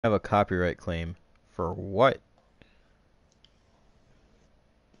Have a copyright claim for what?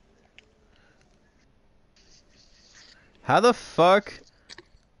 How the fuck?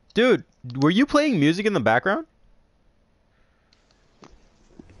 Dude, were you playing music in the background?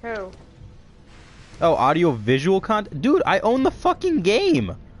 Who? Oh, audio visual content? Dude, I own the fucking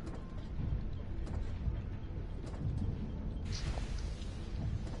game!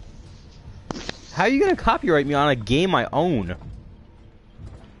 How are you gonna copyright me on a game I own?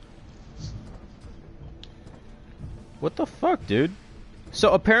 What the fuck, dude?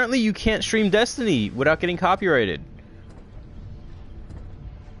 So apparently you can't stream Destiny without getting copyrighted.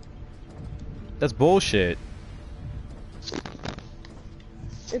 That's bullshit.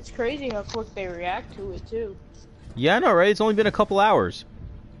 It's crazy how quick they react to it, too. Yeah, I know, right? It's only been a couple hours.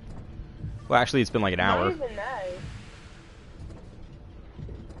 Well, actually, it's been like an hour. Not even that.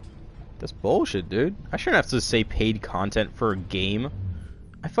 That's bullshit, dude. I shouldn't have to say paid content for a game.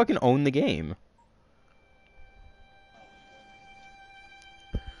 I fucking own the game.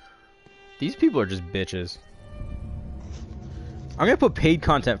 These people are just bitches. I'm gonna put paid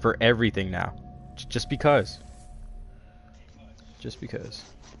content for everything now. Just because. Just because.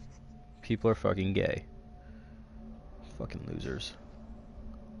 People are fucking gay. Fucking losers.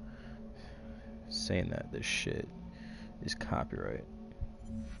 Saying that this shit is copyright.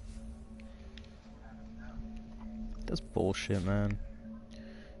 That's bullshit, man.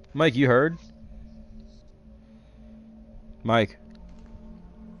 Mike, you heard? Mike.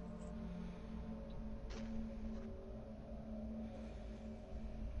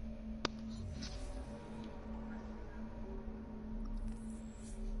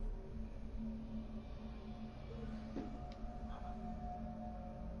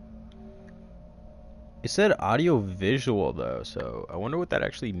 It said audio visual though, so I wonder what that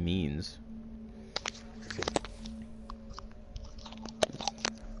actually means.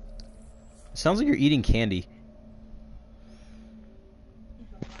 It sounds like you're eating candy.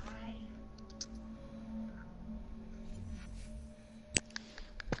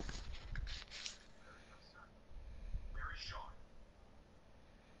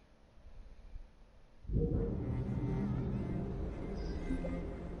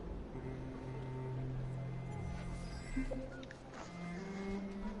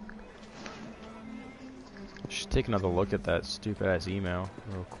 Just take another look at that stupid ass email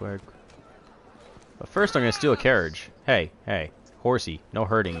real quick. But first I'm gonna steal a carriage. Hey, hey, horsey, no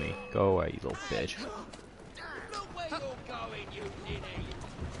hurting me. Go away, you little bitch.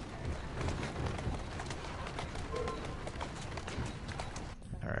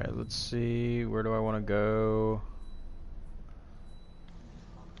 Alright, let's see, where do I want to go?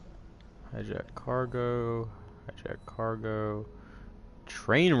 Hijack cargo,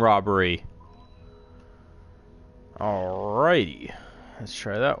 train robbery. Alrighty, let's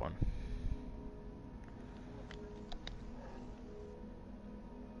try that one.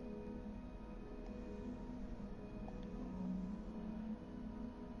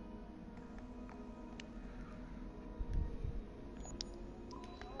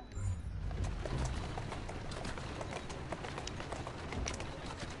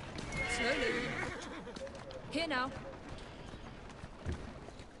 Here now.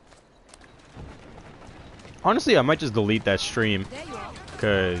 Honestly, I might just delete that stream,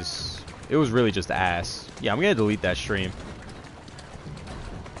 because it was really just ass. Yeah, I'm gonna delete that stream.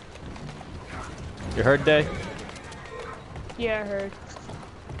 You heard, Day? Yeah, I heard.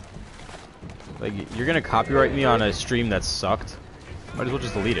 Like, you're gonna copyright me on a stream that sucked? Might as well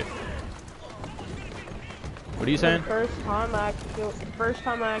just delete it. What are you saying? The first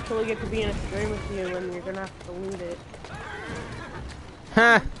time I actually get to be in a stream with you, and you're gonna have to delete it.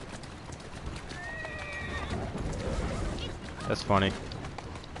 Huh. That's funny.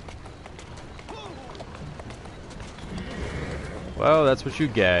 Well, that's what you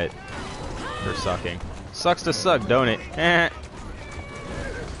get for sucking. Sucks to suck, don't it? Eh.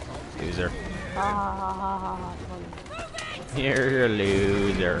 Loser. You're a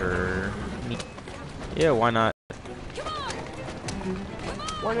loser. Yeah, why not?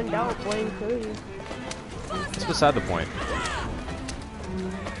 When in doubt, blame Cody. It's beside the point.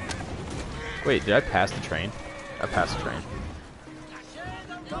 Wait, did I pass the train? I passed the train.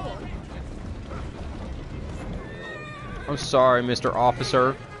 I'm sorry, Mr.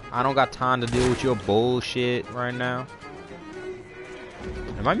 Officer. I don't got time to deal with your bullshit right now.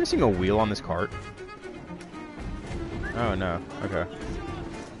 Am I missing a wheel on this cart? Oh, no. Okay.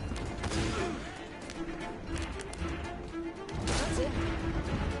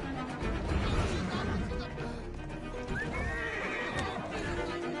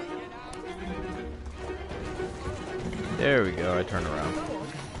 There we go, I turned around.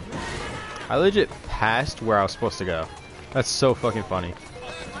 I legit passed where I was supposed to go. That's so fucking funny.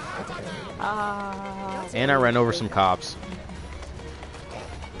 And I ran over some cops.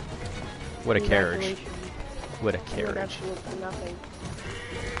 What a carriage. What a carriage.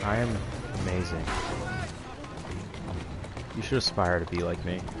 I am amazing. You should aspire to be like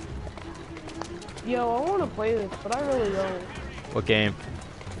me. Yo, I want to play this, but I really don't. What game?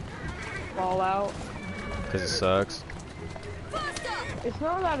 Fallout. Because it sucks. It's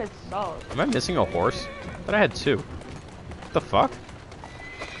not that it sucks. Am I missing a horse? I thought I had 2. What the fuck?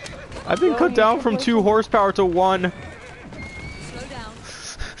 I've been cut down from 2 horsepower to 1. Slow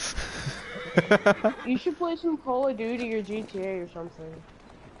down. You should play some Call of Duty or GTA or something.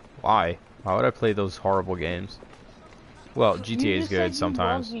 Why? Why would I play those horrible games? Well, GTA is good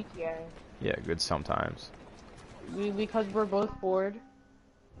sometimes. GTA. Yeah, good sometimes. Because we're both bored.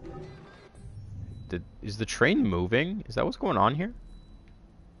 Is the train moving? Is that what's going on here?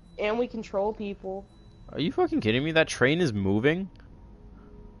 And we control people. Are you fucking kidding me? That train is moving?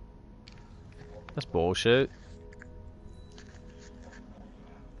 That's bullshit.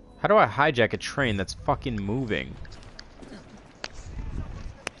 How do I hijack a train that's fucking moving?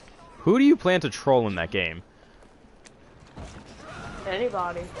 Who do you plan to troll in that game?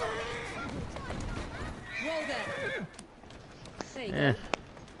 Anybody. Eh.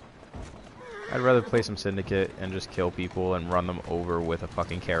 I'd rather play some Syndicate and just kill people and run them over with a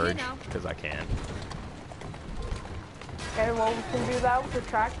fucking carriage, because I can. Okay, well we can do that with the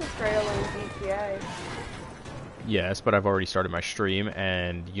tractor trailer in GTA. Yes, but I've already started my stream,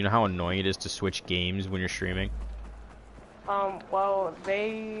 and you know how annoying it is to switch games when you're streaming? Well,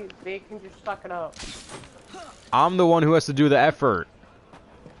 they can just suck it up. I'm the one who has to do the effort.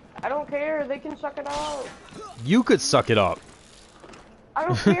 I don't care, they can suck it up. You could suck it up. I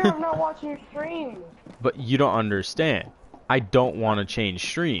don't care, I'm not watching your stream. But you don't understand. I don't want to change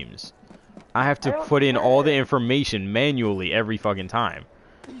streams. I have to put in all the information manually every fucking time.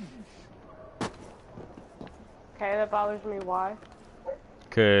 Okay, that bothers me. Why?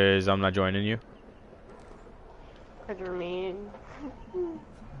 Cause I'm not joining you. Cause you're mean.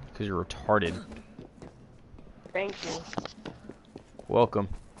 Cause you're retarded. Thank you. Welcome,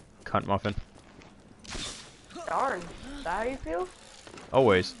 cunt muffin. Darn. Is that how you feel?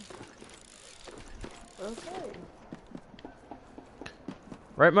 Always. Okay.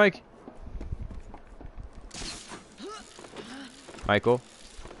 Right, Mike? Michael?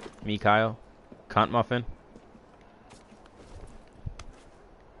 Me, Kyle? Cunt muffin?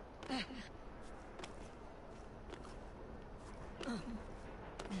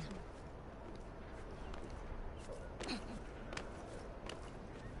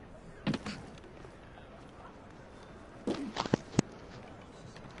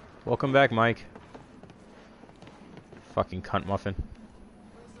 Welcome back, Mike. Fucking cunt muffin.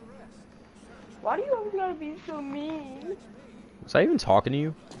 Why do you always gotta be so mean? Was I even talking to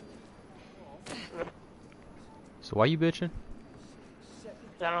you? So why you bitching?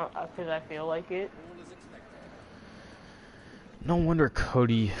 Cause I feel like it. No wonder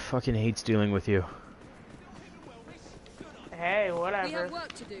Cody fucking hates dealing with you. Hey, whatever.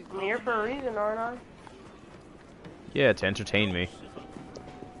 I'm here for a reason, aren't I? Yeah, to entertain me.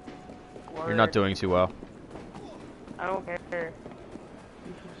 Word. You're not doing too well. I don't care.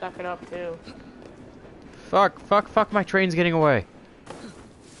 You should suck it up too. Fuck, my train's getting away.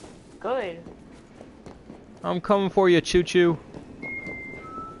 Good. I'm coming for you, choo-choo.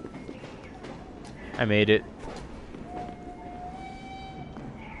 I made it.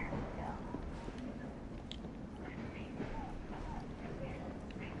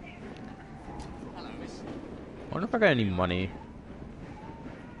 I wonder if I got any money.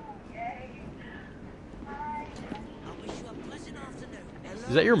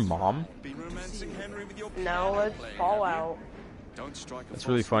 Is that your mom? No, let's Fallout. That's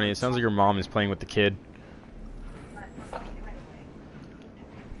really funny. It sounds like your mom is playing with the kid.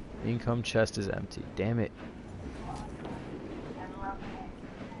 Income chest is empty. Damn it.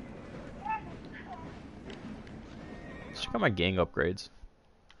 Let's check out my gang upgrades.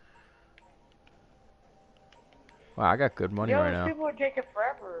 Wow, I got good money right now. People are taking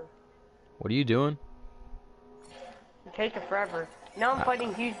forever. What are you doing? It's taking forever. Now I'm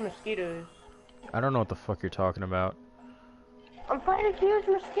fighting huge mosquitoes. I don't know what the fuck you're talking about. I'm fighting huge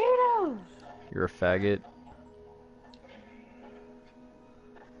mosquitoes! You're a faggot.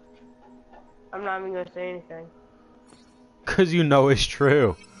 I'm not even gonna say anything. Cause you know it's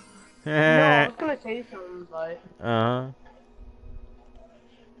true. No, I was gonna say something, but... Uh-huh.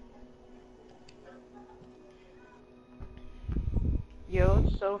 Yo,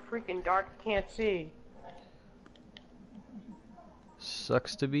 it's so freaking dark I can't see.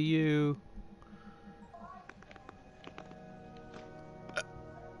 Sucks to be you.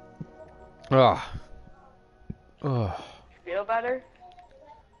 Ugh. Ugh. Feel better?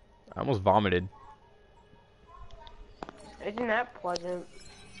 I almost vomited. Isn't that pleasant?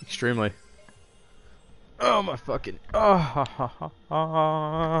 Extremely. Oh my fucking. Oh. What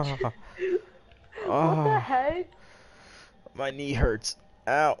the Oh. heck? My knee hurts.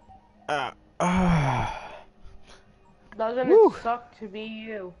 Ow. Ow. Ah. Doesn't it Woo. suck to be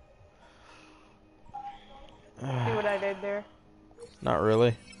you? See what I did there? Not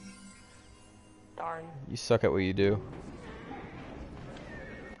really. Darn. You suck at what you do.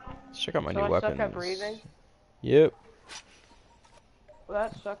 Let's check out my So new I weapons. suck at breathing? Yep. Well,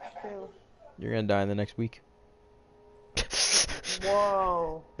 that sucks too. You're gonna die in the next week.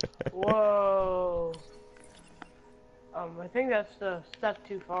 Whoa. Whoa. I think that's a step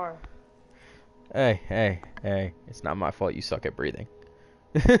too far. Hey. It's not my fault you suck at breathing.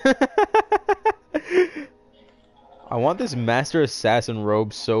 I want this Master Assassin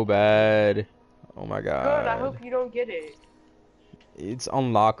robe so bad. Oh my god. Good, I hope you don't get it. It's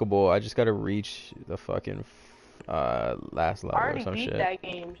unlockable. I just gotta reach the fucking last I level or already some beat shit. that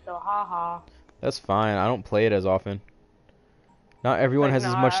game, so haha. That's fine. I don't play it as often. Not everyone Like, has no,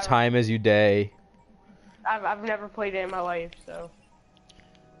 as much time as you day. I've never played it in my life, so.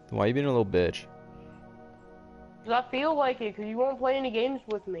 Why you being a little bitch? Cause I feel like it, cause you won't play any games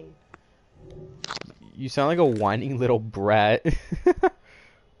with me. You sound like a whining little brat.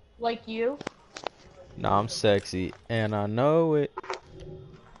 Like you? Nah, I'm sexy, and I know it.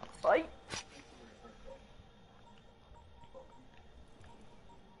 Like.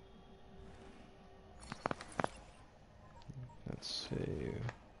 Let's see.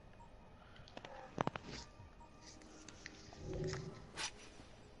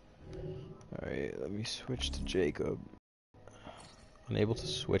 Alright, let me switch to Jacob. Unable to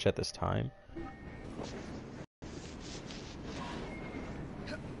switch at this time.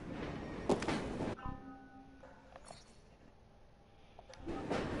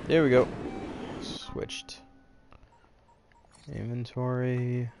 There we go. Switched.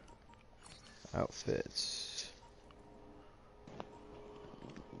 Inventory. Outfits.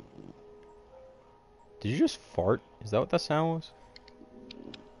 Did you just fart? Is that what that sound was?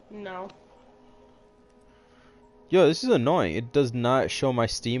 No. Yo, this is annoying. It does not show my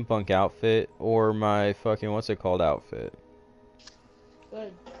steampunk outfit or my fucking what's it called outfit.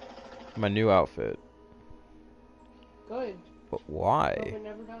 Good. My new outfit. Good. But why? Hope it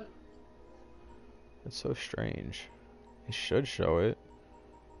never does. It's so strange. It should show it.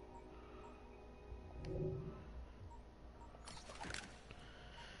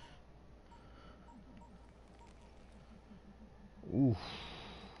 Ooh.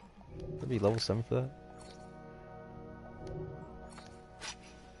 Would be level 7 for that?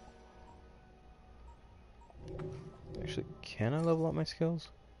 Actually, can I level up my skills?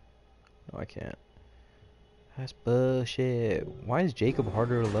 No, I can't. That's bullshit. Why is Jacob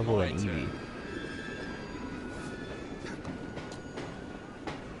harder to level than Evie?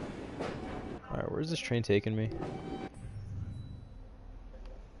 Alright, where's this train taking me?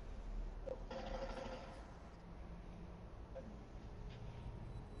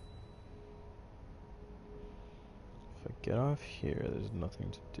 If I get off here, there's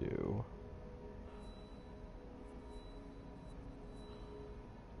nothing to do.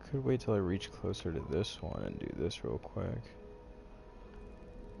 Could wait till I reach closer to this one and do this real quick.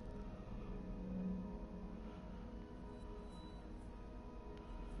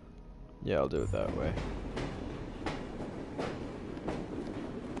 Yeah, I'll do it that way.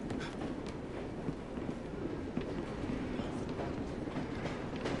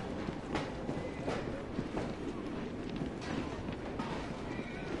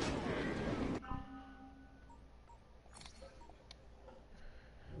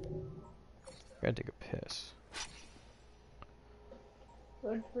 I gotta take a piss.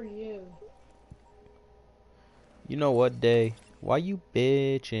 Good for you. You know what, Day? Why you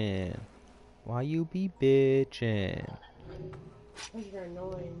bitchin'? Why you be bitchin'? Cause you're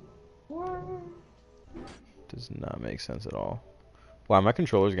annoying. Does not make sense at all. Wow, my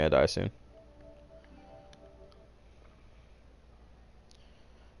controller's gonna die soon.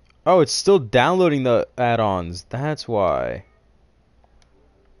 Oh, it's still downloading the add-ons. That's why.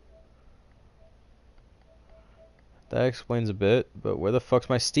 That explains a bit, but where the fuck's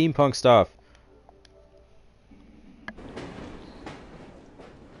my steampunk stuff?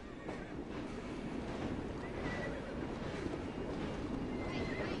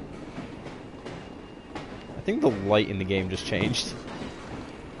 I think the light in the game just changed.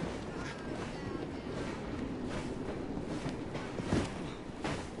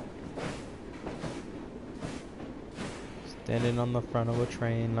 Standing on the front of a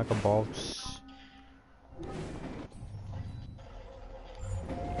train like a boss.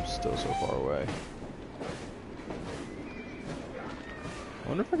 way. I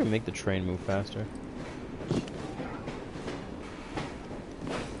wonder if I can make the train move faster.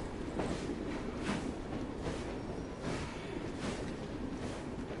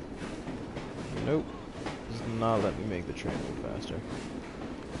 Nope. Does not let me make the train move faster.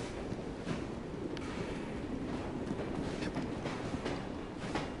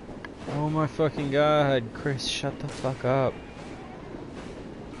 Oh my fucking god, Chris, shut the fuck up.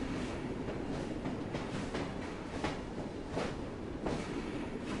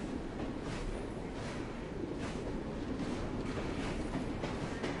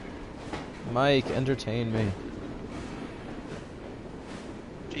 Mike, entertain me.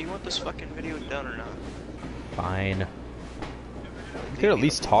 Do you want this fucking video done or not? Fine. You could at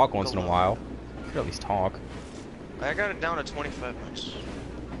least talk once in a while. You could at least talk. I got it down to 25 minutes.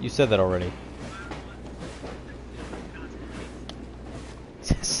 You said that already.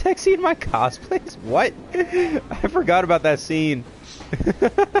 Sexy in my cosplays? What? I forgot about that scene.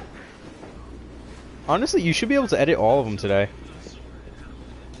 Honestly, you should be able to edit all of them today.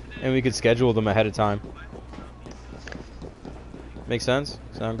 And we could schedule them ahead of time. Make sense?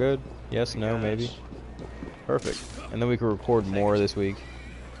 Sound good? Yes, no, maybe? Perfect. And then we could record more this week.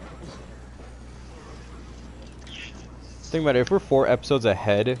 Think about it, if we're 4 episodes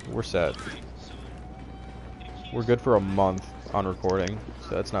ahead, we're set. We're good for a month on recording, so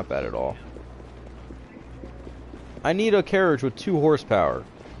that's not bad at all. I need a carriage with 2 horsepower.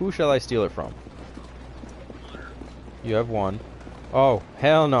 Who shall I steal it from? You have 1. Oh,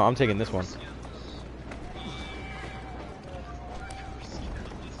 hell no, I'm taking this one.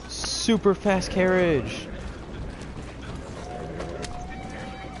 Super fast carriage.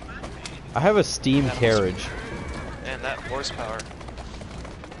 I have a steam carriage. And that horsepower.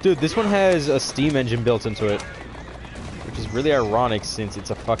 Dude, this one has a steam engine built into it. Which is really ironic since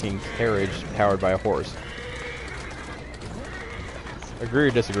it's a fucking carriage powered by a horse. Agree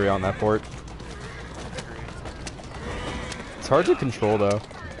or disagree on that port? It's hard to control though.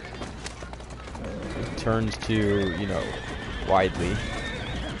 It turns to, you know, widely.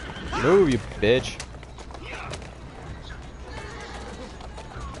 Move, you bitch.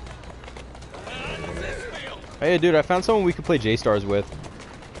 Hey dude, I found someone we could play J-Stars with.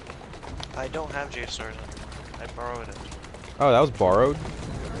 I don't have J-Stars. I borrowed it. Oh, that was borrowed?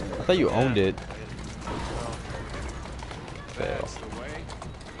 I thought you owned it. Fail.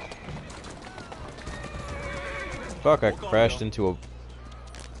 Fuck, I crashed into a...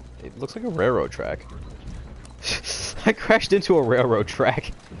 It looks like a railroad track. I crashed into a railroad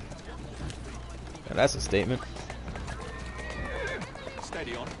track. Yeah, that's a statement.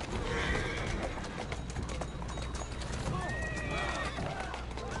 Steady on.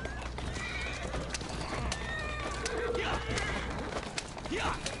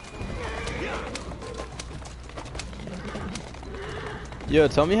 Yo,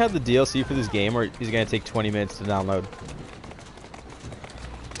 tell me how the DLC for this game or is gonna take 20 minutes to download.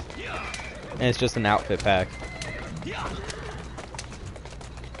 And it's just an outfit pack.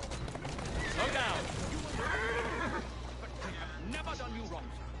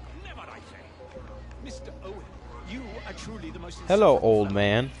 Hello, old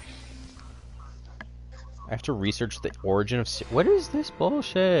man. I have to research the origin of... What is this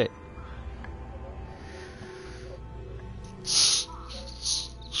bullshit?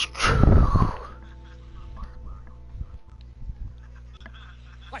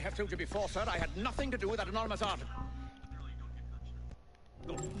 I have told you before, sir, I had nothing to do with that anonymous article.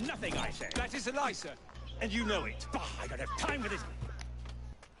 No, nothing, I say. That is a lie, sir. And you know it. Bah, I don't have time for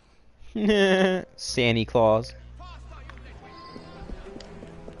this. Santa Claus.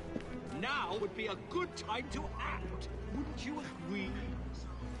 Now would be a good time to act. Wouldn't you agree?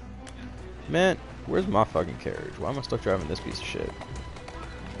 Man, where's my fucking carriage? Why am I stuck driving this piece of shit?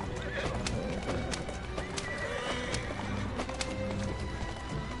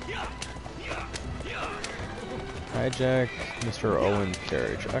 Hijack Mr. Owen's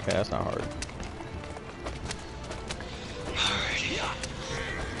carriage. Okay, that's not hard.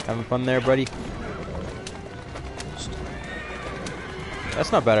 Having fun there, buddy?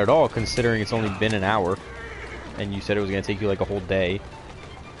 That's not bad at all, considering it's only been an hour. And you said it was going to take you like a whole day.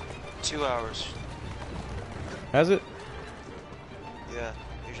 2 hours. Has it? Yeah,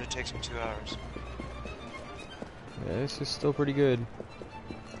 usually takes me 2 hours. Yeah, this is still pretty good.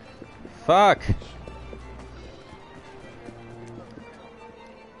 Fuck!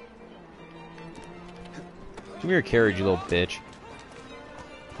 Give me your carriage, you little bitch.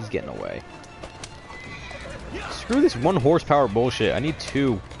 He's getting away. Screw this 1 horsepower bullshit. I need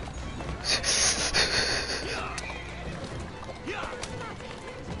 2.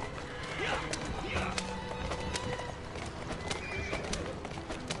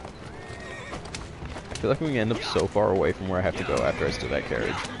 feel like I'm gonna end up so far away from where I have to go after I steal that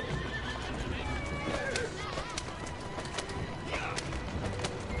carriage.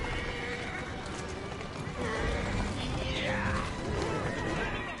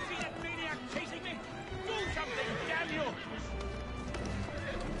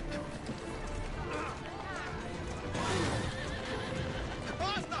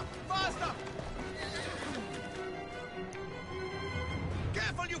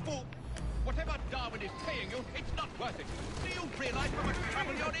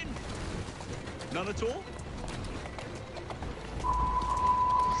 None at all?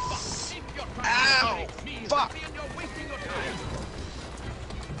 Ow! Fuck!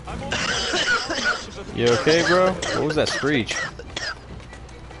 You okay, bro? What was that screech?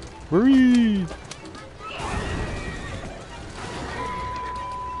 Breathe!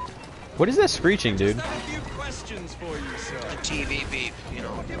 What is that screeching, dude? A few questions for you, sir. The TV beep, you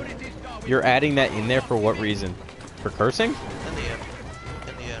know. You're adding that in there for what reason? For cursing? In the end.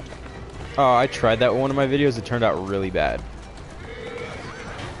 In the end. Oh, I tried that in one of my videos. It turned out really bad.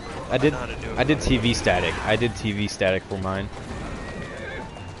 I did TV static. I did TV static for mine.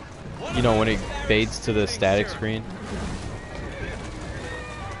 You know when it fades to the static screen?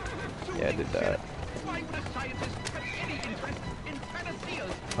 Yeah, I did that.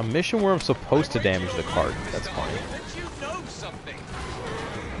 A mission where I'm supposed to damage the cart. That's funny. You know something.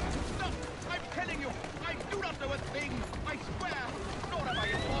 Stop! I'm telling you, I do not know a thing. I swear. Nor am I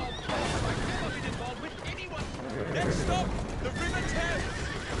involved. Nor have I ever been involved with anyone. Next stop, the River Thames.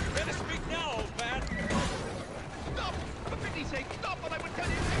 Better speak now, old man. Stop! For pity's sake, stop, and I will tell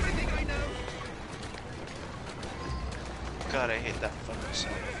you everything I know. God, I hate that fucking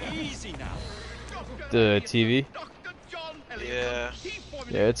site. Easy now. The TV? Dr. John Yeah.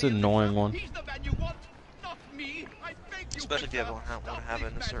 Yeah, it's an annoying one. He's the man you want, not me. I beg you. Especially if you want to have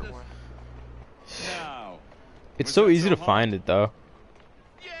it in a certain way. Now. It's so easy to find it, though.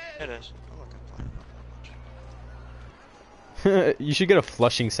 It is. I'm not complaining that much. You should get a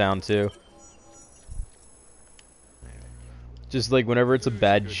flushing sound, too. Just like whenever it's a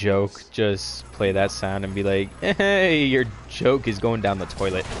bad joke, just play that sound and be like, hey, your joke is going down the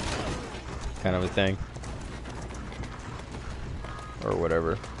toilet. Kind of a thing. Or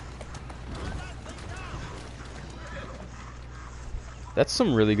whatever. That's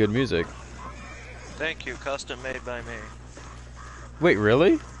some really good music. Thank you, custom made by me. Wait,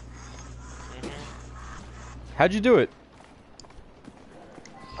 really? How'd you do it?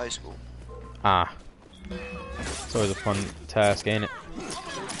 High school. Ah. It's always a fun task, ain't it?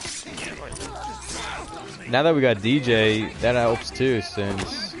 Now that we got DJ, that helps too,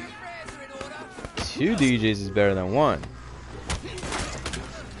 since 2 DJs is better than 1.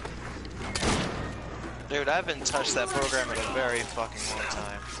 Dude, I haven't touched that program in a very fucking long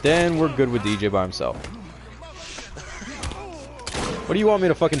time. Then we're good with DJ by himself. What do you want me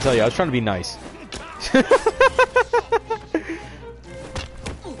to fucking tell you? I was trying to be nice.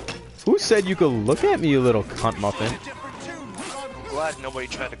 Who said you could look at me, you little cunt muffin? I'm glad nobody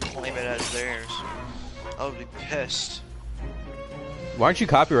tried to claim it as theirs. I would be pissed. Why don't you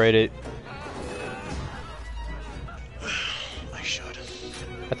copyright it? I should.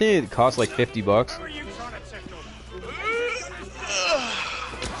 I think it costs like $50.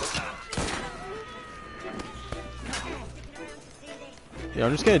 Yeah,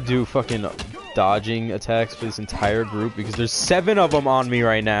 I'm just gonna do fucking dodging attacks for this entire group because there's 7 of them on me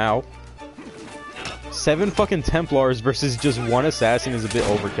right now. 7 fucking Templars versus just 1 assassin is a bit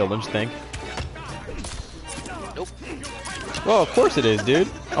overkill, don't you think? Nope. Well, of course it is, dude.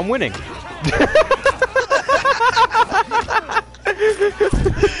 I'm winning.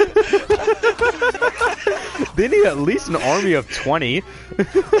 They need at least an army of 20.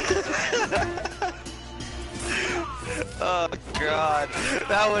 Oh god,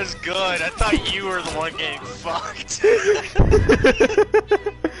 that was good. I thought you were the one getting fucked.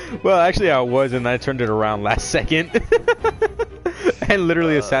 Well, actually I was, and I turned it around last second. And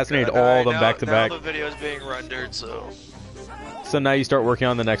literally assassinated all of them back to back. Now the video's being rendered, so... So now you start working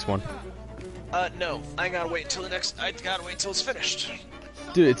on the next one. No. I gotta wait until it's finished.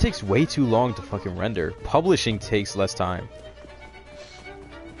 Dude, it takes way too long to fucking render. Publishing takes less time.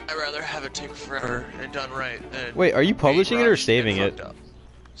 I'd rather have it take forever and done right than... Wait, are you publishing it or saving it?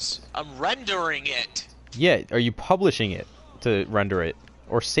 I'm rendering it! Yeah, are you publishing it to render it?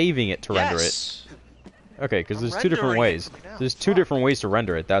 Or saving it to render it? Yes! Okay, because there's I'm 2 different rendering ways. it now. There's 2 different ways to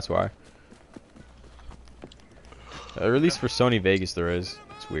render it, that's why. Or at least for Sony Vegas there is.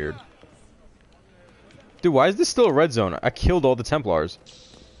 It's weird. Dude, why is this still a red zone? I killed all the Templars.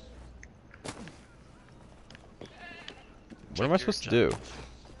 What am I supposed to do?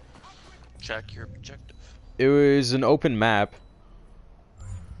 check your objective. It was an open map.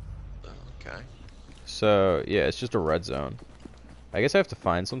 Okay. So, yeah, it's just a red zone. I guess I have to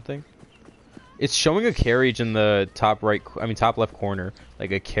find something. It's showing a carriage in the top right, top left corner.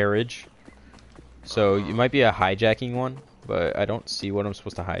 Like a carriage. So, it might be a hijacking one, but I don't see what I'm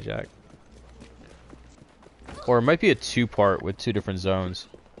supposed to hijack. Or it might be a two-part with two different zones.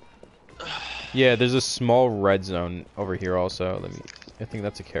 Yeah, there's a small red zone over here also. I think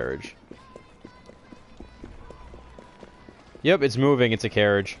that's a carriage. Yep, it's moving. It's a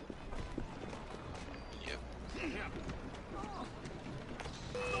carriage.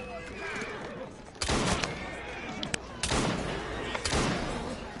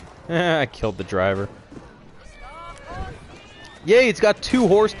 I killed the driver. Yay, it's got 2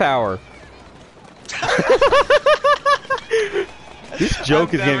 horsepower. This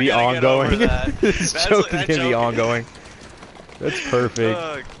joke is gonna be ongoing. This joke is gonna be ongoing. That's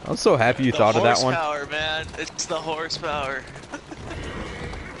perfect. I'm so happy you thought of that one. Horsepower, man. It's the horsepower.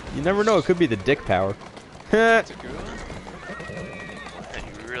 You never know, it could be the dick power. And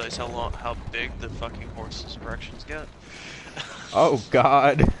you realize how big the fucking horse's erections get? Oh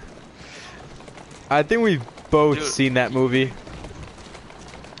god. I think we've both seen that movie.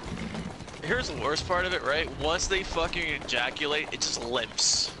 Here's the worst part of it, right? Once they fucking ejaculate, it just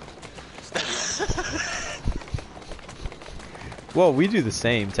limps. Well, we do the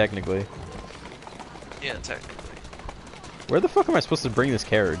same, technically. Yeah, technically. Where the fuck am I supposed to bring this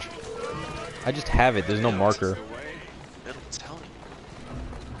carriage? I just have it, there's no marker. It'll tell you.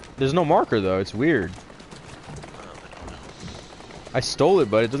 There's no marker though, it's weird. I stole it,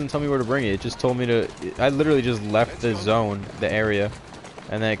 but it doesn't tell me where to bring it. It just told me to... I literally just left the zone, the area,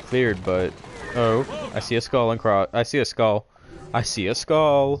 and then it cleared, but... Oh, I see a skull and cross. I see a skull. I see a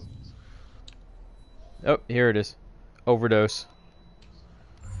skull. Oh, here it is. Overdose.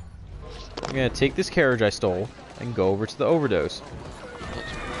 I'm gonna take this carriage I stole and go over to the overdose.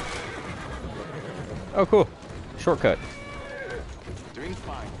 Oh, cool. Shortcut.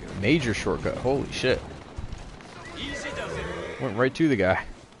 Major shortcut. Holy shit. Went right to the guy.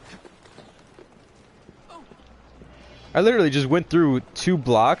 I literally just went through 2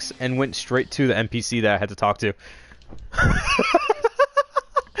 blocks and went straight to the NPC that I had to talk to.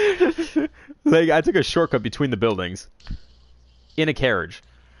 Like, I took a shortcut between the buildings. In a carriage.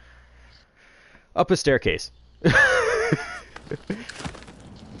 Up a staircase.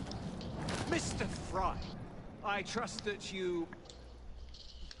 Mr. Fry, I trust that you...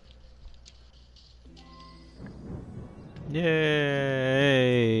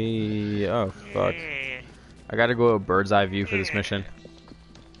 Yay! Oh, fuck. I gotta go a bird's eye view for this mission.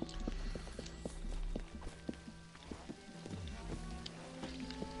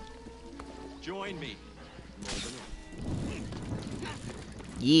 Join me.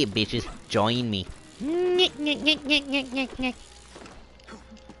 Yeah, bitches, join me.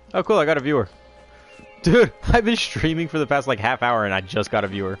 Oh, cool, I got a viewer. Dude, I've been streaming for the past, like, half hour and I just got a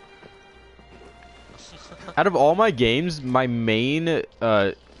viewer. Out of all my games, my main,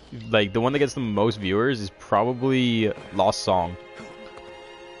 like, the one that gets the most viewers is probably Lost Song.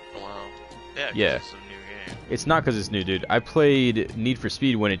 Wow. Yeah, 'cause Yeah. it's a new game. It's not because it's new, dude. I played Need for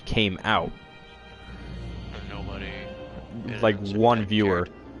Speed when it came out. And nobody... Like, one viewer.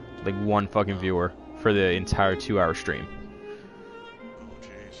 Like, one fucking viewer for the entire 2-hour stream. Oh,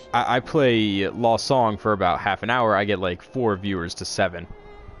 jeez. I play Lost Song for about half an hour. I get, like, 4 viewers to 7.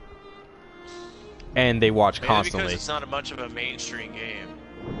 And they watch Maybe constantly. because it's not much of a mainstream game.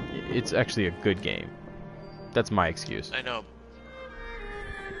 It's actually a good game. That's my excuse. I know.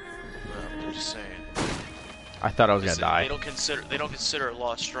 Well, I'm just saying. I thought I was gonna They die. don't consider it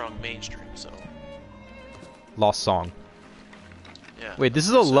Lost Strong mainstream, so Lost Song. yeah. Wait, this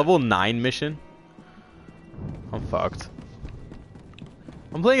is a level 9 mission? I'm fucked.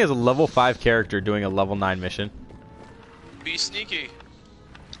 I'm playing as a level 5 character doing a level 9 mission. Be sneaky.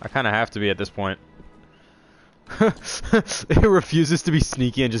 I kind of have to be at this point. It refuses to be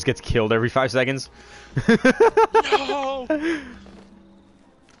sneaky and just gets killed every 5 seconds. No.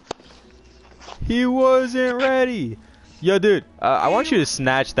 He wasn't ready. Yo, dude, I want you to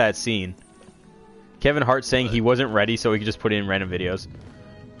snatch that scene. Kevin Hart saying he wasn't ready, so he could just put it in random videos.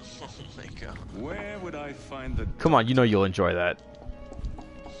 Oh my god. Where would I find the... Come on, you know you'll enjoy that.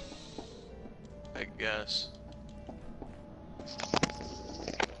 I guess.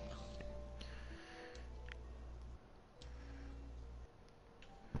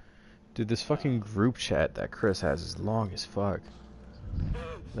 Dude, this fucking group chat that Chris has is long as fuck.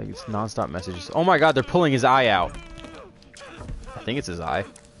 Like, it's non-stop messages. Oh my god, they're pulling his eye out. I think it's his eye.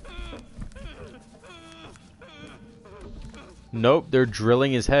 Nope, they're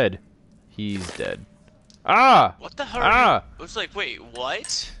drilling his head. He's dead. Ah! What the hell? Ah! It was like, wait,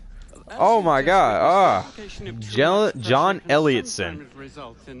 what? Oh my god, ah! John Elliotson.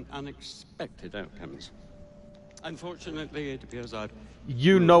 Results in unexpected outcomes. Unfortunately, it appears I've...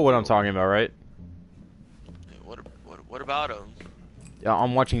 You know what I'm talking about, right? What about him? Yeah,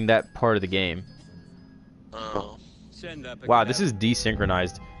 I'm watching that part of the game. Oh. Wow, this is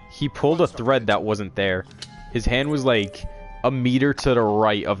desynchronized. He pulled a thread that wasn't there. His hand was like a meter to the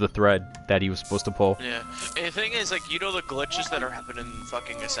right of the thread that he was supposed to pull. Yeah. And the thing is, like, you know the glitches that are happening in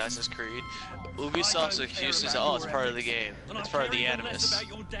fucking Assassin's Creed? Ubisoft's excuse is, oh, it's part of the game. It's part of the animus.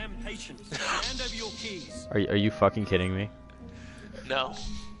 Are you fucking kidding me? No.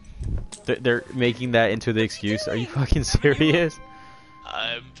 They're making that into the excuse? Are you fucking serious?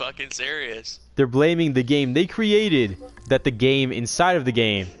 I'm fucking serious. They're blaming the game they created that the game inside of the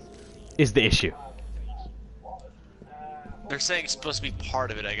game is the issue. They're saying it's supposed to be part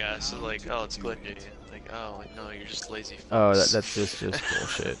of it, I guess. So like, oh, it's glitchy. Like, oh, like, no, you're just lazy. Oh, that's just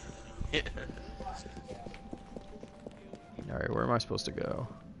bullshit. Yeah. Alright, where am I supposed to go?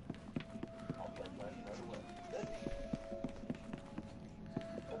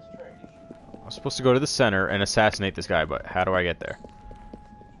 I'm supposed to go to the center and assassinate this guy, but how do I get there?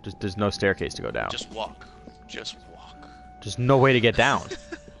 There's no staircase to go down. Just walk. Just walk. There's no way to get down.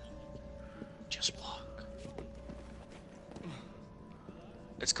 Just walk.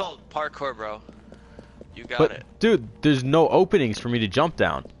 It's called parkour, bro. You got it. Dude, there's no openings for me to jump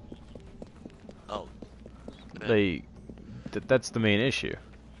down. Oh. That's the main issue.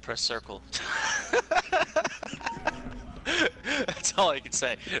 Press circle. That's all I can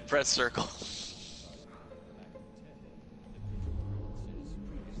say. Press circle.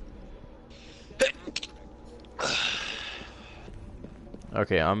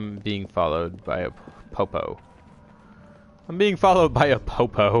 Okay, I'm being followed by a popo. I'm being followed by a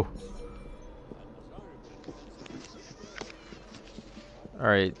popo.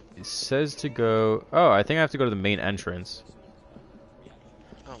 Alright, it says to go... Oh, I think I have to go to the main entrance.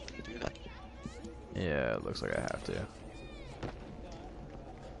 Oh, do that. Yeah, it looks like I have to.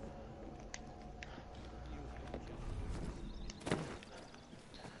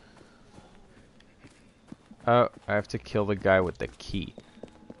 Oh, I have to kill the guy with the key.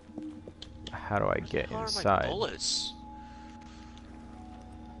 How do I get inside? Bullets?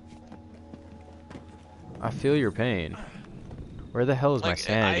 I feel your pain. Where the hell is my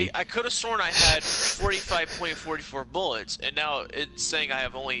sanity? I could have sworn I had 45.44 bullets, and now it's saying I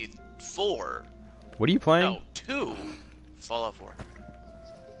have only 4. What are you playing? No, 2. Fallout 4.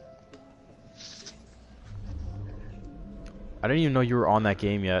 I didn't even know you were on that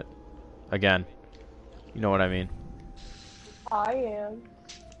game yet. Again. You know what I mean. I am.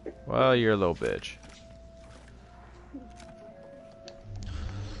 Well, you're a little bitch.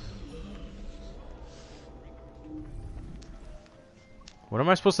 What am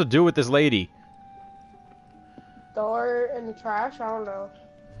I supposed to do with this lady? Throw her in the trash? I don't know.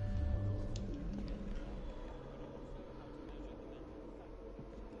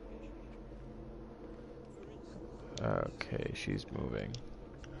 Okay, she's moving.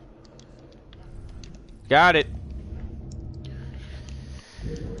 Got it.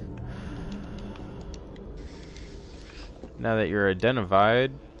 Now that you're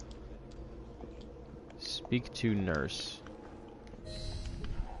identified, speak to nurse.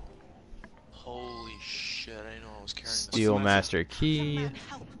 Holy shit, I didn't know I was carrying this. Steel master key. Man,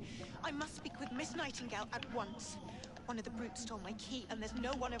 help. I must speak with Miss Nightingale at once. One of the brutes stole my key and there's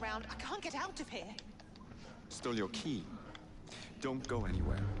no one around. I can't get out of here. Stole your key. Don't go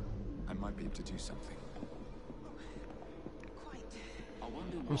anywhere. I might be able to do something. Quite.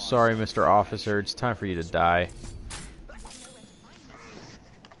 I'm sorry, Mr. Officer. It's time for you to die.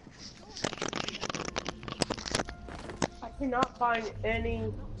 I cannot find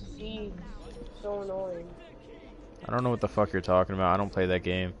any seeds. So annoying. I don't know what the fuck you're talking about. I don't play that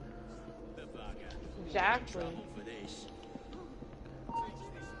game. Exactly.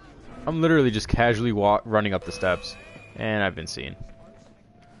 I'm literally just casually running up the steps. And I've been seen.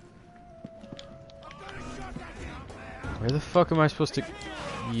 Where the fuck am I supposed to...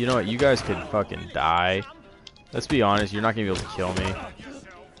 You know what? You guys could fucking die. Let's be honest. You're not going to be able to kill me.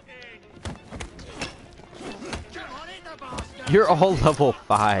 You're all level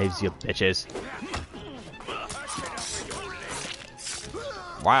 5s, you bitches.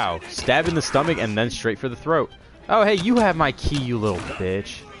 Wow. Stab in the stomach and then straight for the throat. Oh, hey, you have my key, you little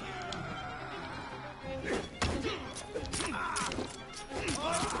bitch.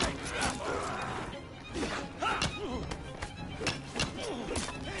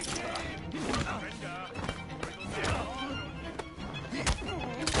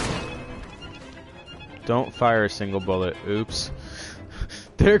 Don't fire a single bullet. Oops.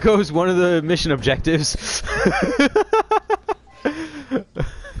 There goes one of the mission objectives.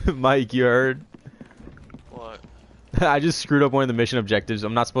 Mike, you heard? What? I just screwed up one of the mission objectives.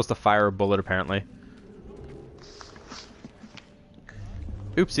 I'm not supposed to fire a bullet, apparently.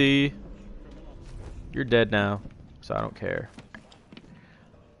 Oopsie. You're dead now, so I don't care.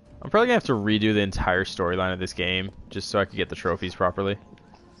 I'm probably gonna have to redo the entire storyline of this game, just so I can get the trophies properly.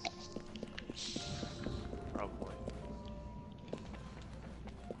 Probably.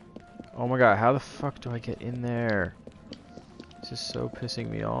 Oh my god, how the fuck do I get in there? This is so pissing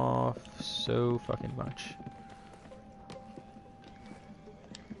me off so fucking much.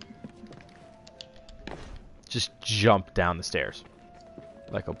 Just jump down the stairs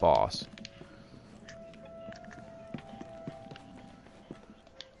like a boss.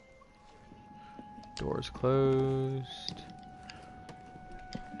 Doors closed.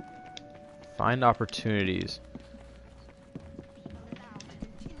 Find opportunities.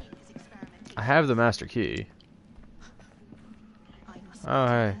 I have the master key. Oh,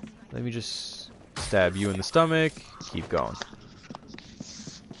 hey. Let me just stab you in the stomach. Keep going.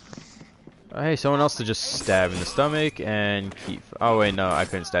 Oh, hey, someone else to just stab in the stomach and keep... Oh, wait, no, I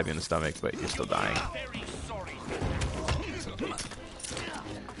couldn't stab you in the stomach, but you're still dying.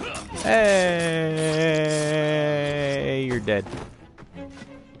 Hey, you're dead.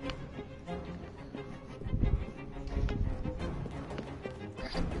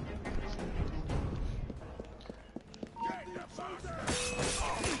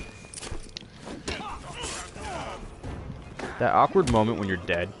 That awkward moment when you're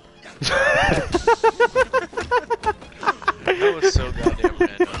dead. That was so goddamn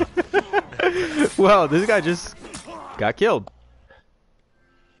random. Well, this guy just got killed.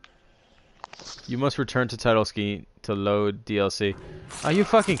 You must return to title screen to load DLC. Are you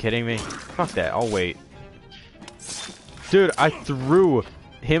fucking kidding me? Fuck that, I'll wait. Dude, I threw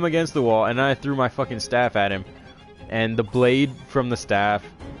him against the wall and then I threw my fucking staff at him. And the blade from the staff,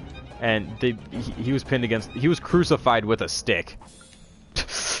 and he was pinned against, he was crucified with a stick.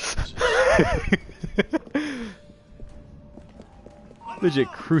 Legit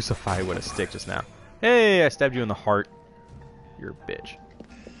crucified with a stick just now. Hey, I stabbed you in the heart. You're a bitch.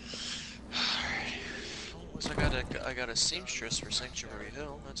 So I got a seamstress for Sanctuary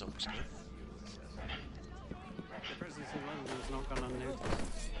Hill. That's always good. The presence of London's not gone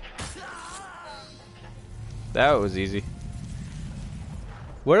unnoticed. That was easy.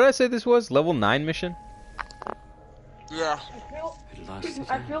 What did I say this was? Level 9 mission? Yeah.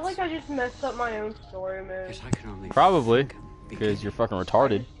 I feel like I just messed up my own story mode. Probably. Because you're fucking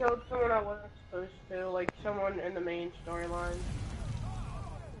retarded. I just killed someone I wasn't supposed to, like someone in the main storyline.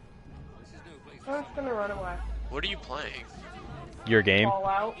 I'm just gonna run away. What are you playing? Your game.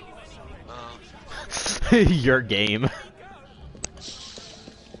 Fallout. Your game.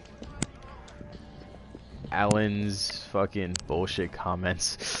 Alan's fucking bullshit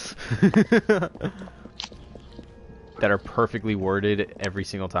comments. That are perfectly worded every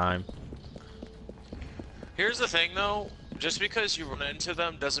single time. Here's the thing though, just because you run into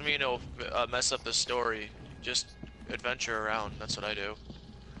them doesn't mean it'll mess up the story. Just adventure around, that's what I do.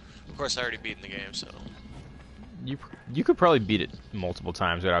 Of course I already beaten the game, so... You could probably beat it multiple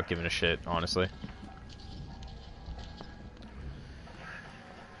times without giving a shit, honestly.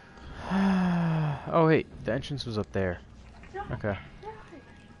 Oh wait, the entrance was up there. Okay.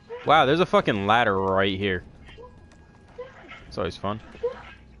 Wow, there's a fucking ladder right here. It's always fun.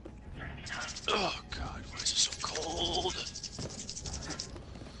 Oh god, why is it so cold?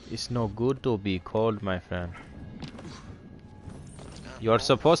 It's no good to be cold, my friend. You're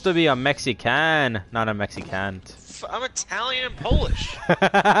supposed to be a Mexican, not a Mexican. I'm Italian and Polish.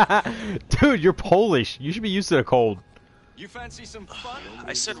 Dude, you're Polish. You should be used to the cold. You fancy some fun?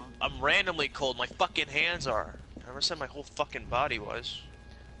 I said I'm randomly cold. My fucking hands are. I never said my whole fucking body was.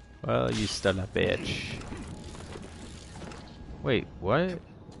 Well, you still a bitch. Wait, what?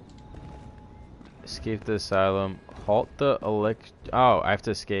 Escape the asylum. Halt the Oh, I have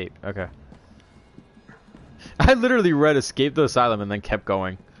to escape. Okay. I literally read escape the asylum and then kept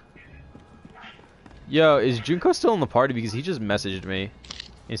going. Yo, is Junko still in the party? Because he just messaged me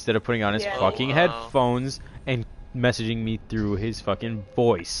instead of putting on his fucking headphones and messaging me through his fucking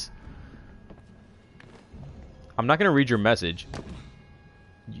voice. I'm not gonna read your message.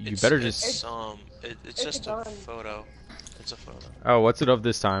 You better just... It's just a photo. It's a photo. Oh, what's it of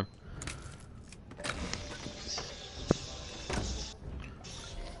this time?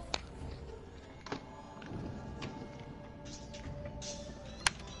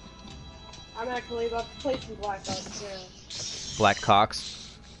 I'm actually about to play some Black Ops 2. Black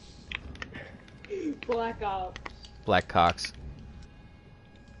Cocks. Black Ops. Black Cox.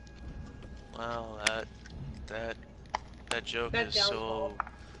 Wow, that joke That is downfall. so.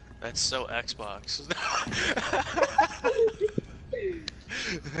 That's so Xbox.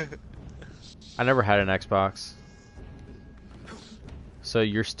 I never had an Xbox. So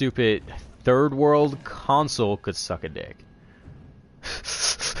your stupid third world console could suck a dick.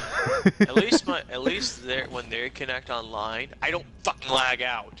 At least when they connect online, I don't fucking lag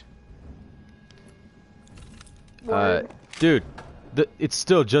out. Dude, it's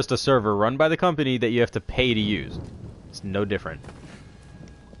still just a server run by the company that you have to pay to use. It's no different.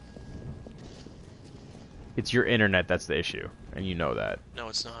 It's your internet that's the issue, and you know that. No,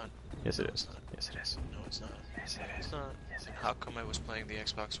 it's not. Yes, it is. Yes, it is. No, it's not. Yes, it is. It's not. And how come I was playing the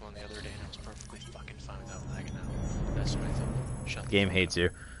Xbox One the other day and I was perfectly fucking fine without lagging out? That's what I thought. Shut the Game fuck hates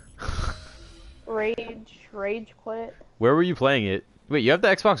up. you. Rage quit. Where were you playing it? Wait, you have the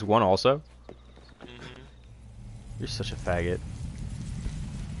Xbox One also? Mm-hmm. You're such a faggot.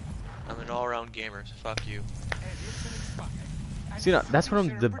 I'm an all-around gamer. So fuck you. See, that's what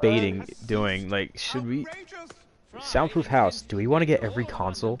I'm debating doing. Like, should we... Soundproof House, do we want to get every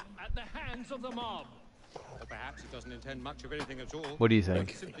console? At the hands of the mob. Or perhaps it doesn't intend much of anything at all. What do you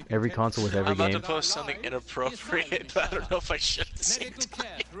think? Every console with every I'm about game? to post something inappropriate, but I don't know if I should at the same Medical time.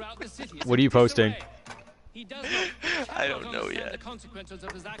 care throughout the city is What are you posting? He does not, I don't know understand yet. the consequences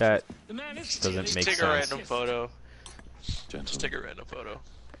of his actions. That The man is doesn't Just make take sense. a random photo. Just Gentlemen. take a random photo.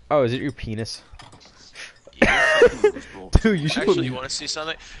 Oh, is it your penis? Yeah. Dude, you should Actually, put... you want to see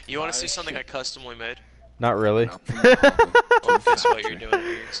something? You want to see something I customly made? Not really. Well, guess what? You're doing it.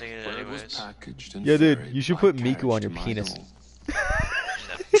 You're seeing it Where it was anyways. packaged and Yeah, dude, ferried you should by put Miku carriage on your to my penis. door.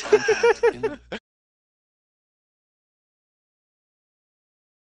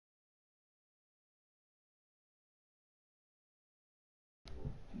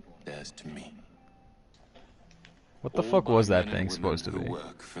 There's to me. What the All fuck was by that men and thing women supposed to who be?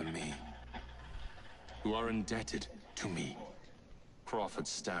 work for me, who are indebted to me, Crawford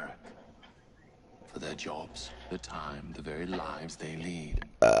Starrick, for their jobs, the time, the very lives they lead.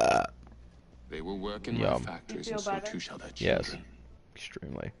 They will work in my Yum. factories, You and feel so better? too shall their Yes. children.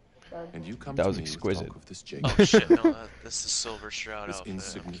 Extremely. And you come That to was me with exquisite. talk of this Oh shit, no, that's the Silver Shroud This outfit. I'm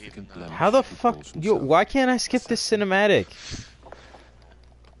keeping insignificant that. blemish. How the who fuck... calls Yo, himself why can't I skip this cinematic?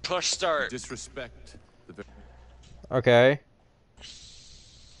 Push start. disrespect the Okay.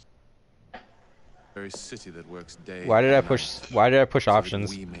 very city that works day Why did I and push... night Why did I push so that options?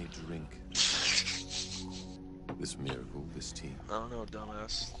 we may drink this miracle, this tea. I don't know,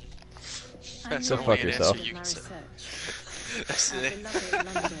 dumbass. I That's Go the know fuck only yourself. answer you my can say. research. That's Our it.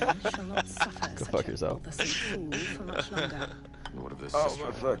 beloved London shall not suffer Go such fuck a yourself. bothersome fool for much longer. And what of this Oh sister my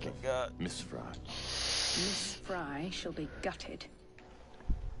of fucking mine, god. Miss Fry? Miss Fry shall be gutted.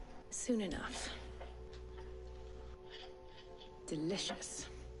 Soon enough. Delicious.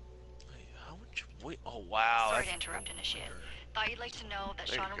 How would you wait? Oh wow. Sorry to interrupt, Initiate. Thought you'd like to know that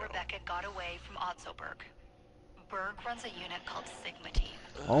There Sean you and go. Rebecca got away from Ozzoberg. Berg runs a unit called Sigma Team.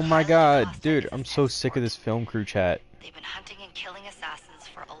 Oh my god, dude, I'm so sick of this film crew chat. They've been hunting and killing assassins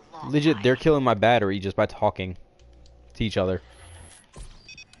for a long Legit, time. they're killing my battery just by talking to each other.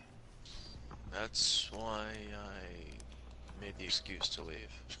 That's why I made the excuse to leave.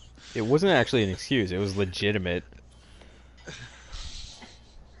 It wasn't actually an excuse, it was legitimate.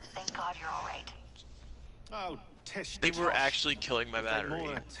 Thank God you're all right. Oh, Tish. They were actually killing my More battery.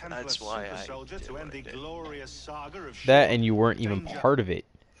 than a Templar That's why super I soldier did to what end I the did. glorious saga of That Shield, and you weren't even danger, part of it,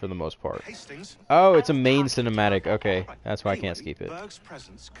 for the most part. Hastings. Oh, it's a main cinematic, okay. That's why I can't skip it. Berg's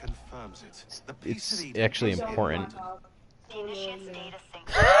presence confirms it. The piece It's of Eden actually is in important. London. The Initiate's data sync.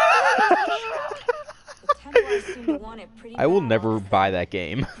 The Templars seem to want it pretty I will bad. never buy that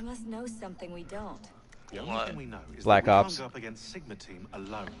game. You must know something we don't. The only What? thing we know is Black that we Ops. can't go up against Sigma Team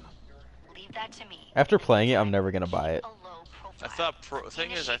alone. Leave that to me. After playing it, I'm never gonna buy it. A low I profile. thought pro.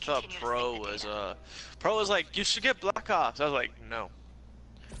 Thing is, I thought Continue to pro sync the was data. pro was like you should get Black Ops. I was like no.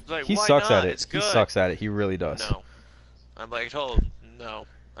 I was like, He why sucks not? at it. It's He good. sucks at it. He really does. No. I'm like told no.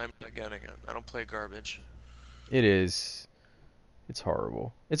 I'm not getting it. I don't play garbage. It is. It's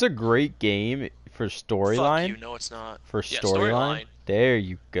horrible. It's a great game for Fuck storyline. you. No, it's not. For Yeah, storyline. There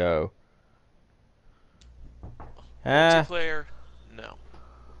you go. Ah. Multiplayer. No.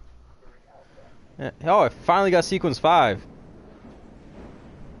 Oh, I finally got sequence 5.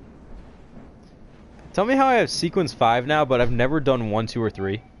 Tell me how I have sequence 5 now, but I've never done 1, 2, or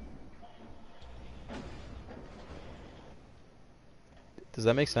 3. Does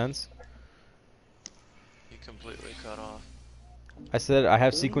that make sense? You completely cut off. I said I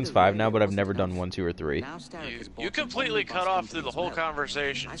have sequence 5 now, but I've never done 1, 2, or 3. You completely cut off through the whole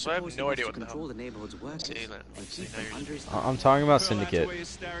conversation, so I have no idea what the hell. I'm talking about Pearl Syndicate. Hathaway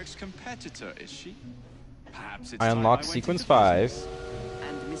is Starrick's competitor, is she? Perhaps it's I time unlocked went sequence into 5, business.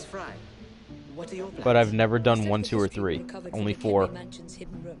 And Miss Fry, what are your plans? but I've never done 1, 2, or 3. Only 4. Mansion's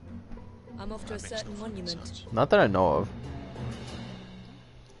hidden room. I'm off to a certain monument. Not that I know of.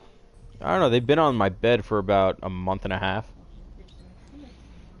 I don't know, they've been on my bed for about a month and a half.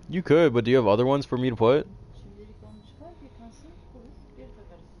 You could, but do you have other ones for me to put?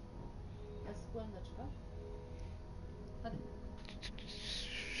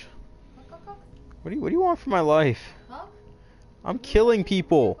 What do you want from my life? I'm killing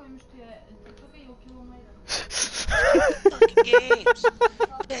people. Fucking games.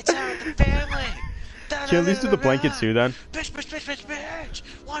 It's out of the family. Can you at least do the blanket too then? Bitch, bitch, bitch, bitch, bitch.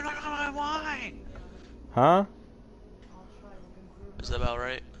 Why? Huh? Is that about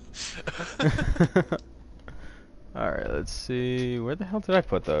right? Alright, let's see. Where the hell did I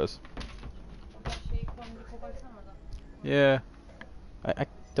put those? Yeah. I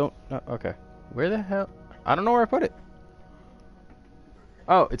don't know. Okay. Where the hell? I don't know where I put it.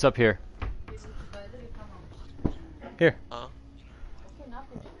 Oh, it's up here. Here.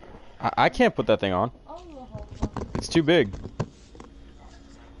 I can't put that thing on. It's too big.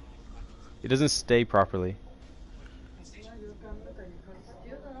 It doesn't stay properly.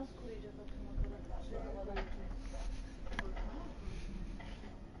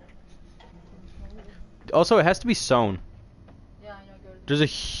 Also, it has to be sewn. There's a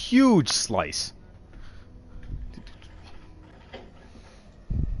huge slice.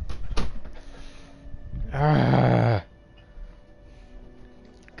 Ah.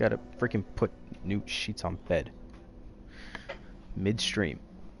 Gotta freaking put new sheets on bed. Midstream.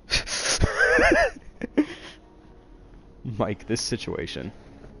 Mike, this situation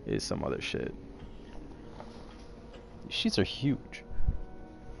is some other shit. These sheets are huge.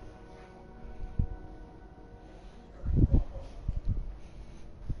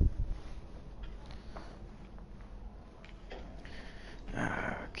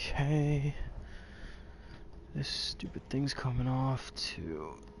 Okay. This stupid thing's coming off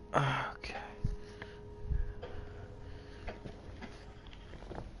too. Okay.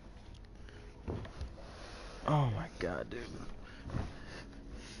 Oh my god, dude.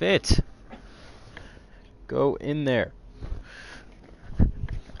 Fit. Go in there.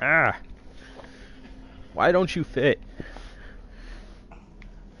 Ah. Why don't you fit?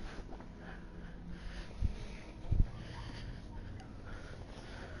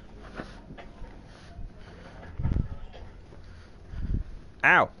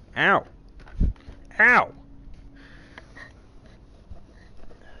 Ow. Ow. Ow.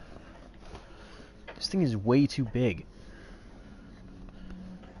 This thing is way too big.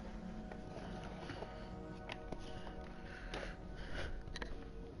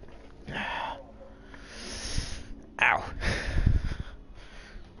 Ow.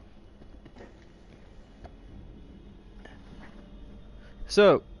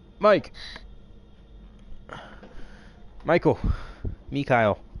 So, Mike. Michael.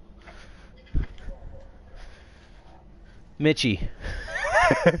 Mikhail. Mitchie.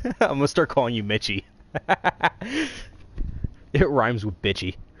 I'm gonna start calling you Mitchie. It rhymes with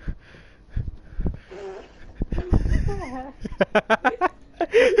bitchy.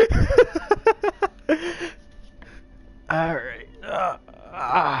 Alright.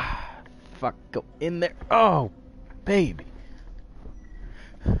 Fuck, go in there. Oh, baby.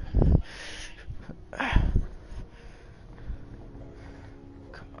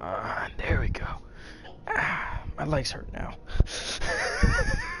 Come on, there we go. My legs hurt now.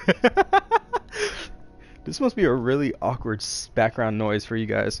 This must be a really awkward background noise for you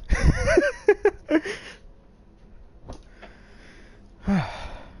guys. That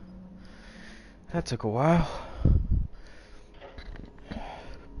took a while.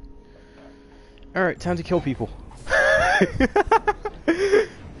 Alright, time to kill people.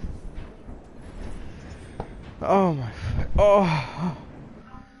 Oh my... Oh!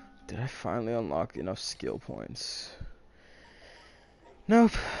 Did I finally unlock enough skill points?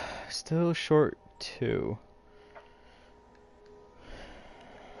 Nope. Still short 2.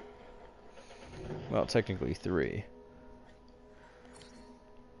 Well, technically 3.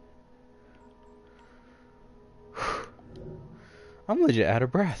 I'm legit out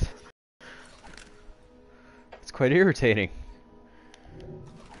of breath. It's quite irritating.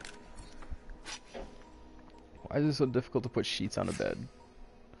 Why is it so difficult to put sheets on a bed?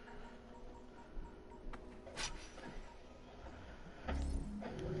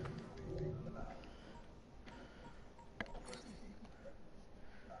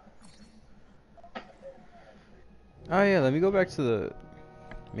 Oh yeah, let me go back to the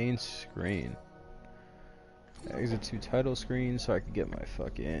main screen. Exit to title screen so I can get my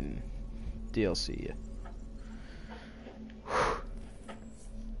fucking DLC.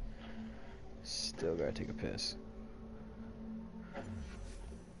 Still gotta take a piss.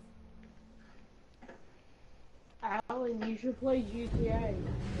 Alan, you should play GTA.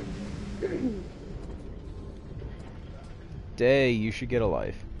 Day, you should get a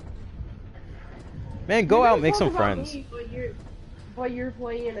life. Man, go out and make some friends. Me, but you're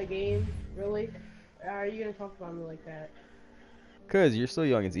playing a game, really? Are you gonna talk about me like that? Cause you're still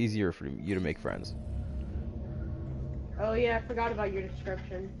young, it's easier for you to make friends. Oh yeah, I forgot about your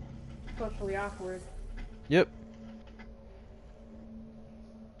description. Socially awkward. Yep.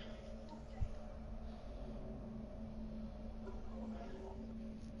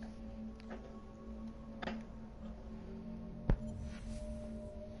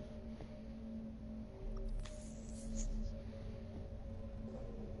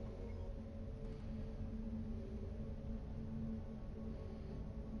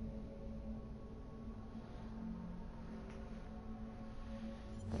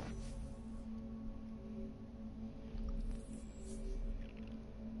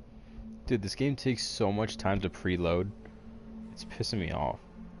 Dude, this game takes so much time to preload. It's pissing me off.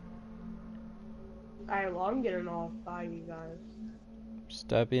 Alright, well, I'm getting off by you guys.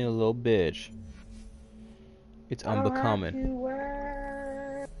 Stop being a little bitch. It's unbecoming.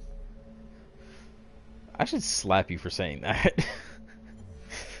 I should slap you for saying that.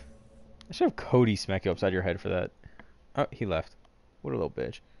 I should have Cody smack you upside your head for that. Oh, he left. What a little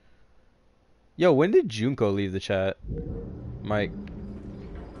bitch. Yo, when did Junko leave the chat? Mike.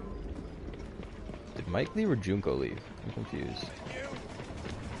 Did Mike leave or Junko leave? I'm confused.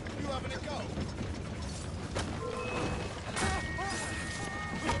 You having a go?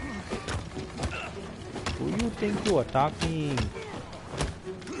 Who you think you are talking?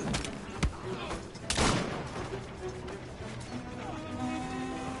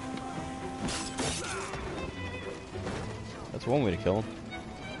 That's one way to kill him.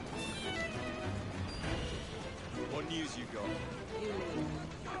 What news you got?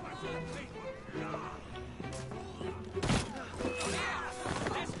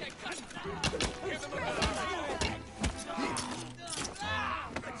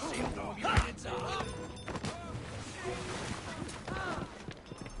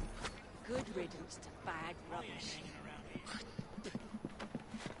 Good riddance to bad rubbish.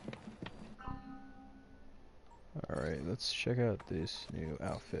 Alright, let's check out this new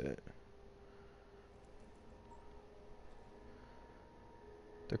outfit.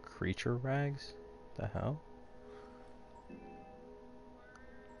 The creature rags? The hell?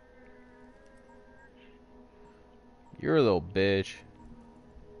 You're a little bitch.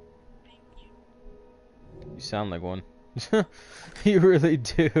 You sound like one. You really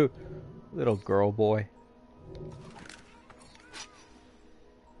do. Little girl boy.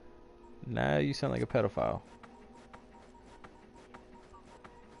 Now you sound like a pedophile.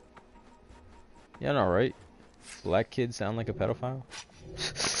 Yeah, no, right? Black kids sound like a pedophile?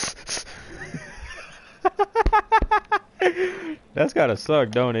 That's gotta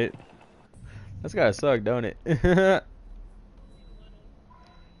suck, don't it? That's gotta suck, don't it?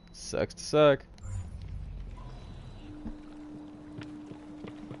 Sucks to suck.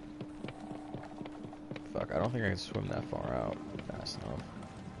 Fuck, I don't think I can swim that far out fast enough.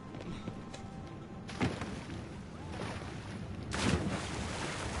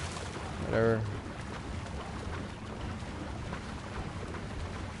 Whatever.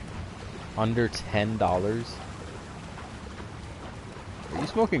 Under $10? Are you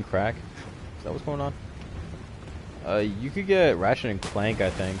smoking crack? Is that what's going on? You could get Ratchet and Clank, I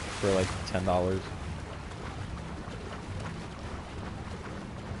think, for like $10.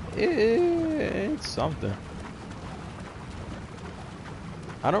 It's something.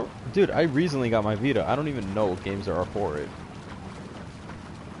 Dude, I recently got my Vita. I don't even know what games there are for it.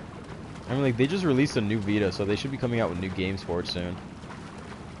 I mean, like, they just released a new Vita, so they should be coming out with new games for it soon.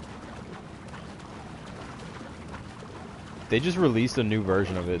 They just released a new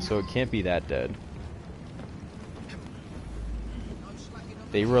version of it, so it can't be that dead.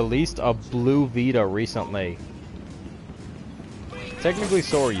 They released a blue Vita recently. Technically,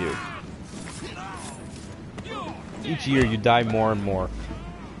 so are you. Each year, you die more and more.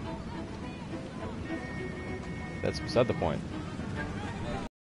 That's beside the point.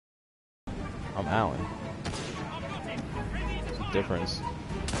 I'm Alan. There's a difference.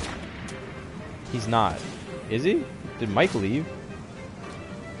 He's not. Is he? Did Mike leave?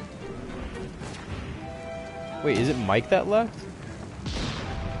 Wait, is it Mike that left?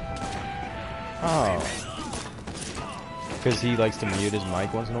 Oh. Because he likes to mute his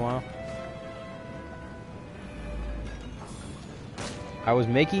mic once in a while. I was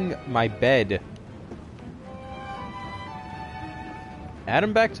making my bed. Add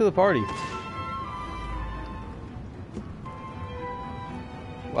him back to the party.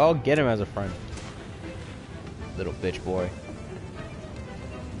 Well, get him as a friend. Little bitch boy.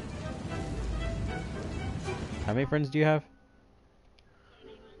 How many friends do you have?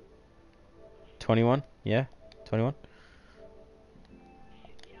 21? Yeah? 21?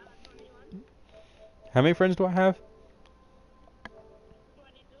 How many friends do I have?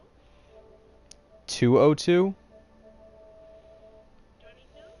 202?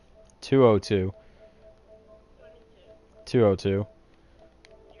 202. 202.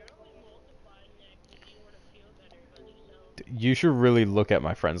 You should really look at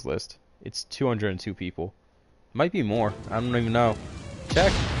my friends list. It's 202 people. Might be more. I don't even know.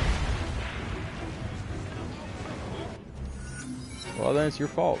 Check. Well, then it's your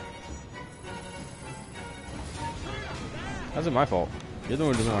fault. How's it my fault? You're the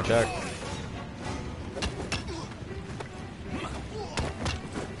one who doesn't want to check.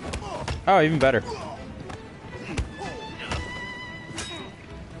 Oh, even better.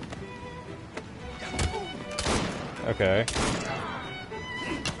 Okay.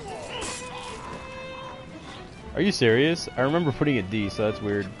 Are you serious? I remember putting a D, so that's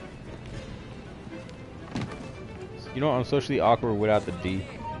weird. You know what? I'm socially awkward without the D.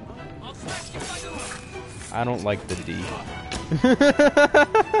 I don't like the D.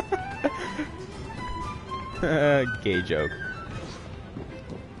 Gay joke.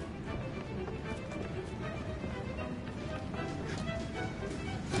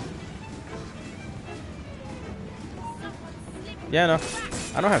 Yeah, no.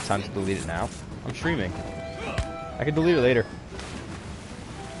 I don't have time to delete it now. I'm streaming. I can delete it later.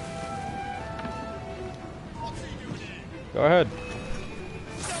 Go ahead.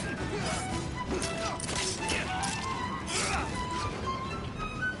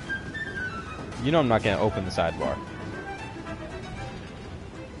 You know I'm not gonna open the sidebar.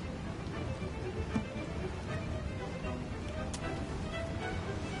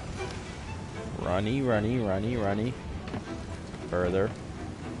 Runny, runny, runny, runny. Further.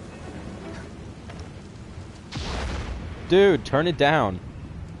 Dude, turn it down.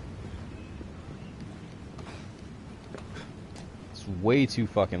 It's way too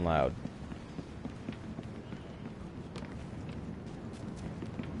fucking loud.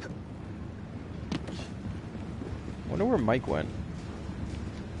 Wonder where Mike went.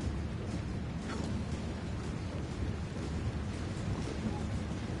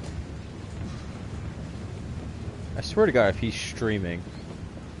 I swear to God, if he's streaming.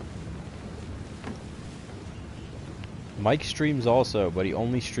 Mike streams also, but he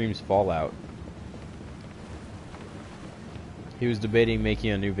only streams Fallout. He was debating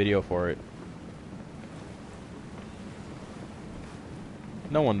making a new video for it.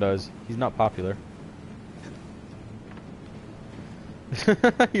 No one does. He's not popular.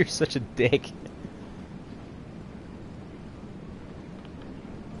 You're such a dick.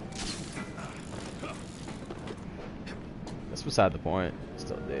 That's beside the point.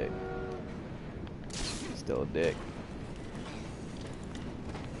 Still a dick. Still a dick.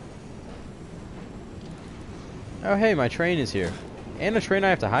 Oh hey, my train is here. And a train I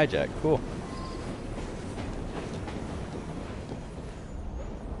have to hijack. Cool.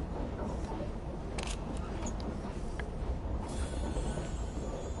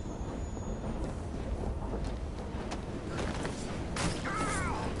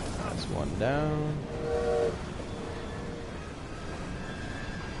 That's one down.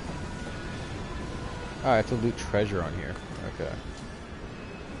 Oh, I have to loot treasure on here. Okay.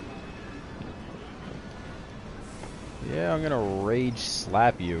 Yeah, I'm gonna rage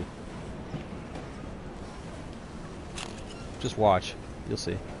slap you. Just watch. You'll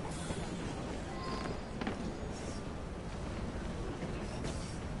see.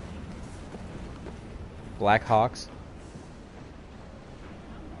 Black Hawks.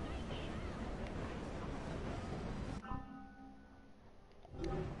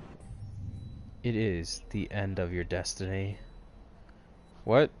 It is the end of your destiny.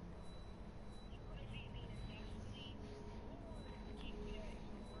 What?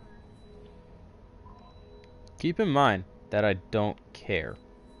 Keep in mind that I don't care.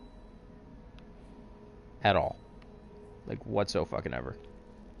 At all. Like, whatsoever.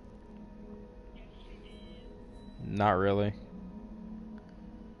 Not really.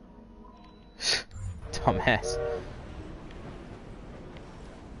 Dumbass.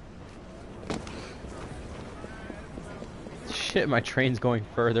 Shit, my train's going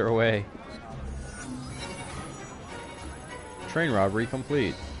further away. Train robbery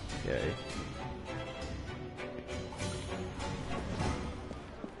complete. Yay.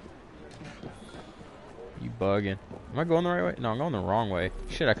 You bugging. Am I going the right way? No, I'm going the wrong way.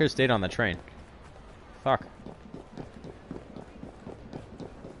 Shit, I could have stayed on the train. Fuck.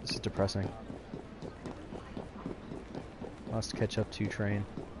 This is depressing. Must catch up to train.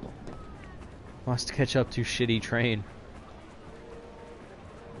 Must catch up to shitty train.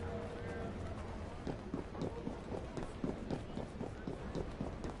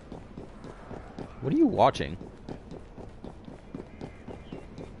 What are you watching?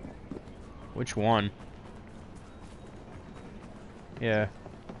 Which one? Yeah.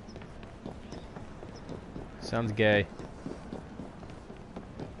 Sounds gay.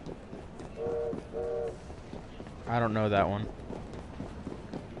 I don't know that one.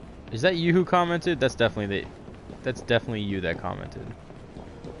 Is that you who commented? That's definitely you that commented.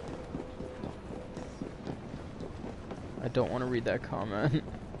 I don't want to read that comment.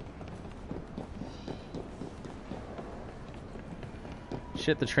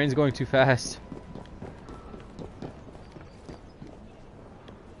 Shit, the train's going too fast.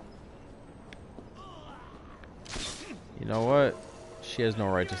 You know what? She has no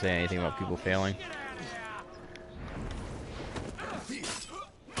right to say anything about people failing.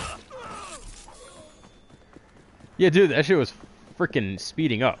 Yeah, dude, that shit was freaking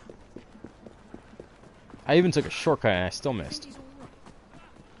speeding up. I even took a shortcut and I still missed.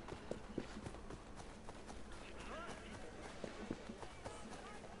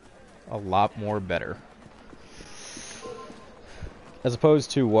 A lot more better. As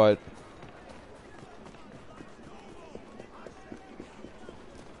opposed to what?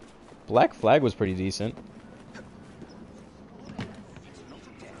 Black Flag was pretty decent.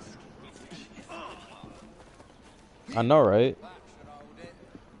 I know, right?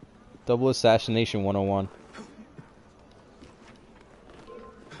 Double Assassination 101.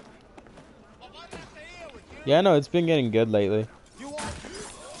 Yeah, I know, it's been getting good lately.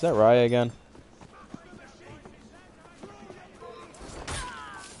 Is that Raya again?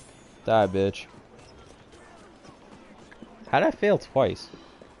 Die, bitch. How'd I fail twice?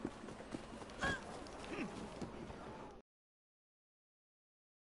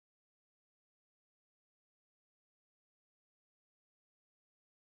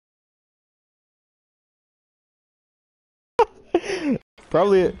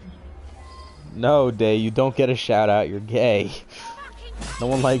 Probably. No, Day, you don't get a shout out. You're gay. No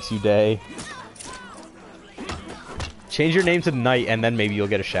one likes you, Day. Change your name to Knight and then maybe you'll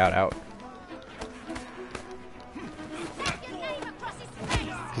get a shout out.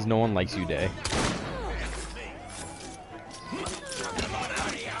 Because no one likes you, Day.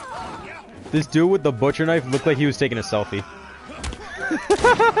 This dude with the butcher knife looked like he was taking a selfie.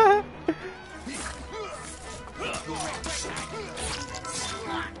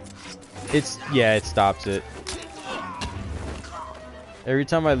 Yeah, it stops it. Every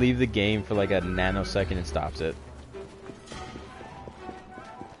time I leave the game for like a nanosecond, it stops it.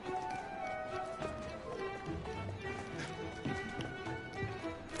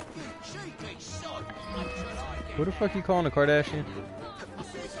 Who the fuck you calling a Kardashian?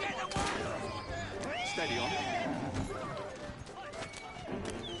 Steady on.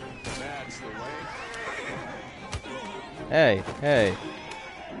 That's the way. Hey, hey.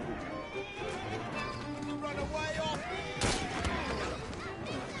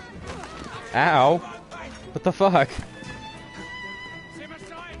 Ow! What the fuck?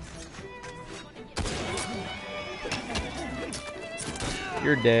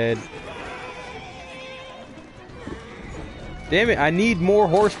 You're dead. Damn it, I need more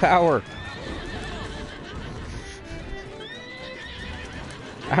horsepower.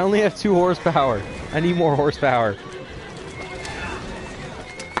 I only have 2 horsepower. I need more horsepower.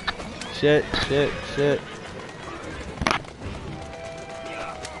 Shit, shit, shit.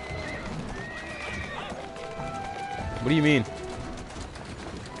 What do you mean?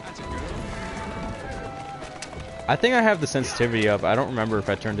 I think I have the sensitivity up. I don't remember if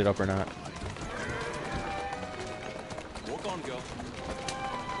I turned it up or not. Walk on, girl.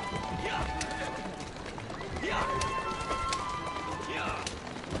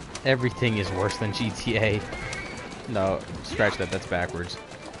 Everything is worse than GTA. No, scratch that. That's backwards.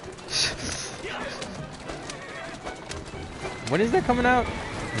 When is that coming out?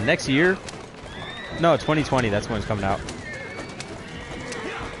 Next year? No, 2020, that's when it's coming out.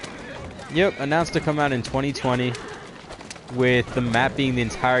 Yep, announced to come out in 2020 with the map being the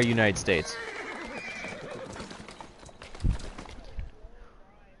entire United States.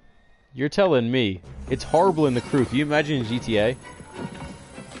 You're telling me it's horrible in the crew. Can you imagine in GTA?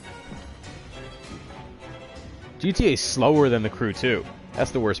 GTA is slower than the crew too. That's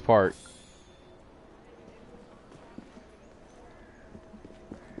the worst part.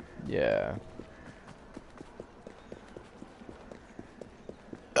 Yeah.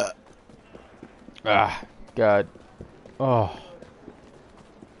 Ah, God. Oh.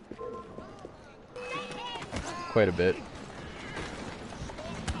 Quite a bit.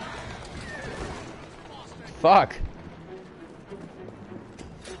 Fuck.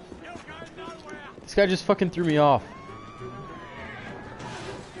 This guy just fucking threw me off.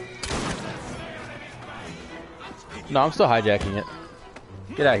 No, I'm still hijacking it.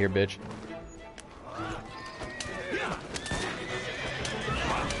 Get out of here, bitch.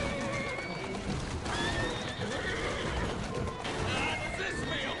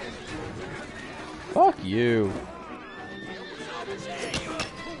 Fuck you.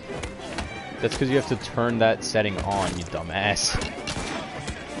 That's because you have to turn that setting on, you dumbass.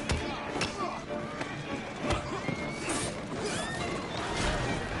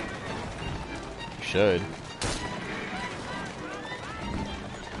 You should.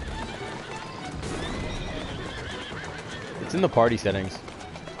 It's in the party settings.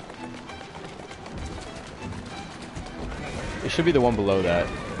 It should be the one below that.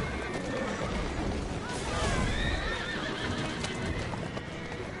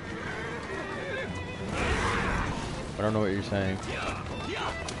 I don't know what you're saying.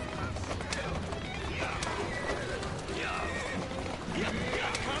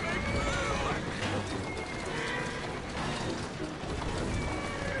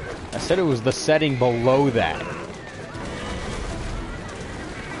 I said it was the setting below that.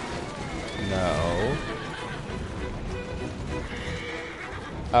 No.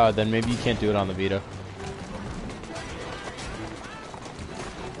 Oh, then maybe you can't do it on the Vita.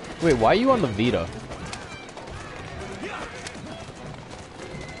 Wait, why are you on the Vita?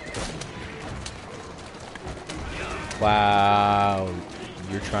 Wow,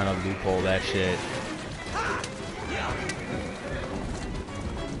 you're trying to loophole that shit.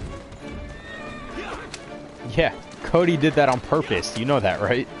 Yeah, Cody did that on purpose. You know that,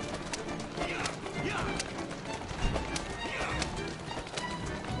 right?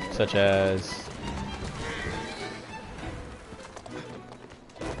 Such as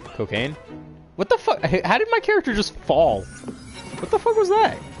cocaine? What the fuck? How did my character just fall? What the fuck was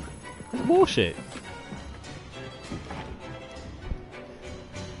that? That's bullshit.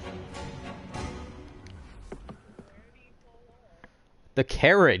 The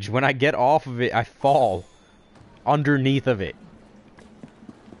carriage, when I get off of it, I fall underneath of it.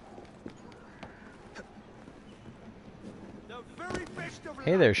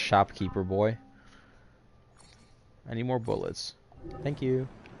 Hey there, shopkeeper boy. I need more bullets. Thank you.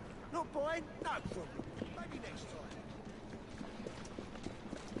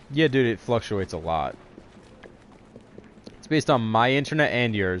 Yeah, dude, it fluctuates a lot. It's based on my internet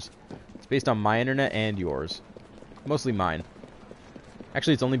and yours. It's based on my internet and yours. Mostly mine.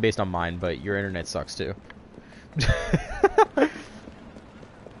 Actually, it's only based on mine, but your internet sucks too.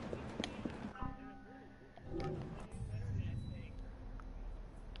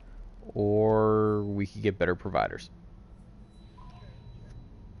 Or we could get better providers.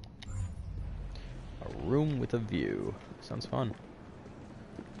 A room with a view. Sounds fun.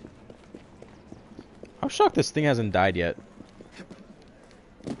 I'm shocked this thing hasn't died yet.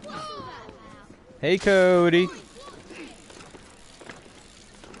 Hey, Cody.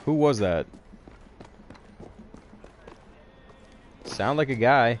 Who was that? Sound like a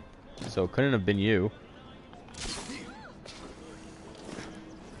guy, so it couldn't have been you.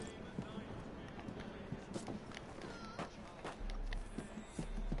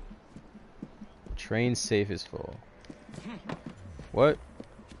 Train safe is full. What?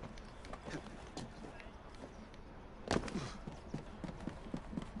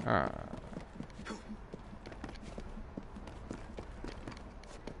 Ah.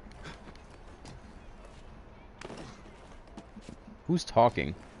 Who's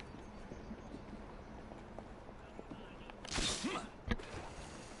talking?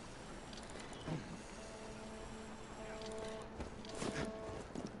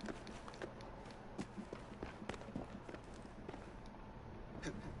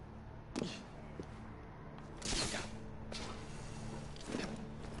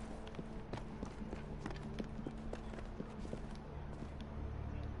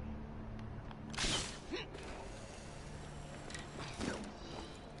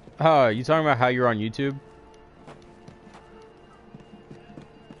 Oh, you talking about how you're on YouTube?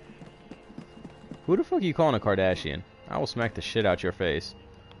 Who the fuck are you calling a Kardashian? I will smack the shit out your face.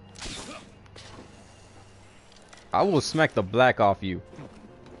 I will smack the black off you.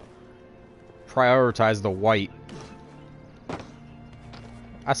 Prioritize the white.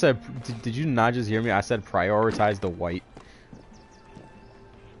 I said, did you not just hear me? I said prioritize the white.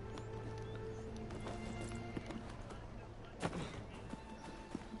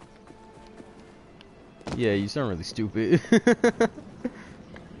 Yeah, you sound really stupid.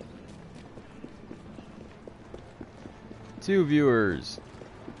 Two viewers.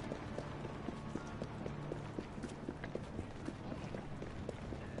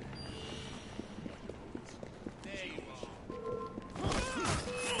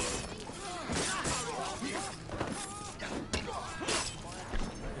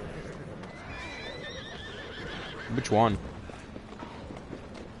 Which one?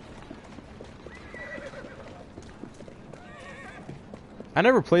 I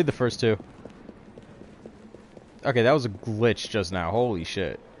never played the first two. Okay, that was a glitch just now. Holy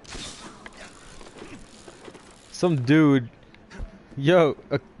shit. Some dude... Yo,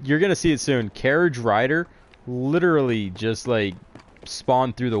 you're gonna see it soon. Carriage Rider literally just, like,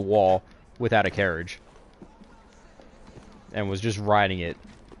 spawned through the wall without a carriage. And was just riding it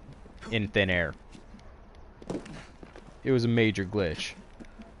in thin air. It was a major glitch.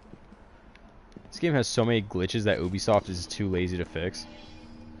 This game has so many glitches that Ubisoft is too lazy to fix.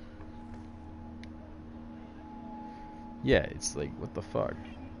 Yeah, it's like, what the fuck?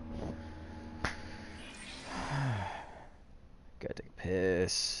 Gotta take a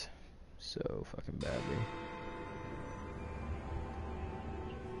piss. So fucking badly.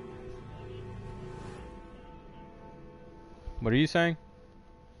 What are you saying?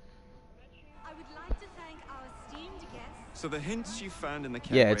 I would like to thank our esteemed guests. So the hints you found in the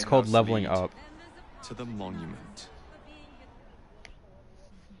Yeah, it's called leveling up. To the monument.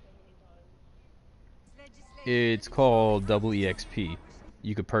 It's called double EXP.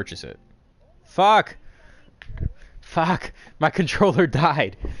 You could purchase it. Fuck! Fuck! My controller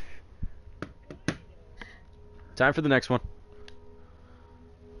died. Time for the next one.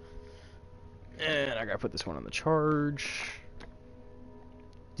 And I gotta put this one on the charge.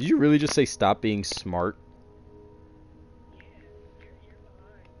 Did you really just say stop being smart?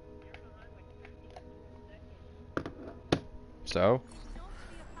 So?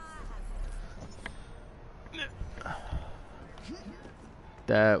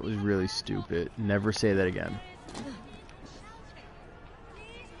 That was really stupid. Never say that again.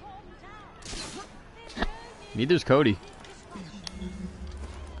 Neither's Cody.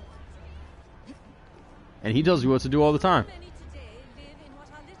 And he tells you what to do all the time.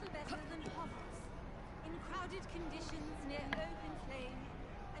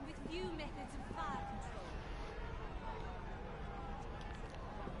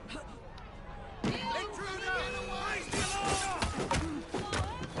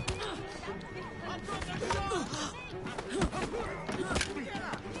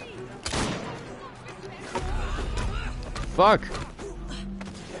 Fuck!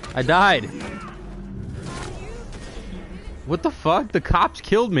 I died! What the fuck? The cops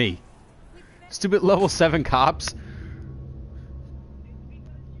killed me! Stupid level 7 cops.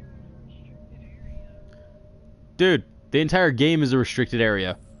 Dude, the entire game is a restricted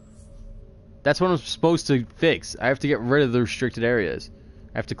area. That's what I'm supposed to fix. I have to get rid of the restricted areas.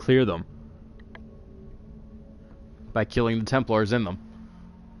 I have to clear them. By killing the Templars in them.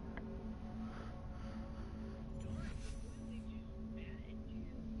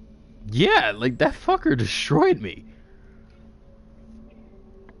 Yeah, like that fucker destroyed me.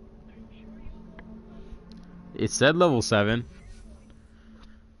 It said level 7.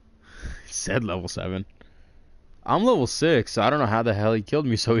 It said level 7. I'm level 6, so I don't know how the hell he killed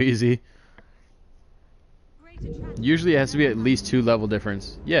me so easy. Usually it has to be at least 2 level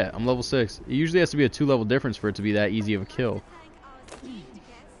difference. Yeah, I'm level 6. It usually has to be a 2 level difference for it to be that easy of a kill.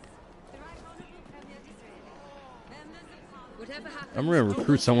 I'm gonna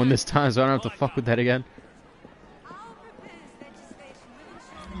recruit someone this time so I don't have to fuck with that again.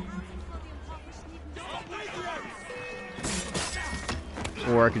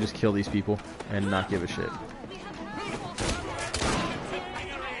 Or I could just kill these people and not give a shit.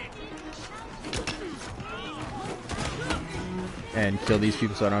 And kill these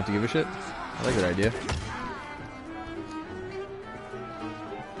people so I don't have to give a shit. I like that idea.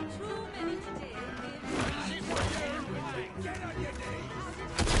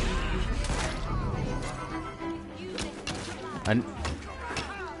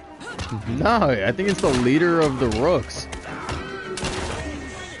 No, I think it's the leader of the Rooks.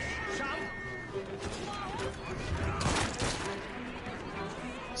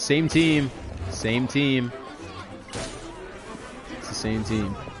 Same team. Same team. It's the same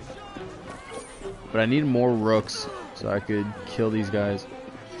team. But I need more Rooks so I could kill these guys.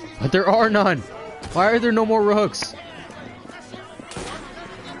 But there are none! Why are there no more Rooks?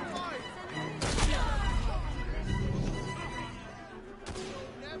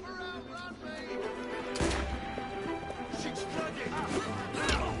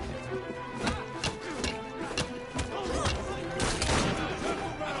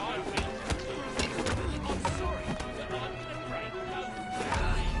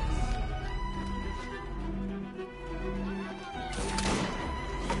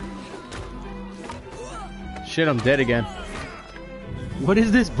 Shit, I'm dead again. What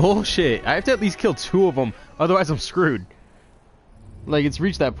is this bullshit? I have to at least kill 2 of them, otherwise I'm screwed. Like, it's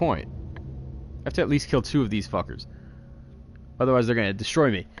reached that point. I have to at least kill 2 of these fuckers. Otherwise they're gonna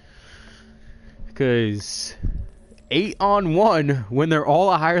destroy me. Because 8 on 1 when they're all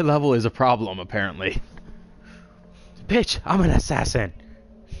a higher level is a problem, apparently. Bitch, I'm an assassin.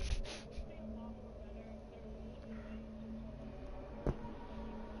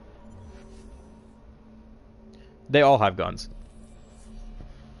 They all have guns.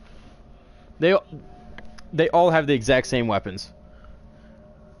 They all have the exact same weapons.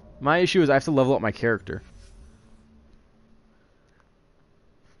 My issue is I have to level up my character.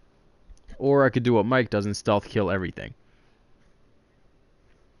 Or I could do what Mike does and stealth kill everything.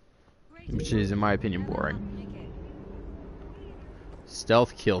 Which is, in my opinion, boring.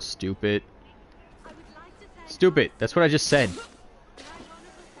 Stealth kill, stupid. Stupid, that's what I just said.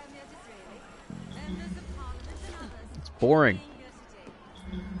 It's boring.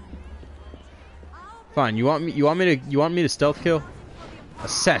 Fine, you want me to stealth kill?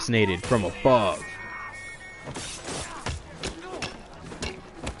 Assassinated from above.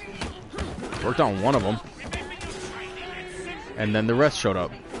 Worked on one of them. And then the rest showed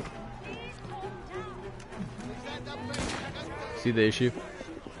up. See the issue?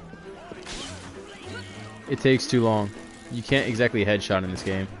 It takes too long. You can't exactly headshot in this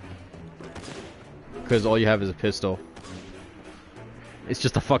game. Because all you have is a pistol. It's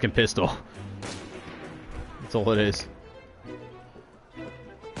just a fucking pistol. That's all it is.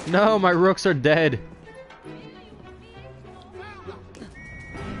 No, my rooks are dead.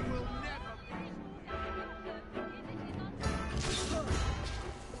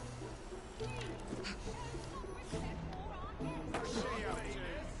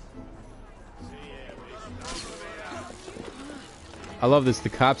 I love this. The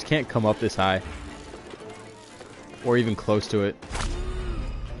cops can't come up this high. Or even close to it.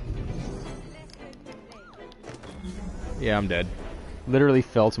 Yeah, I'm dead. Literally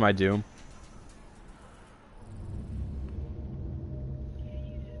fell to my doom.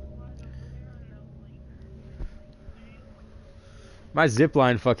 My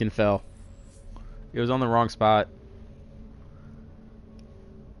zipline fucking fell. It was on the wrong spot.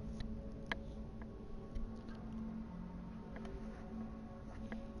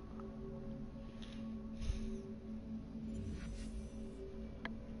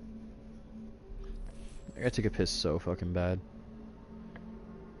 I gotta take a piss so fucking bad.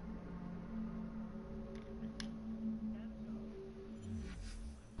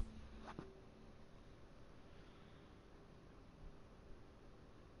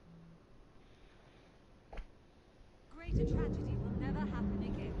 Greater tragedy will never happen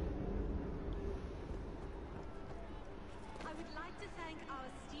again. I would like to thank our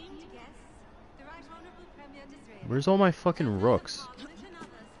esteemed guests, the Right Honourable Premier Disraeli. Where's all my fucking rooks?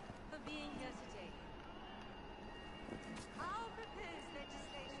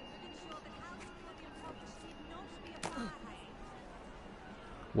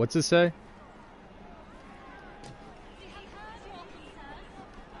 What's it say?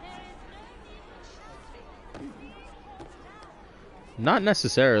 Not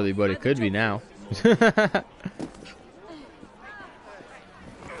necessarily, but it could be now. That's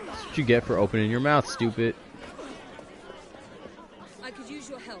what you get for opening your mouth, stupid. I could use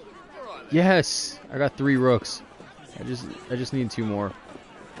your help. Yes, I got 3 rooks. I just need 2 more.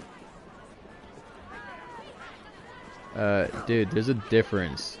 Dude, there's a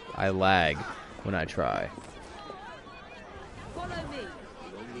difference. I lag when I try. Follow me.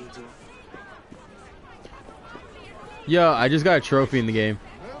 Yo, I just got a trophy in the game.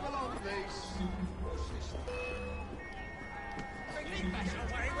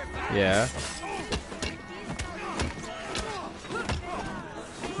 Yeah.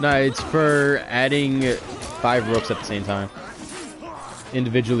 No, it's for adding 5 rooks at the same time.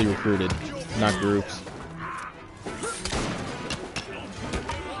 Individually recruited, not groups.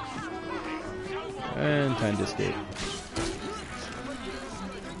 And time to escape.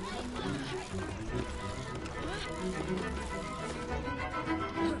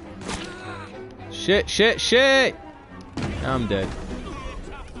 Shit, shit, shit! I'm dead.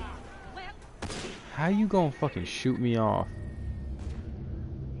 How you gonna fucking shoot me off?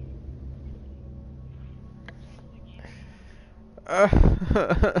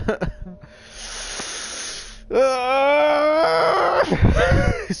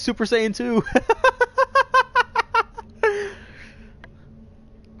 Super Saiyan 2.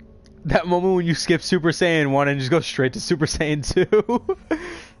 That moment when you skip Super Saiyan 1 and just go straight to Super Saiyan 2.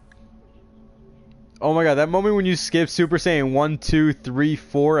 Oh my god, that moment when you skip Super Saiyan 1, 2, 3,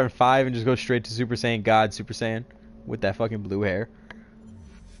 4, and 5 and just go straight to Super Saiyan God Super Saiyan with that fucking blue hair.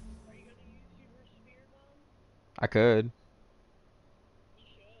 I could.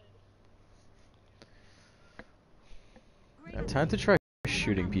 Yeah, time to try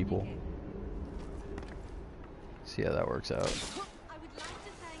shooting people. See how that works out. I would like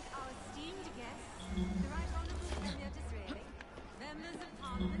to thank our esteemed guests, the Right Honourable Premier Disraeli, members of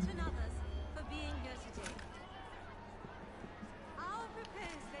Parliament and others, for being here today. Our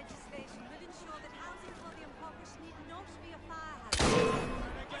proposed legislation will ensure that housing for the impoverished need not be a fire hazard.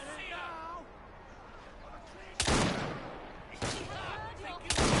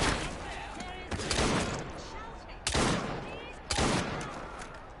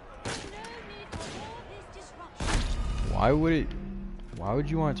 Why would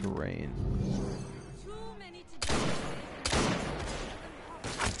you want it to rain? Too many to do in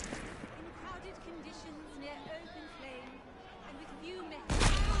crowded conditions near open flame and with few methods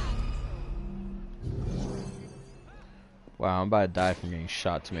of fire control. Wow, I'm about to die from getting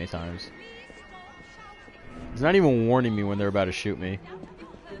shot too many times. It's not even warning me when they're about to shoot me.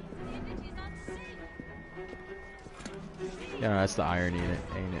 Yeah, no, that's the irony in it,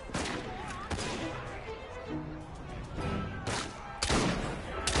 ain't it?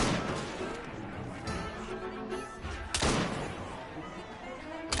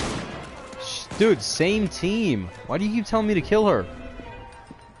 Dude, same team. Why do you keep telling me to kill her?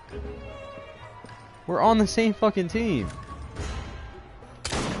 We're on the same fucking team.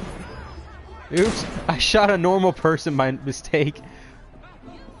 Oops, I shot a normal person by mistake.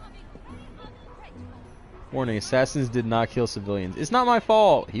 Warning, assassins did not kill civilians. It's not my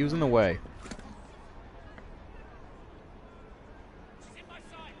fault. He was in the way.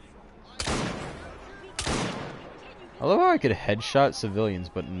 I love how I could headshot civilians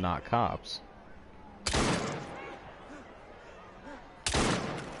but not cops.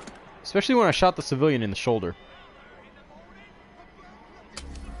 Especially when I shot the civilian in the shoulder.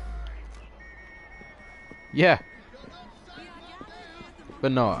 Yeah.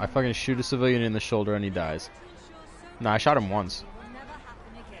 But no, I fucking shoot a civilian in the shoulder and he dies. Nah, I shot him once.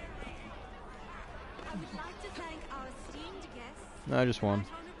 No, just one.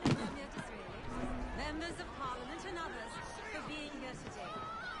 Members of Parliament and others for being here today.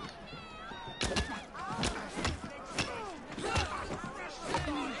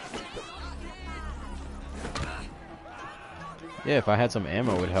 Yeah, if I had some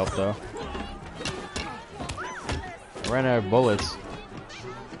ammo, it would help though. I ran out of bullets.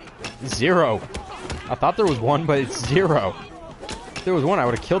 0. I thought there was one, but it's 0. If there was one, I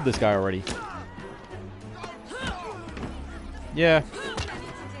would have killed this guy already. Yeah.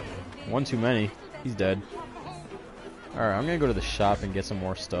 One too many. He's dead. Alright, I'm gonna go to the shop and get some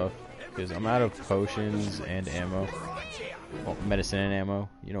more stuff. Because I'm out of potions and ammo. Well, medicine and ammo.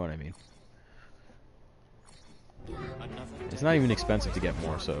 You know what I mean. It's not even expensive to get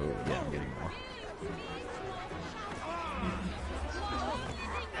more, so yeah, I'm getting more.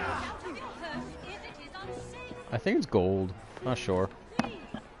 I think it's gold. Not sure.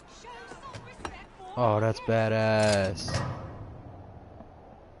 Oh, that's badass.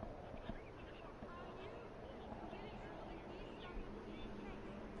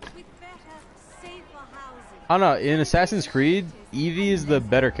 I don't know, in Assassin's Creed, Evie is the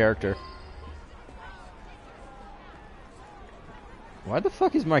better character. Why the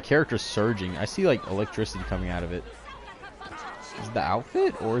fuck is my character surging? I see like electricity coming out of it. Is it the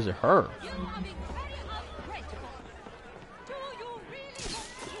outfit or is it her?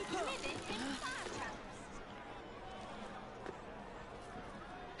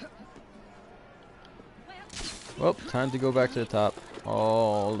 Well, time to go back to the top.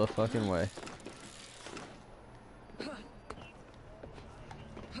 All the fucking way.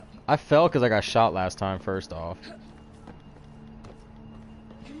 I fell because I got shot last time, first off.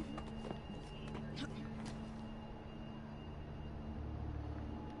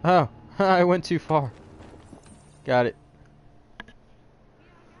 Oh, I went too far. Got it.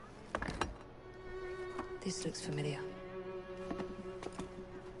 This looks familiar.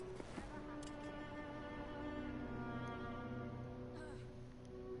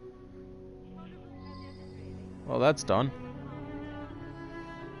 Well, that's done.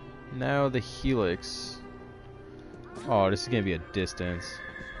 Now the helix. Oh, this is gonna be a distance.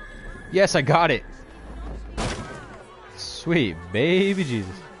 Yes, I got it. Sweet baby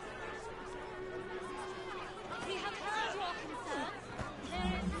Jesus.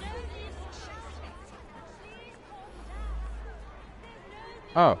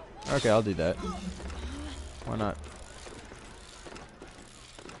 Oh, okay, I'll do that. Why not?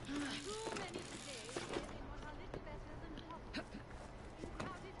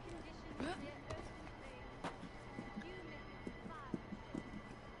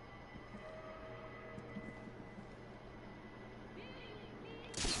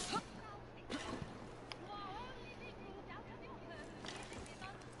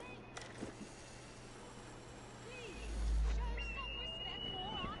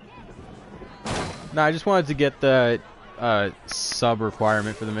 No, I just wanted to get the sub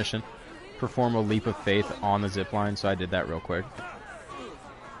requirement for the mission. Perform a leap of faith on the zipline, so I did that real quick.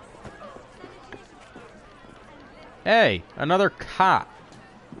 Hey, another cop.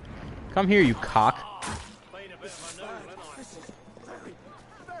 Come here, you cock.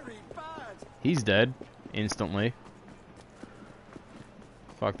 He's dead. Instantly.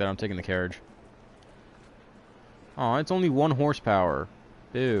 Fuck that, I'm taking the carriage. Aw, it's only 1 horsepower.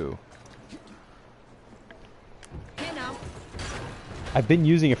 Ew. I've been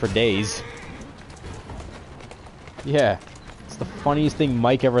using it for days. Yeah. It's the funniest thing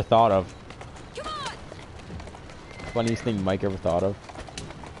Mike ever thought of. Funniest thing Mike ever thought of.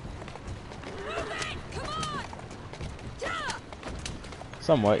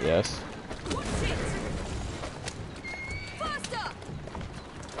 Somewhat, yes.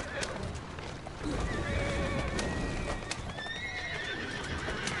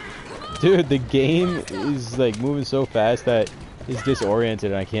 Dude, the game is like moving so fast that it's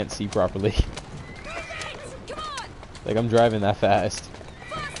disoriented and I can't see properly. Like I'm driving that fast.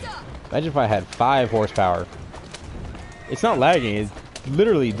 Imagine if I had 5 horsepower. It's not lagging, it's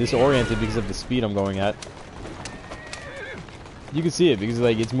literally disoriented because of the speed I'm going at. You can see it because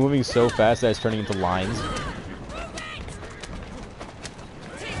like it's moving so fast that it's turning into lines.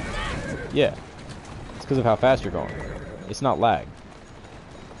 Yeah. It's because of how fast you're going. It's not lag.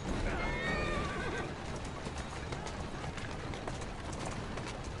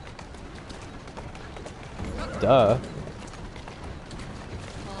 Duh.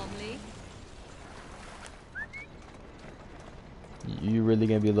 You really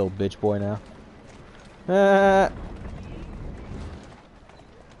gonna be a little bitch boy now?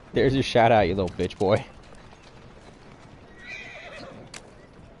 There's your shout out, you little bitch boy.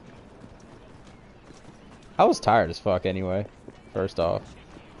 I was tired as fuck anyway. First off,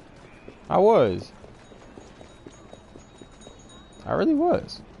 I was. I really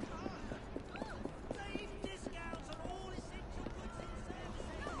was.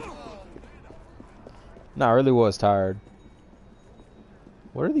 No, I really was tired.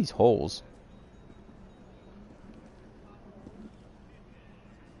 What are these holes?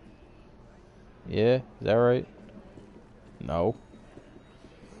 Yeah, is that right? No.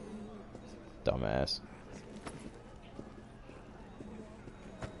 Dumbass.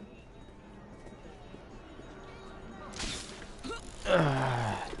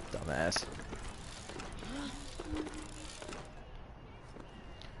 Dumbass.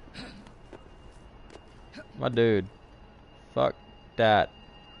 My dude. Fuck that.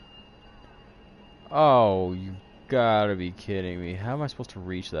 Oh, you gotta be kidding me. How am I supposed to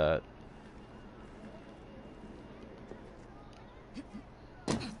reach that?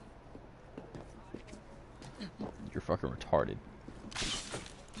 You're fucking retarded.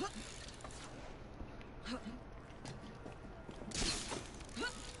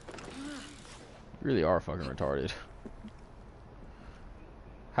 You really are fucking retarded.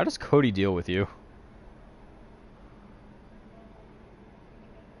 How does Cody deal with you?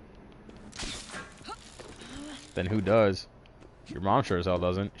 Then who does? Your mom sure as hell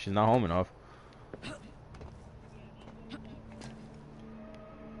doesn't. She's not home enough.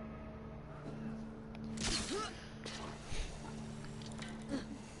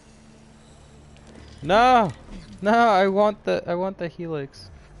 No! No, I want the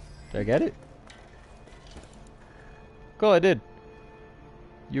helix. Did I get it? Cool, I did.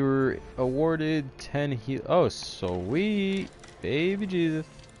 You were awarded 10 oh, sweet. Baby Jesus.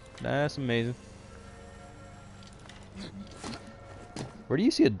 That's amazing. Where do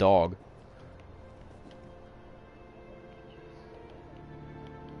you see a dog?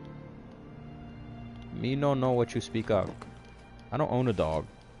 Me no know what you speak of. I don't own a dog.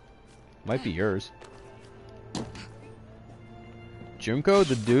 Might be yours. Junko,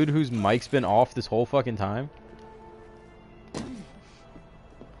 the dude whose mic's been off this whole fucking time?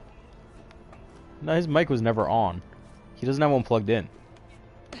 No, his mic was never on. He doesn't have one plugged in.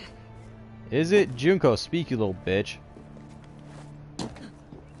 Is it? Junko, speak, you little bitch.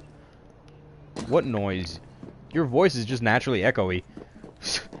 What noise? Your voice is just naturally echoey.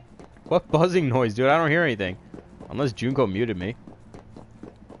 What buzzing noise, dude? I don't hear anything. Unless Junko muted me.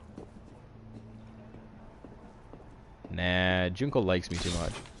 Nah, Junko likes me too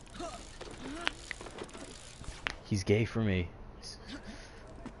much. He's gay for me.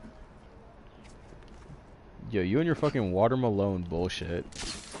 Yo, you and your fucking Water Malone bullshit.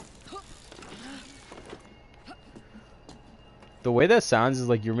 The way that sounds is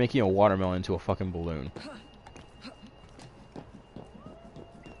like you're making a watermelon into a fucking balloon.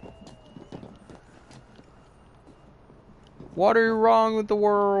 What are you wrong with the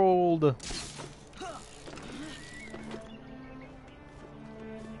world?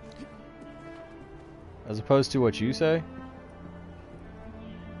 As opposed to what you say?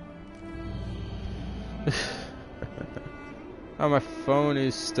 Oh, my phone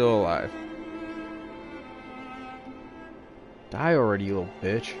is still alive. Die already, you little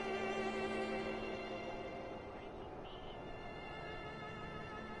bitch.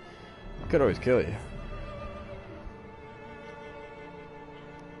 I could always kill you.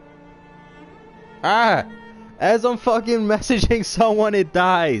 Ah! As I'm fucking messaging someone, it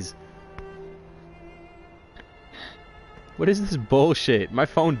dies. What is this bullshit? My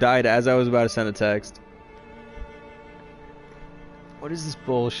phone died as I was about to send a text. What is this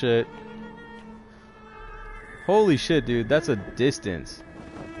bullshit? Holy shit, dude. That's a distance.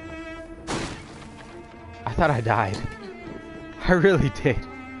 I thought I died. I really did.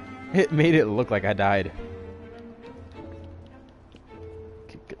 It made it look like I died.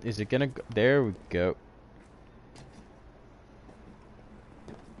 Is it gonna go? There we go.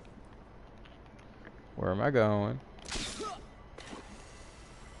 Where am I going?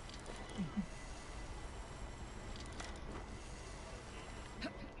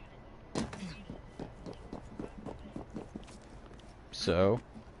 So,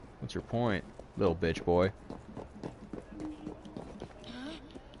 what's your point, little bitch boy?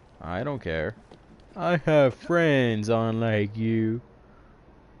 I don't care. I have friends unlike you.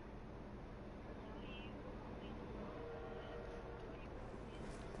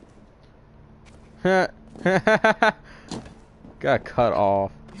 Got cut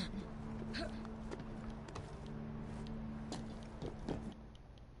off.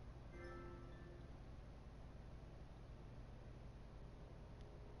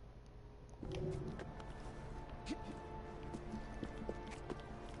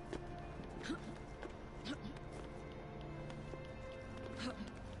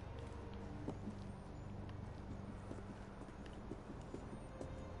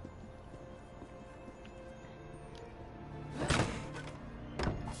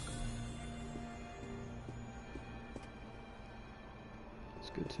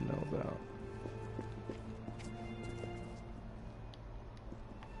 Good to know about.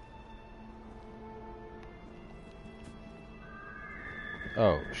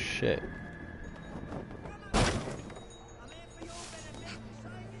 Oh shit. It's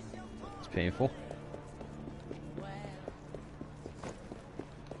painful.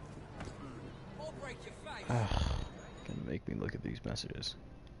 Gonna make me look at these messages.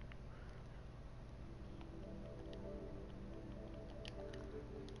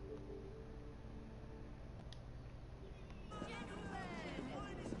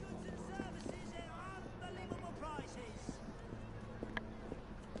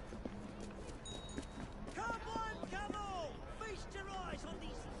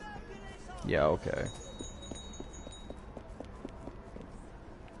 Yeah, okay.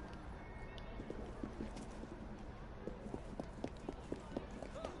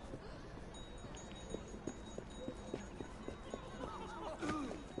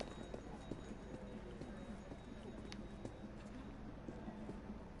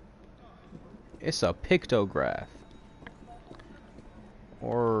 It's a pictograph.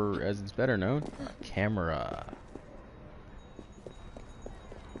 Or, as it's better known, a camera.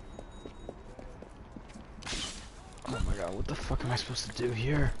 Oh my god, what the fuck am I supposed to do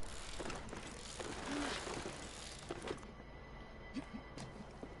here?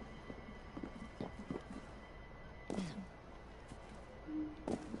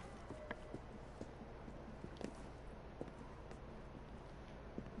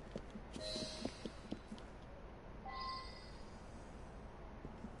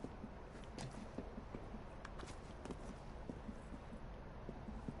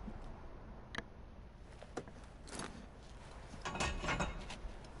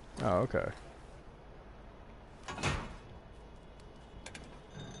 Oh, okay.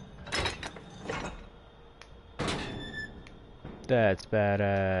 That's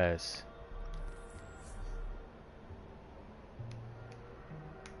badass.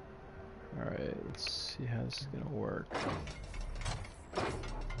 Alright, let's see how this is gonna work.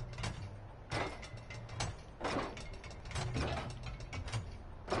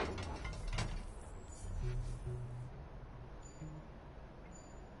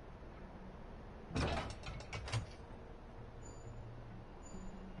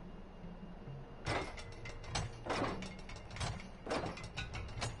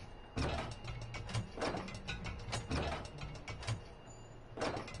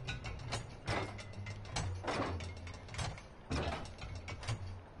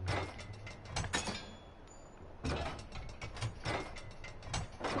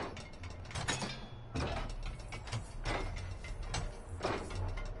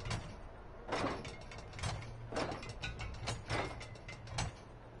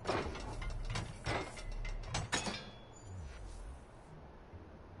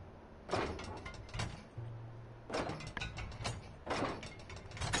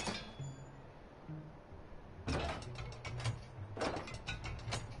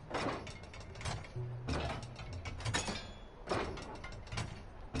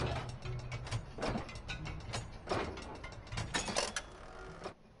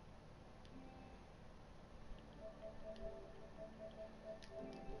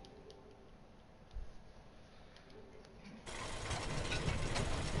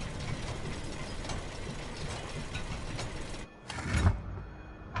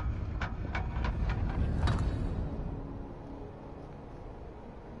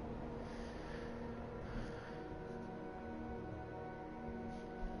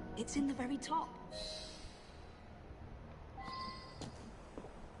 It's in the very top.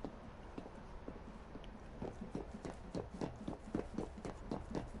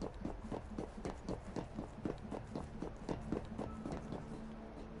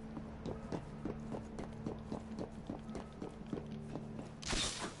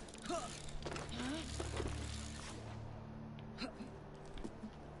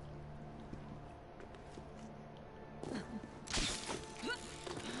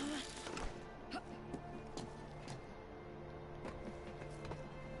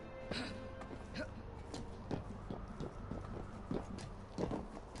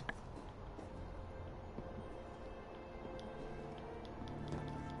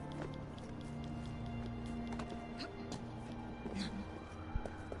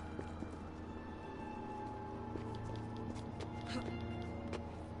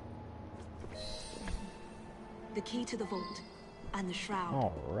 The key to the vault and the shroud.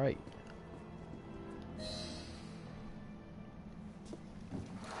 All right.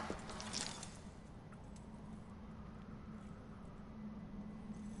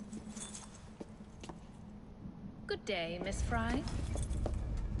 Good day, Miss Fry.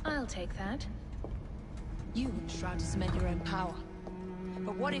 I'll take that. You want Shroud to cement your own power.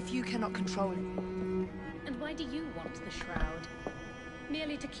 But what if you cannot control it? And why do you want the Shroud?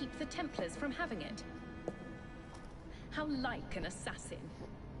 Merely to keep the Templars from having it? How like an assassin.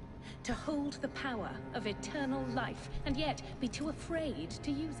 To hold the power of eternal life, and yet be too afraid to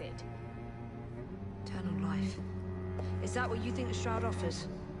use it. Eternal life. Is that what you think the Shroud offers?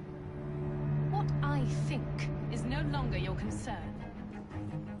 What I think is no longer your concern.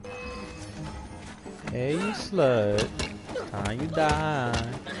 Hey, you slut. How you die?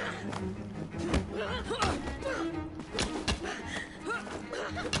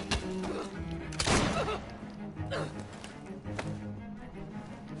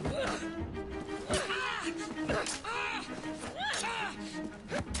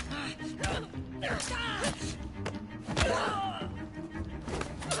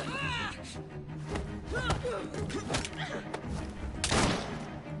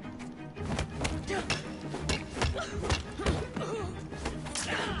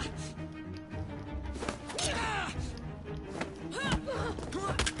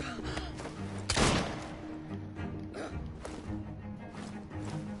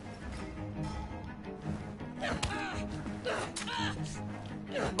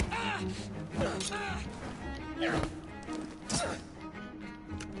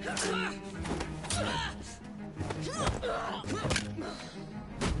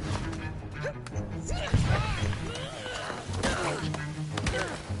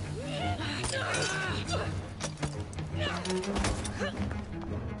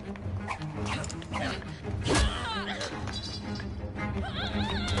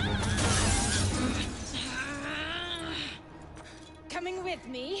 Coming with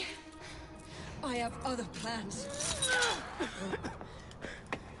me? I have other plans.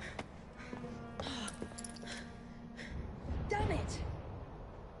 Damn it!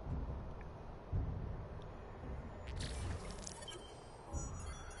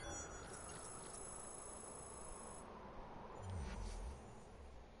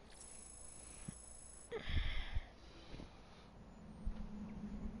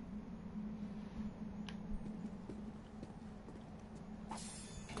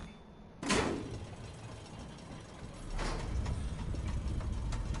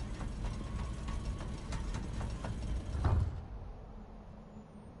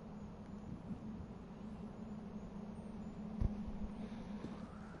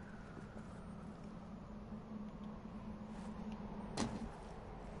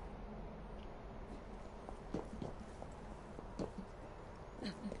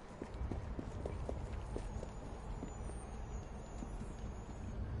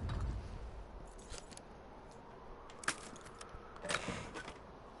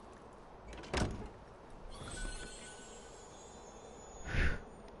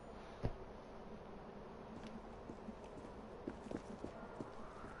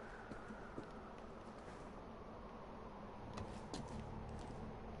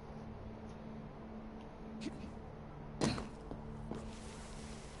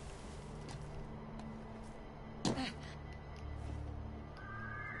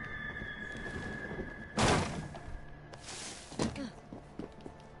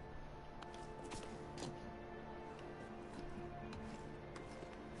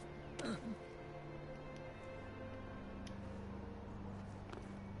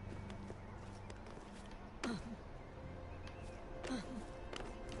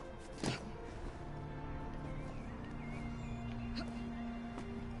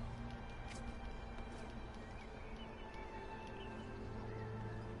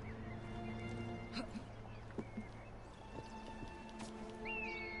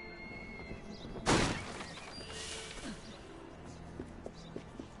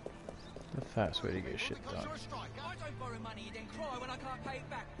 Fast way to get shit done. I don't borrow money and then cry when I can't pay it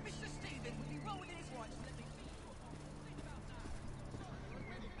back. Mr. Stevens would be well within his rights to let me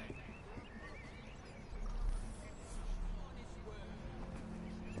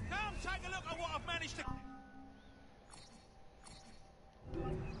Come take a look at what I've managed to...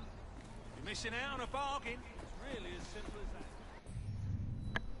 You're missing out on a bargain. It's really as simple as that.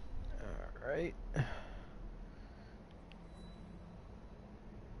 Alright.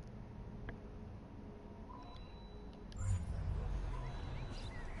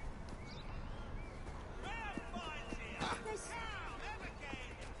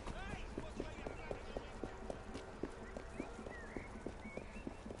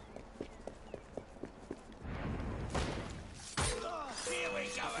 Here we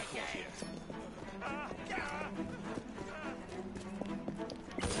go again.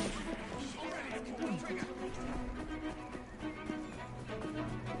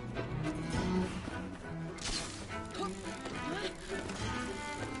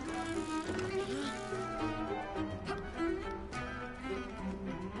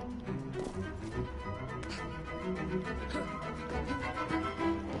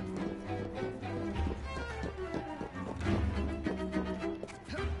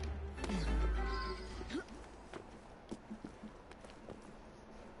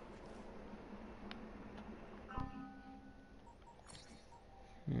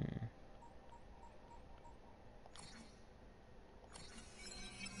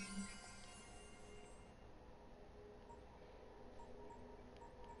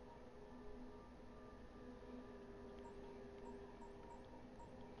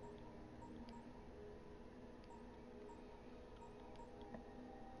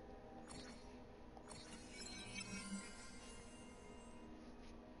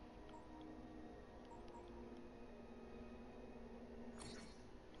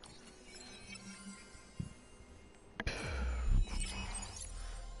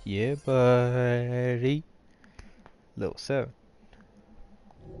 Yeah, buddy. Little 7.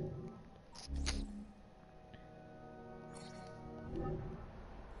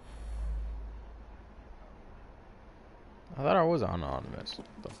 I thought I was on anonymous.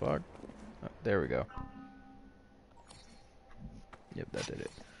 What the fuck? Oh, there we go. Yep, that did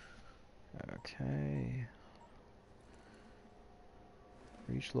it. Okay.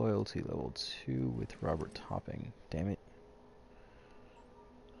 Reach loyalty level 2 with Robert Topping. Damn it.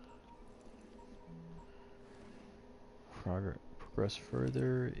 Progress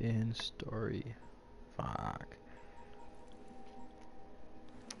further in story. Fuck.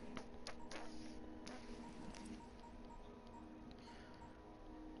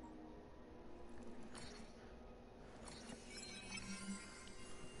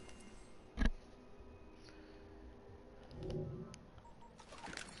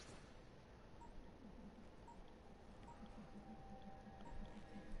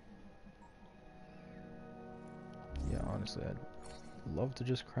 Yeah, honestly, I'd love to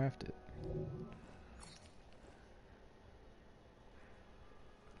just craft it.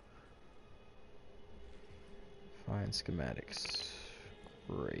 Find schematics.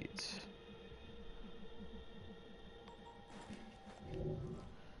 Great.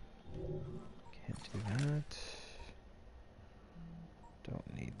 Can't do that.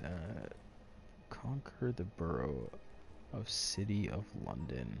 Don't need that. Conquer the borough of City of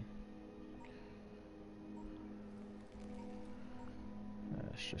London.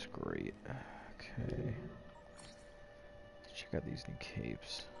 That's just great. Okay. Check out these new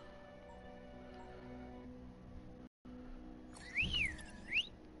capes.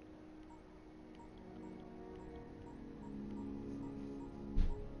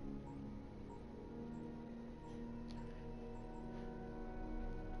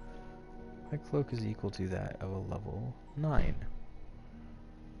 My cloak is equal to that of a level 9.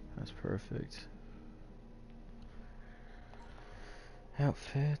 That's perfect.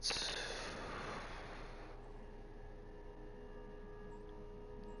 Outfits.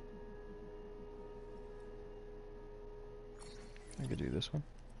 I could do this one.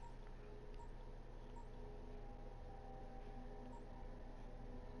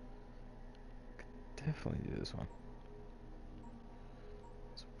 Could definitely do this one.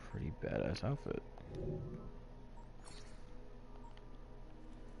 It's a pretty badass outfit.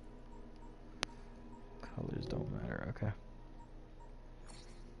 Colors don't matter, okay.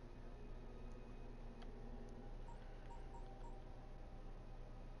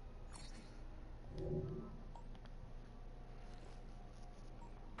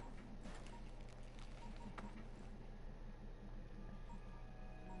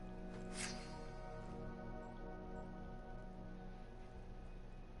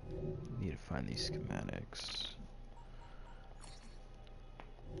 Need need to find these schematics.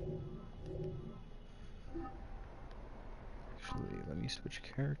 Actually, let me switch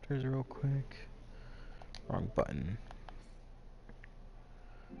characters real quick. Wrong button.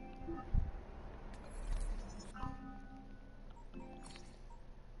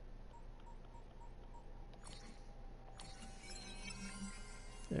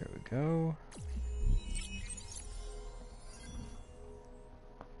 There we go.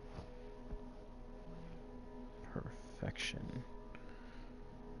 Perfection.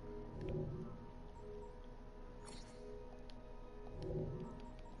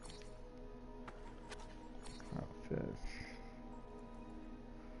 Outfit.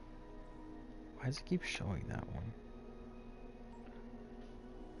 Why does it keep showing that one?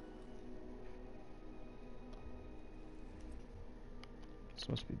 This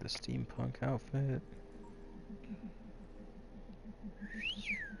must be the steampunk outfit.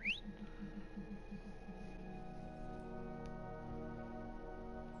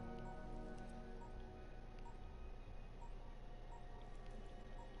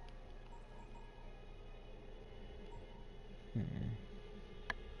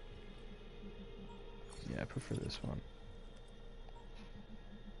 Yeah, I prefer this one.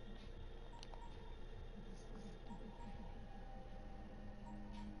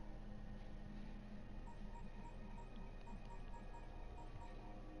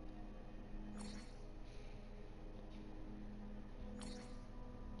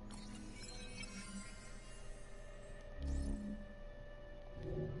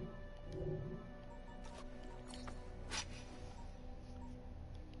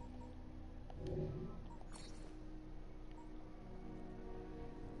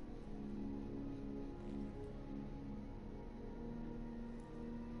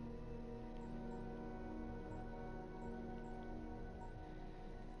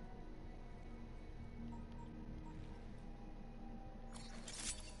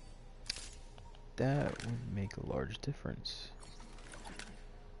 That would make a large difference.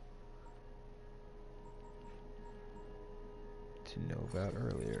 To know about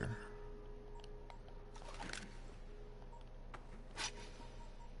earlier.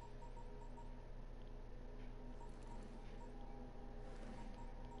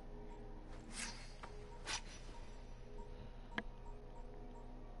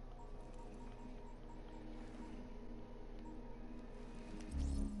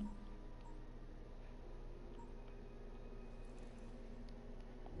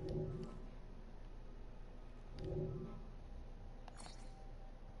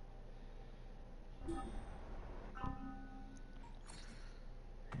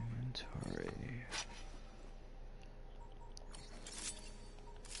 Inventory.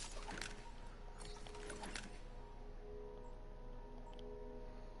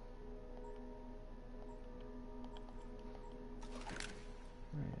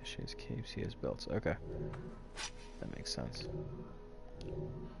 She has capes, he has belts. Okay. That makes sense.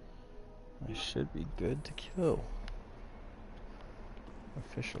 I should be good to kill.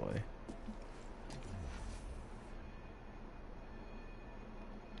 Officially.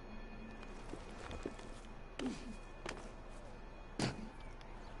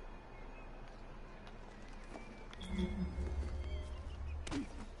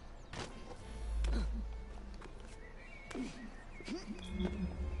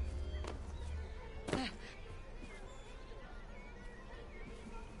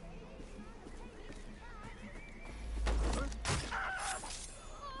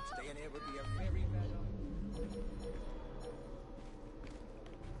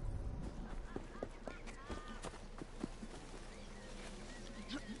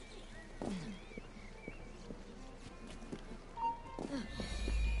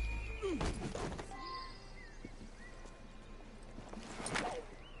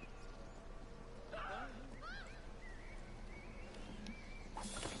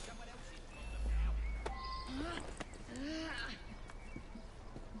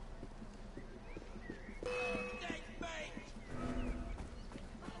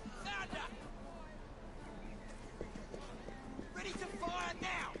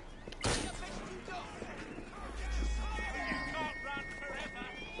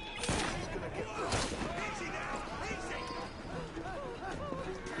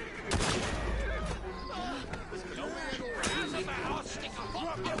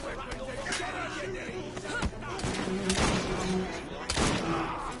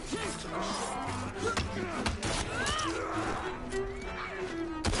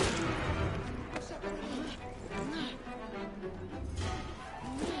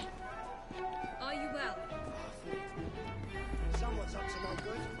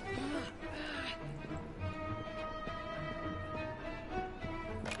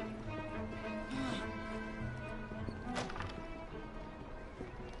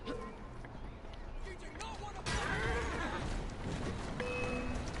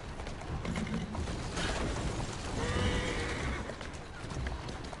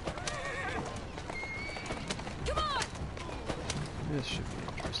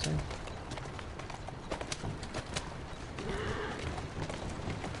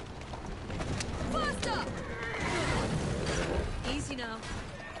 Stop! Easy now.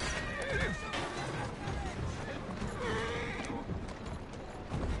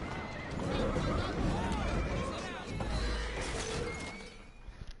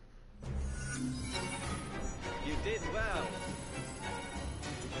 You did well.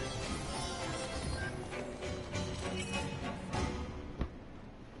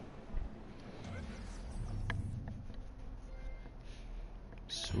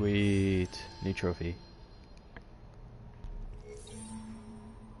 Sweet. New trophy.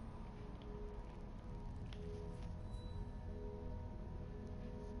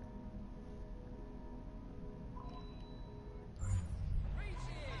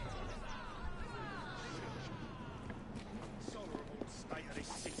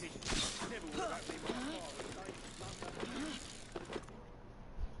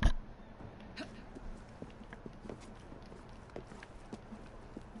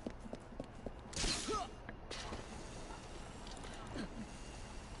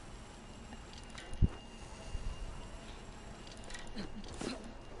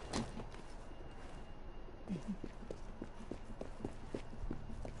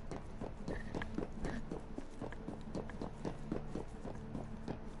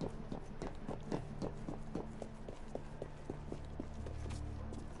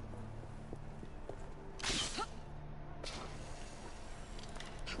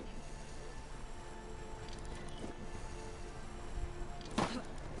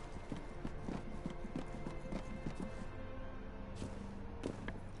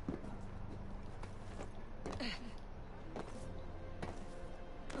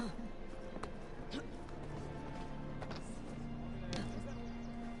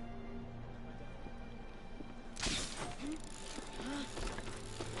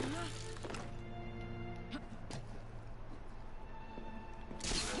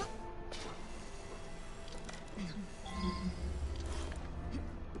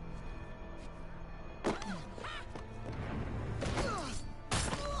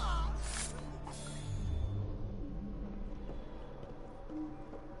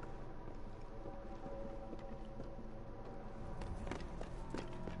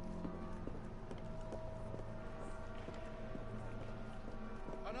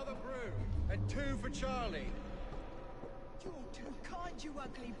 Another brew, and 2 for Charlie. You're too kind, you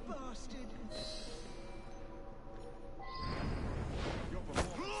ugly bastard. Your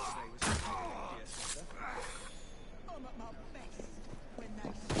performance today was fantastic, dear sister. I'm at my best when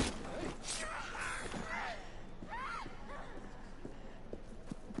they see me.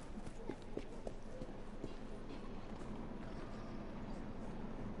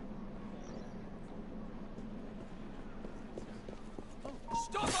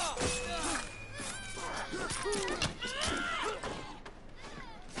 Stop her!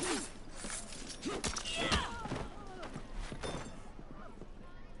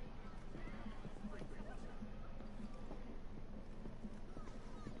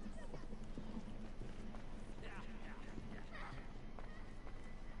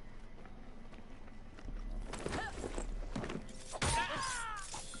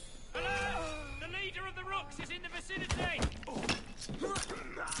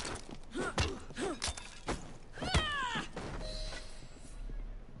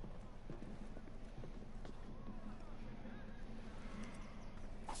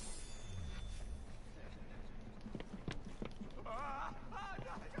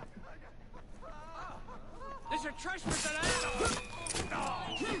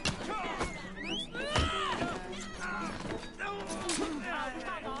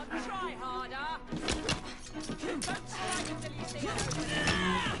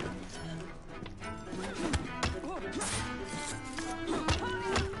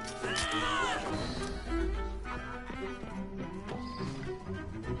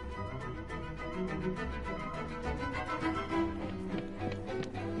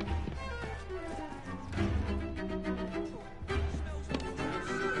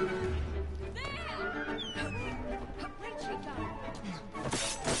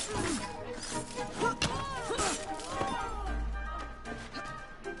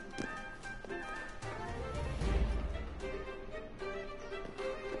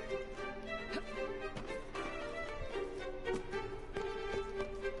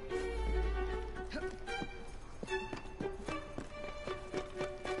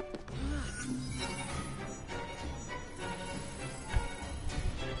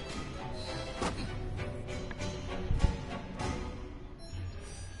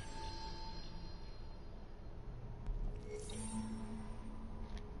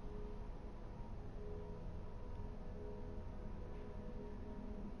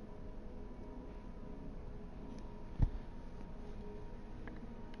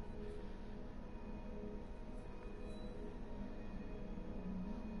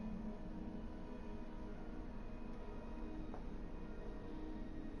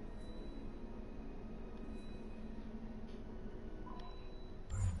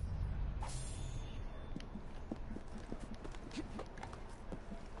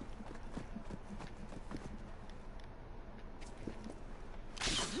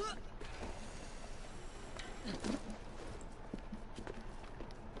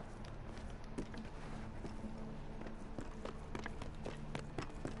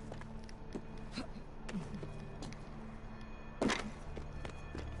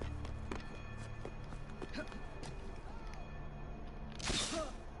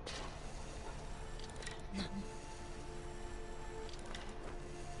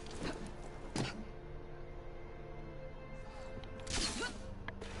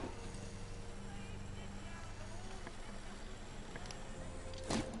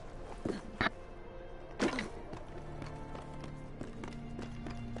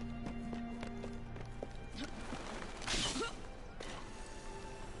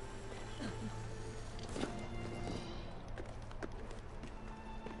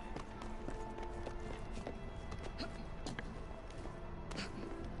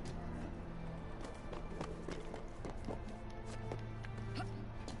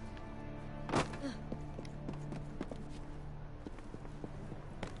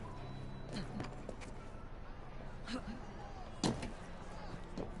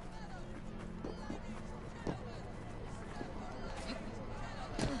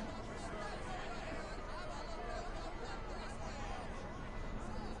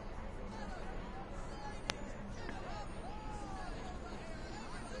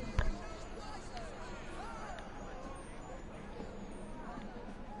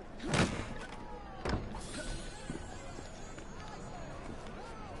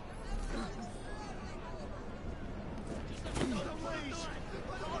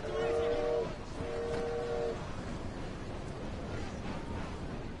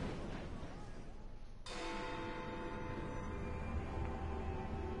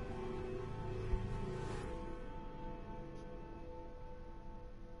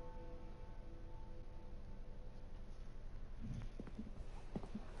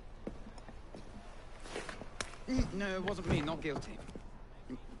 No, it wasn't me, not guilty.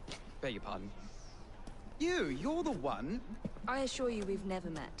 Beg your pardon. You're the one. I assure you we've never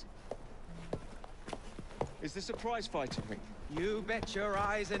met. Is this a prize fighting ring? You bet your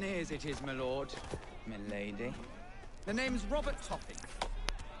eyes and ears it is, my lord. Milady. The name's Robert Topping.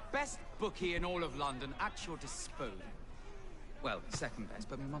 Best bookie in all of London at your disposal. Well, second best,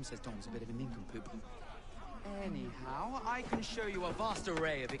 but my mum says Dom's a bit of a nincompoop. Anyhow, I can show you a vast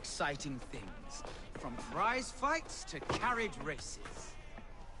array of exciting things. From prize fights to carriage races.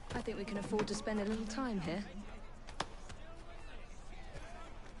 I think we can afford to spend a little time here.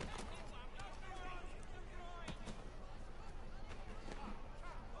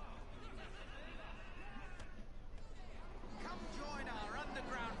 Come join our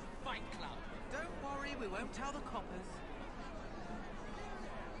underground fight club. Don't worry, we won't tell the coppers.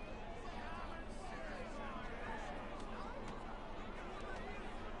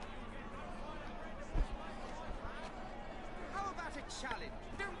 Challenge.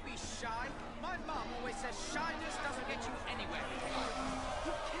 Don't be shy. My mum always says shyness doesn't get you anywhere.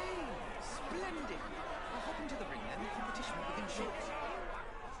 Okay, splendid. I'll hop into the ring then. The competition will begin shortly.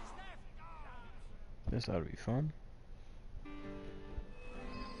 This ought to be fun.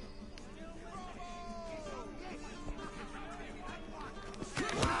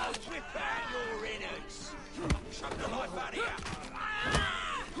 I'll whip out your innards. Shut the life out of you.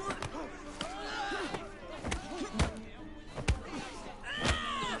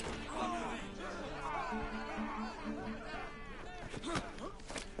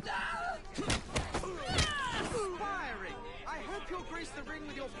 The ring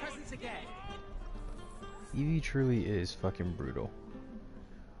with your presence again. Evie truly is fucking brutal.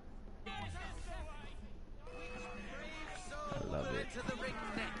 I love it.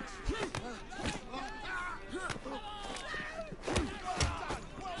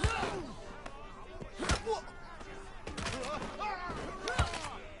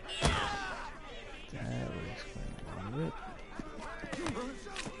 That would explain a little bit.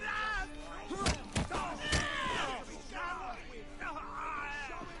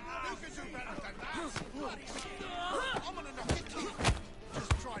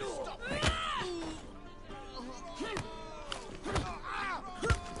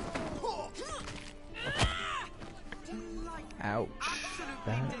 Ouch.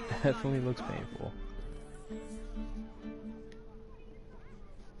 That definitely looks painful.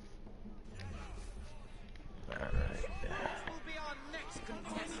 Alright.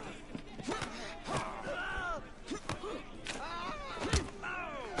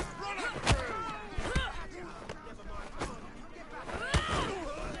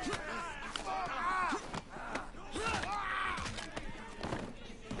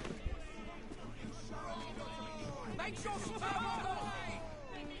 Make sure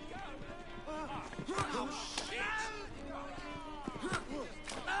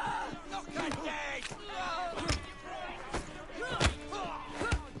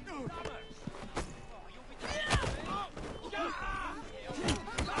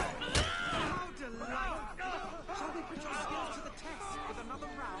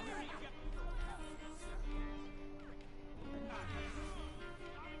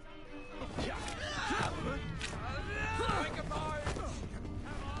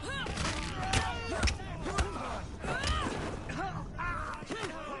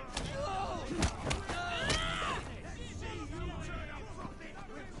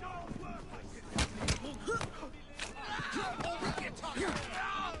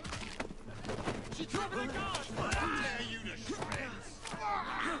So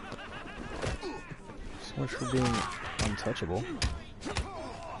much for being untouchable.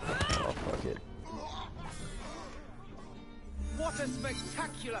 Oh, fuck it. What a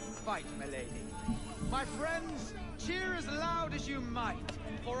spectacular fight, milady. My friends, cheer as loud as you might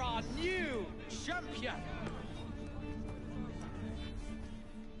for our new champion.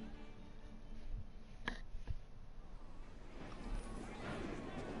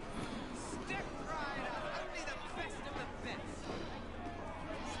 Step rider, only the best of the best.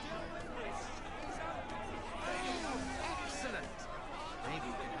 Still in this. Excellent. Maybe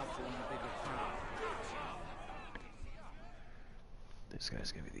we can help draw in a bigger crowd. This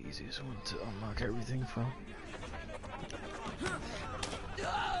guy's gonna be the easiest one to unlock everything from.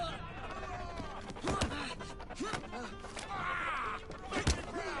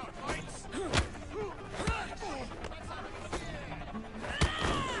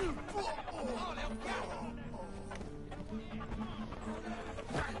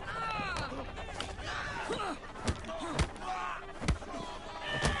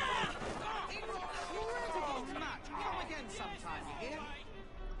 Incredible match. Come again sometime, you hear?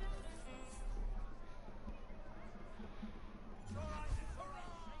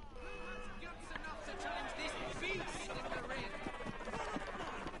 Guts enough to challenge this beast in the ring.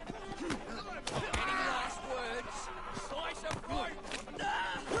 Any last words? Slice of fruit.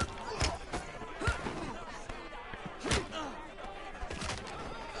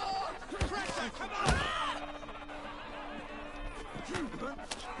 Pressure, come on!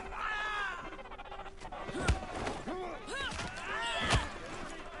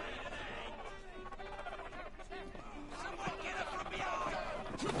 Someone get her from behind!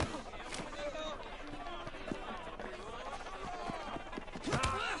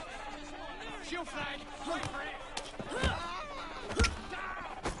 Shield flag! Wait for it!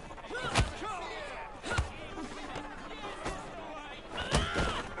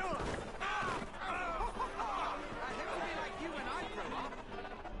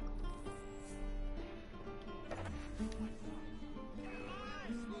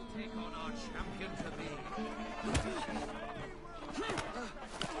 Take on our champion to be.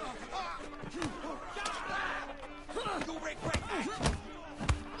 You'll regret that.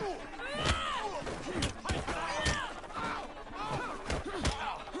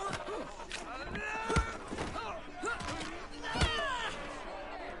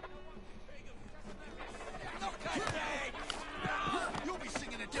 You'll be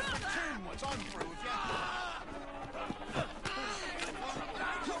singing a different tune once I'm through with you.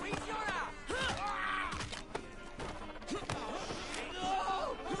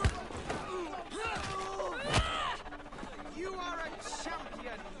 You are a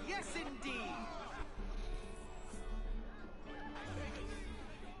champion, yes indeed.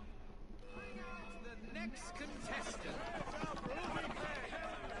 The next contestant.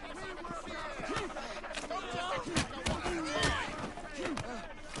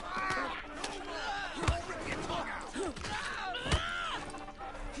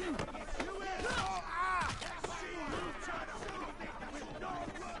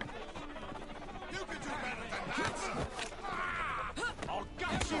 You can do better than that. I'll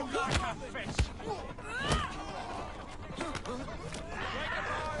gut you like a fish.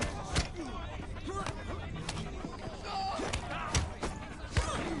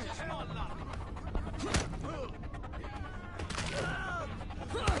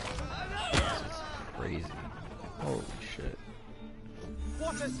 Crazy. Holy shit.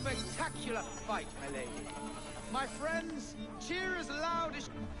 What a spectacular fight, my lady. My friends, cheer as loud as...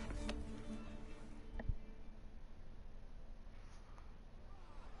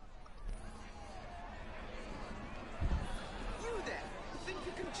 You there, think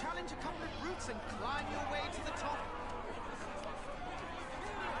you can challenge a couple of brutes and climb your way to the top?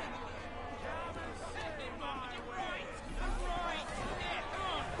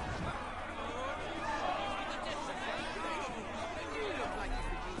 You look like you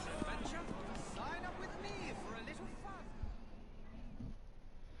could use an adventure. Sign up with me for a little fun.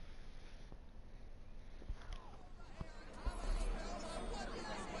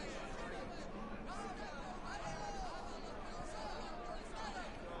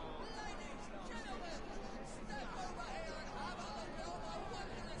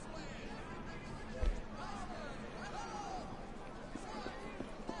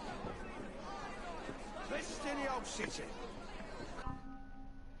 Best in the old city.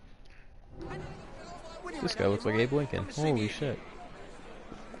 This guy looks like Abe Lincoln. Holy shit.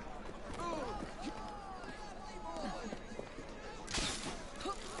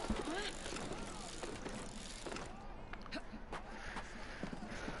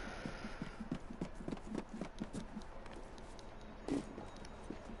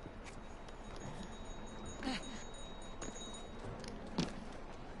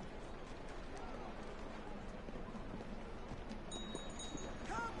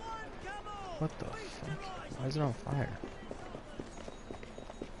 What the fuck? Why is it on fire?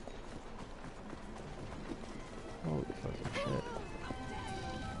 Holy fucking shit.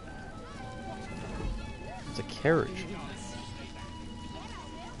 It's a carriage.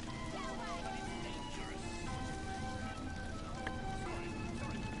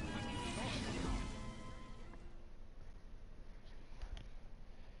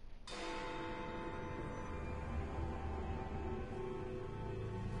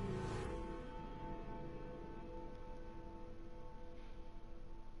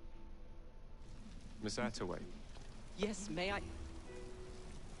 Miss Attaway. Yes, may I?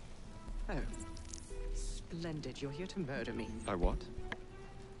 Oh. Splendid. You're here to murder me. I what?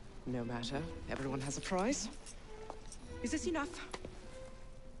 No matter. Everyone has a price. Is this enough?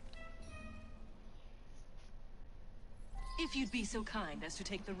 If you'd be so kind as to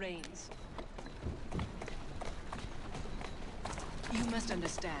take the reins. You must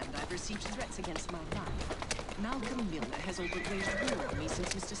understand, I've received threats against my life. Malcolm Milner has all but waged war on me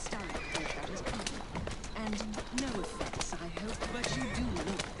since Mr. Starrick broke out his company. And no offense, I hope, but you do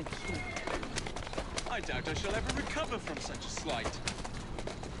look the king. I doubt I shall ever recover from such a slight.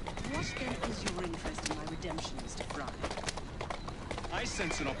 What then is your interest in my redemption, Mr. Fry? I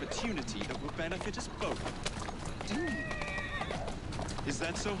sense an opportunity that will benefit us both. Do you? Is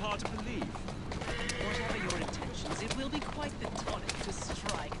that so hard to believe? Whatever your intentions, it will be quite the tonic to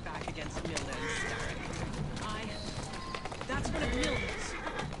strike back against Milner and Starrick. That's one of Milner's.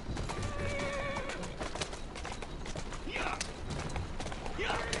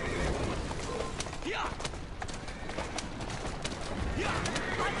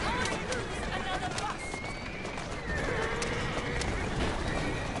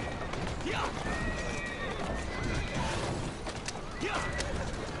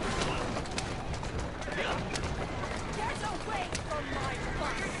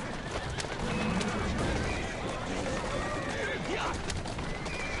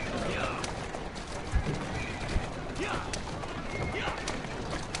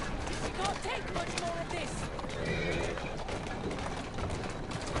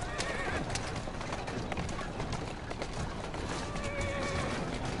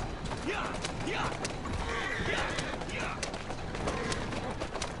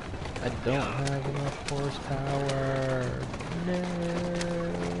 I don't have enough horsepower. No.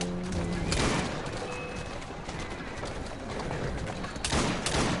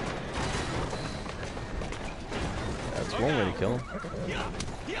 That's one way to kill him.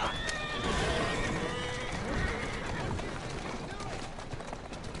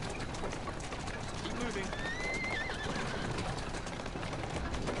 Keep moving.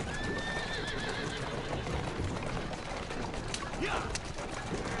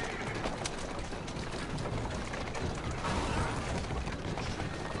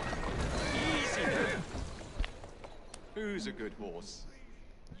 Easy now. Who's a good horse?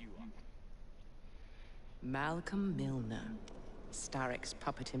 You are. Malcolm Milner. Starrick's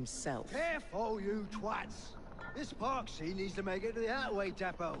puppet himself. Careful, you twats! This Parksy needs to make it to the Attaway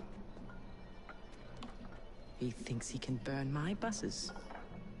depot. He thinks he can burn my buses.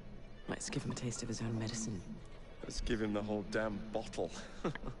 Let's give him a taste of his own medicine. Let's give him the whole damn bottle.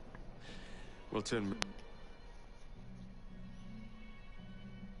 We'll turn...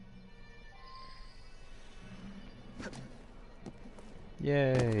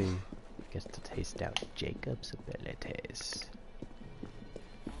 Yay. Gets to taste out Jacob's abilities.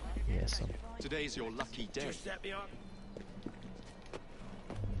 Yes, Today's your lucky day. Just set me up.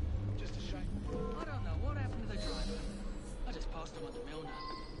 Just a shame. I don't know what happened to the driver. I just passed him on the Milner.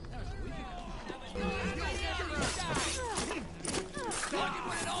 That was a week ago. Started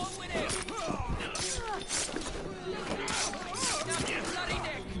with it all with him. Now get bloody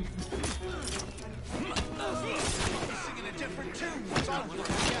neck. Singing a different tune.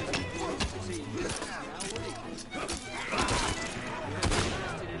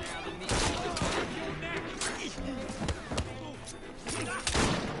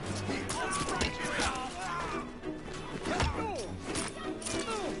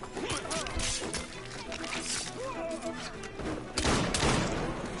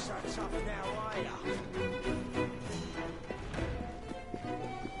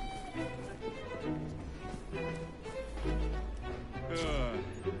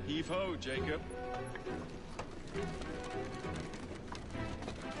 Heave-ho, Jacob.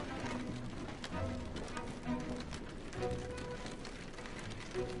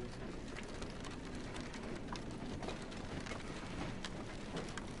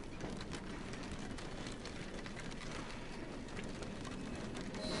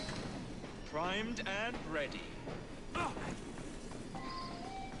 Primed and ready.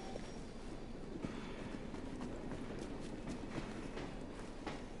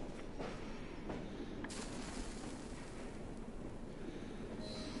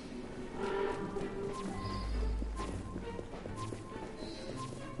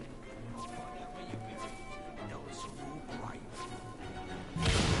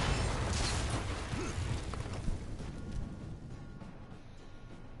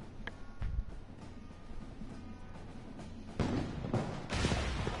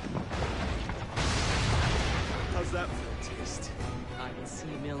 How's that for a taste? I can see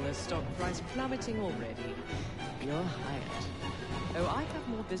Milner's stock price plummeting already. You're hired. Oh, I have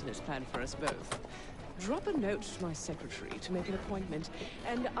more business planned for us both. Drop a note to my secretary to make an appointment,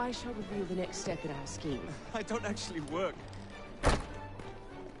 and I shall reveal the next step in our scheme. I don't actually work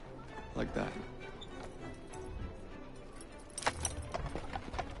like that.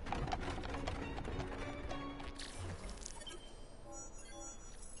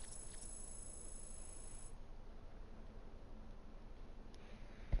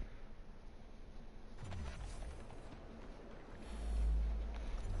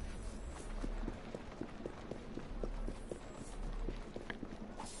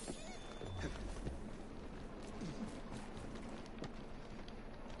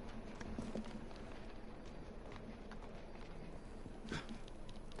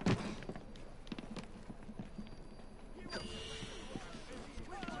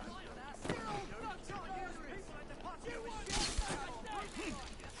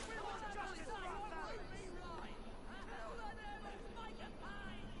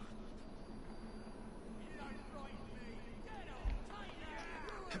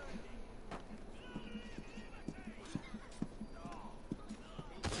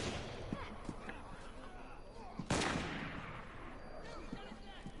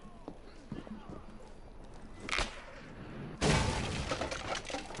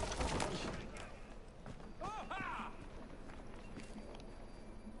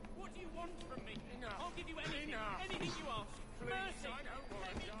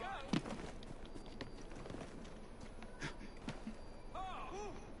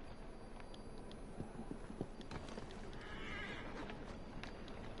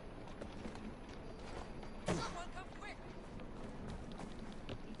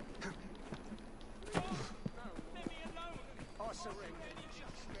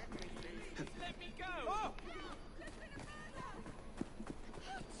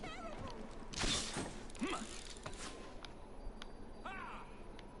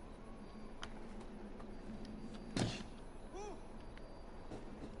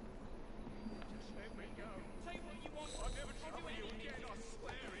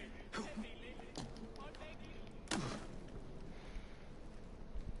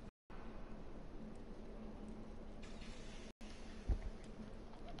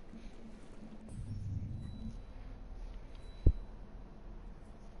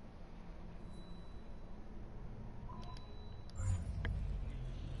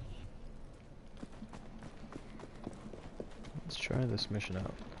 Let's try this mission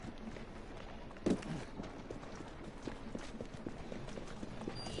out.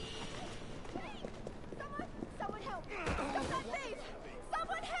 Someone help! Stop that thief!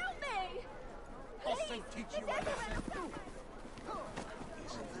 Someone help me! Please! It's everywhere!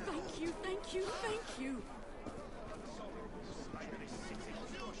 Thank you, thank you, thank you.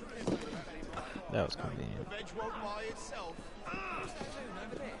 That was convenient. The veg won't buy itself.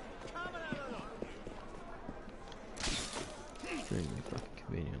 Extremely fucking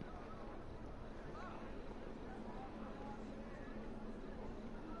convenient.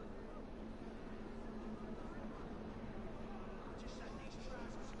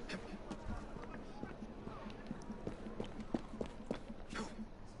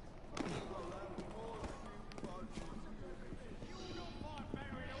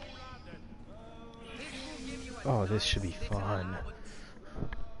 Oh, this should be fun.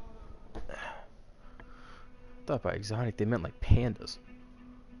 I thought by exotic they meant like pandas.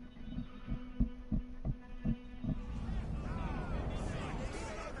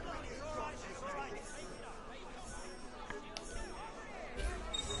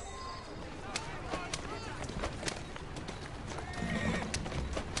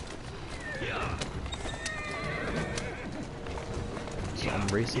 So I'm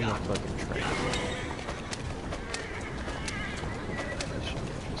racing a fucking train. This should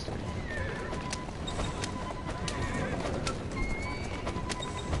be interesting.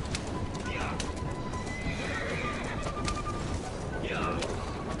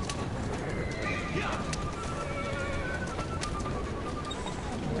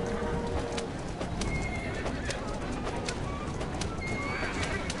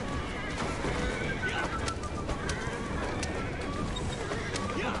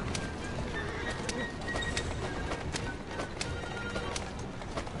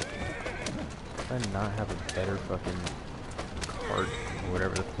 I not have a better fucking cart or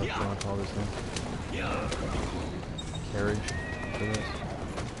whatever the fuck you want to call this thing? Carriage for this?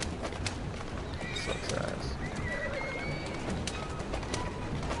 Sucks ass.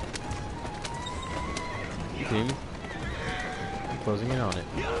 You kidding me? I'm closing in on it.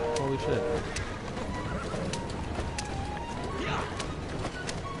 Holy shit.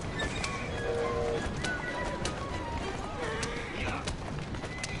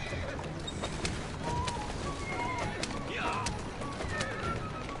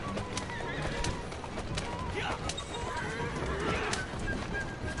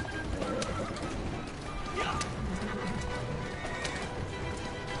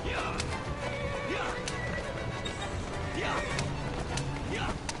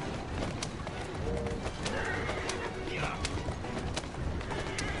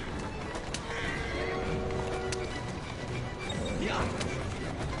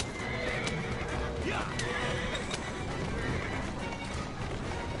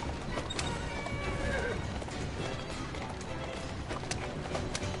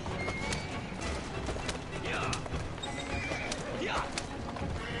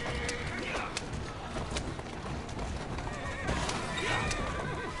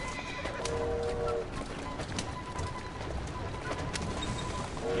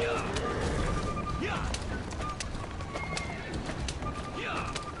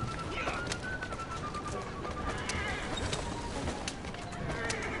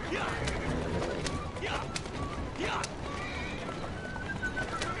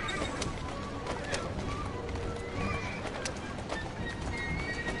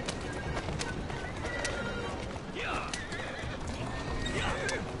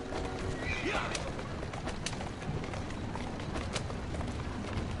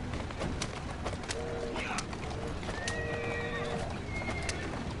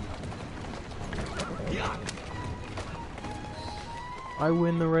 I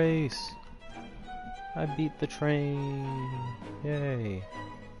win the race. I beat the train. Yay.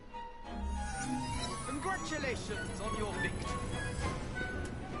 Congratulations on your victory.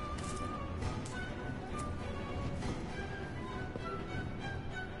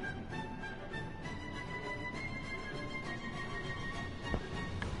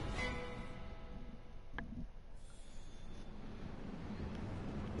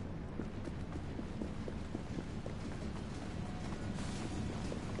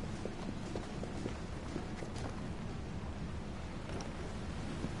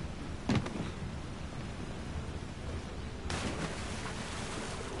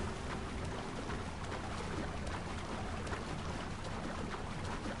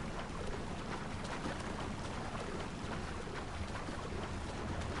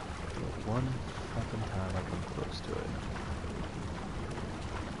 One fucking time I've been close to it.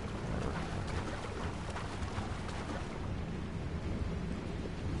 Never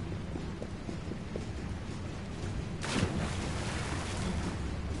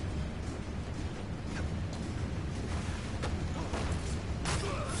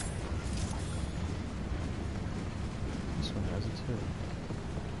This one has it too.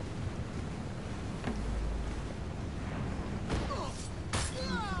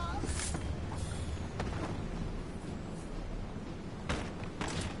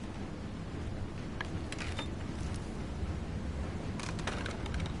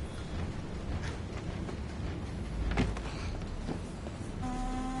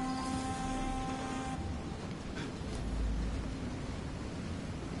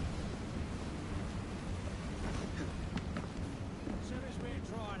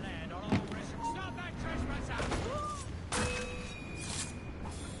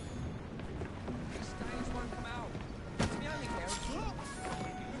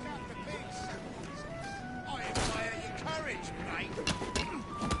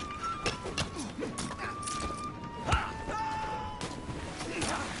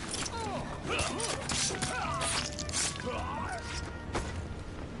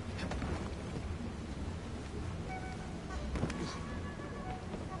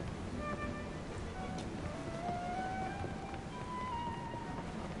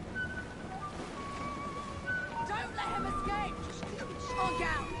 Don't let him escape! Slug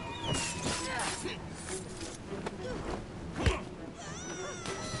out!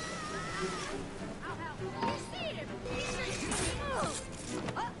 I'll help. You see him? This is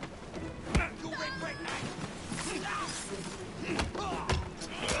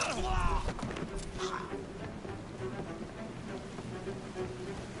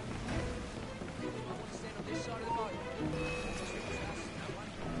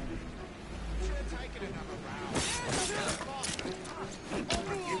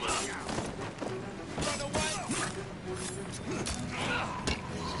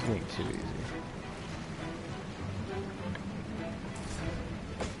getting too easy.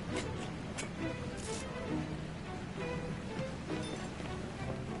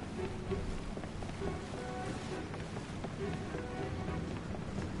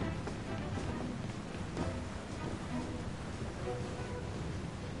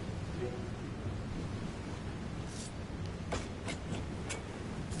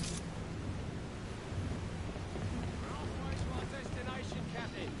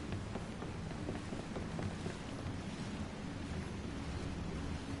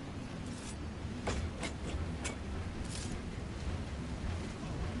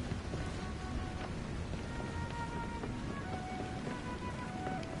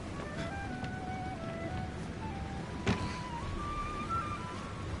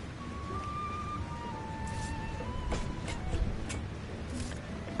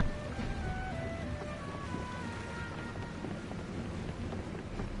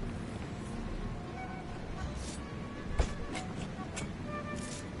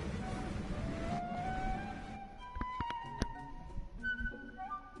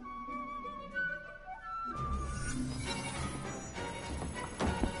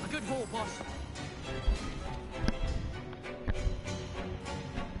 A good haul, boss.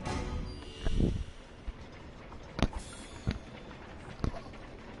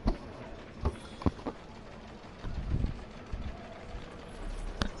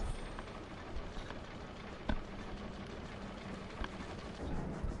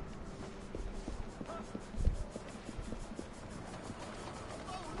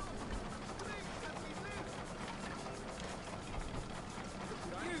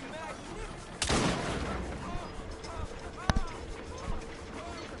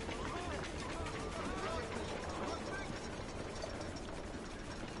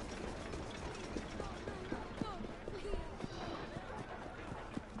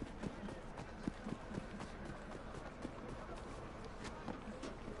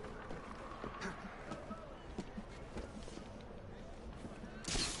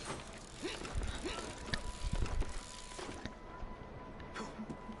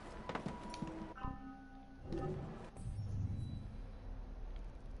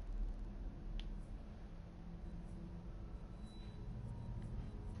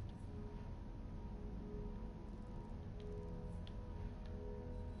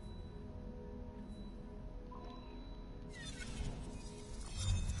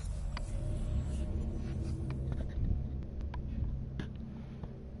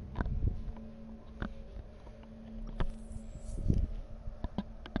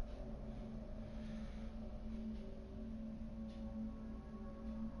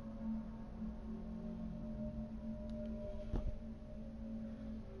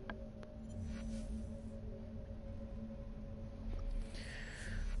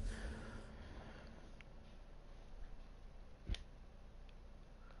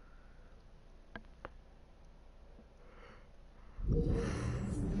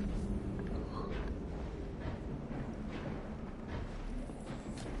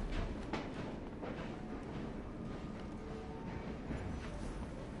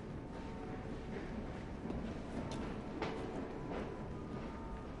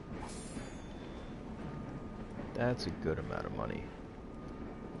 That's a good amount of money.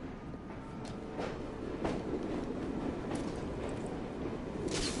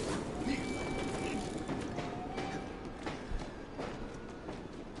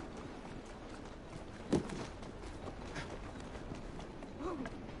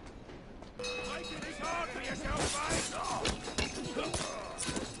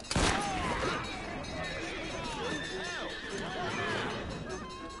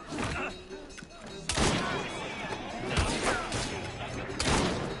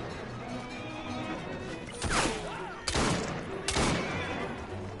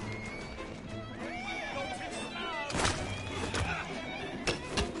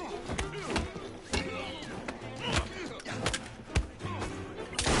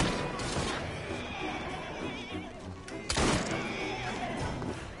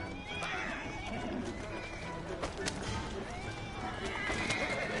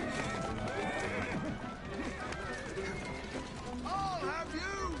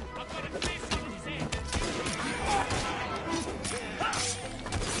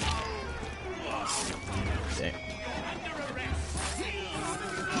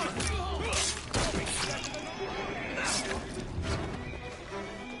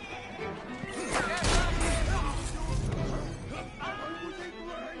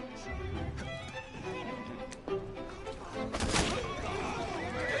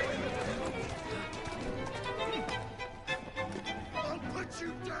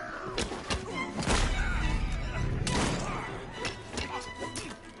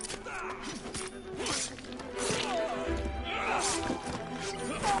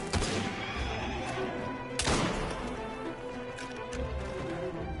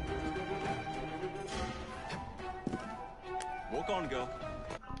 Walk on, girl.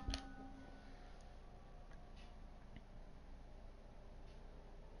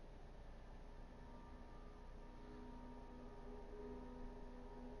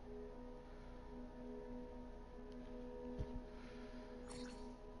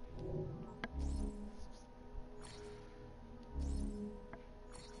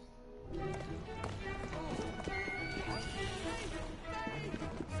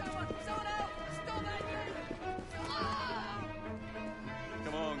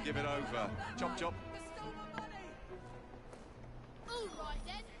 Come on, give it over. Chop, chop. All right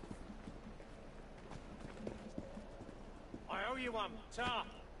then. I owe you one. Ta.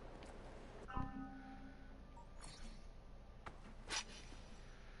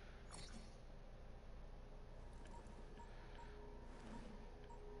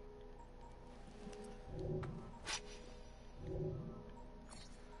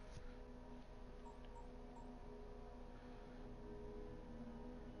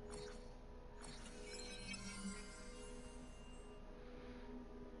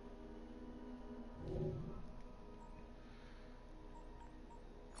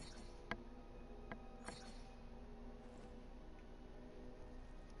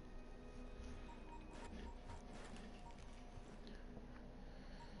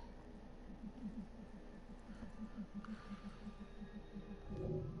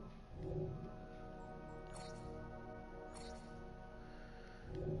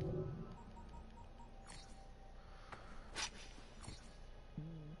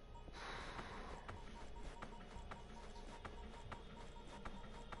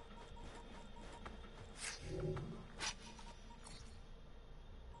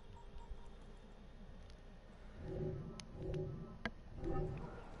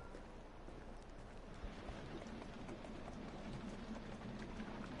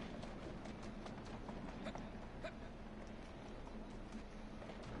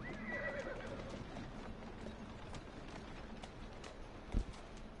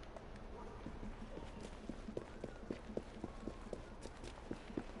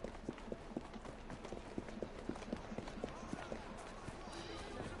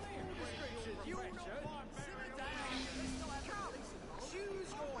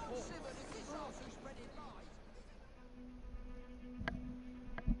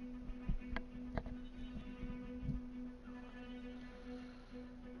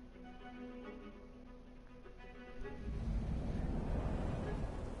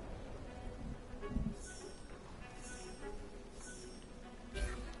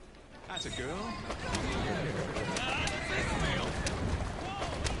 That's a girl.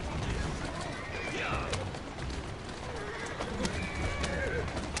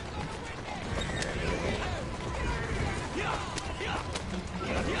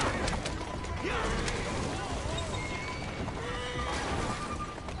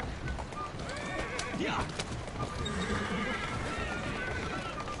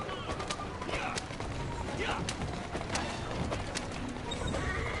 Yeah.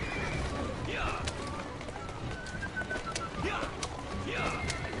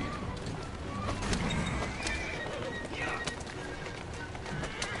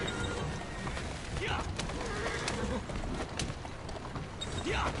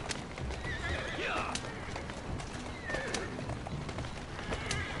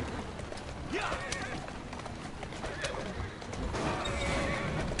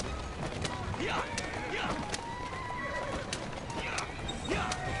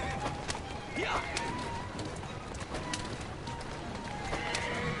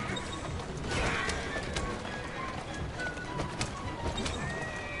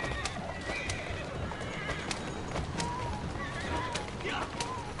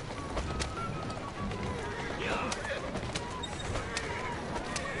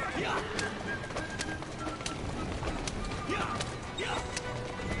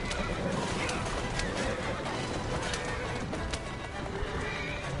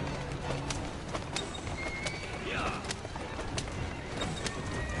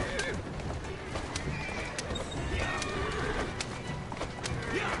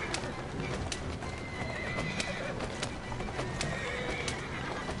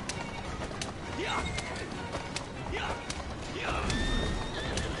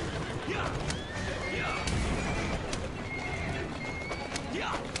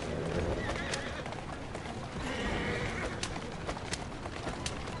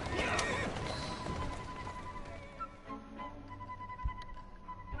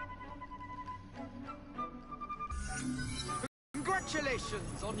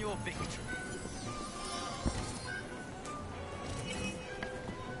 Congratulations on your victory.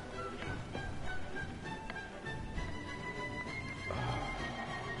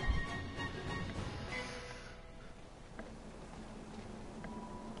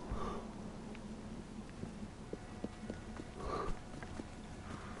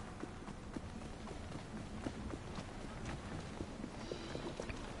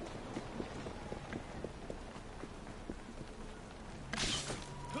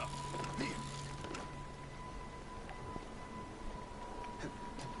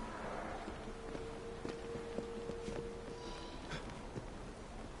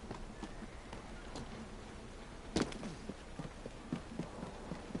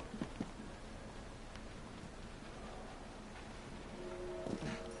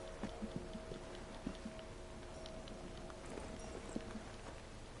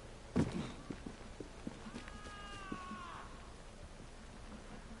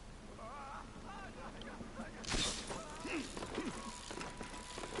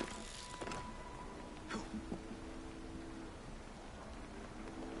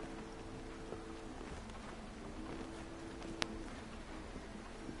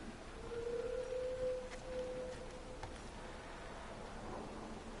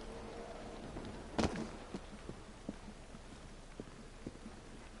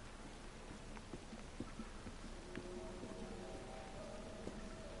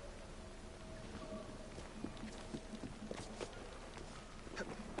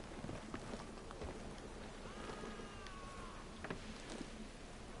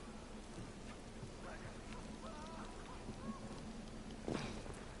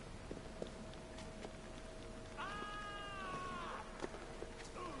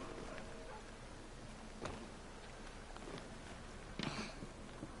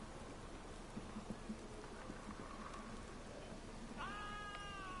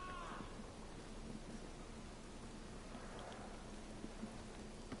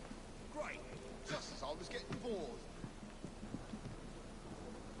 Just as I was getting bored.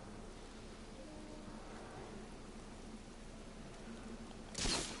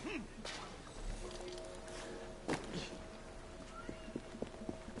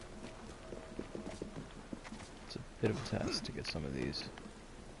 It's a bit of a test to get some of these.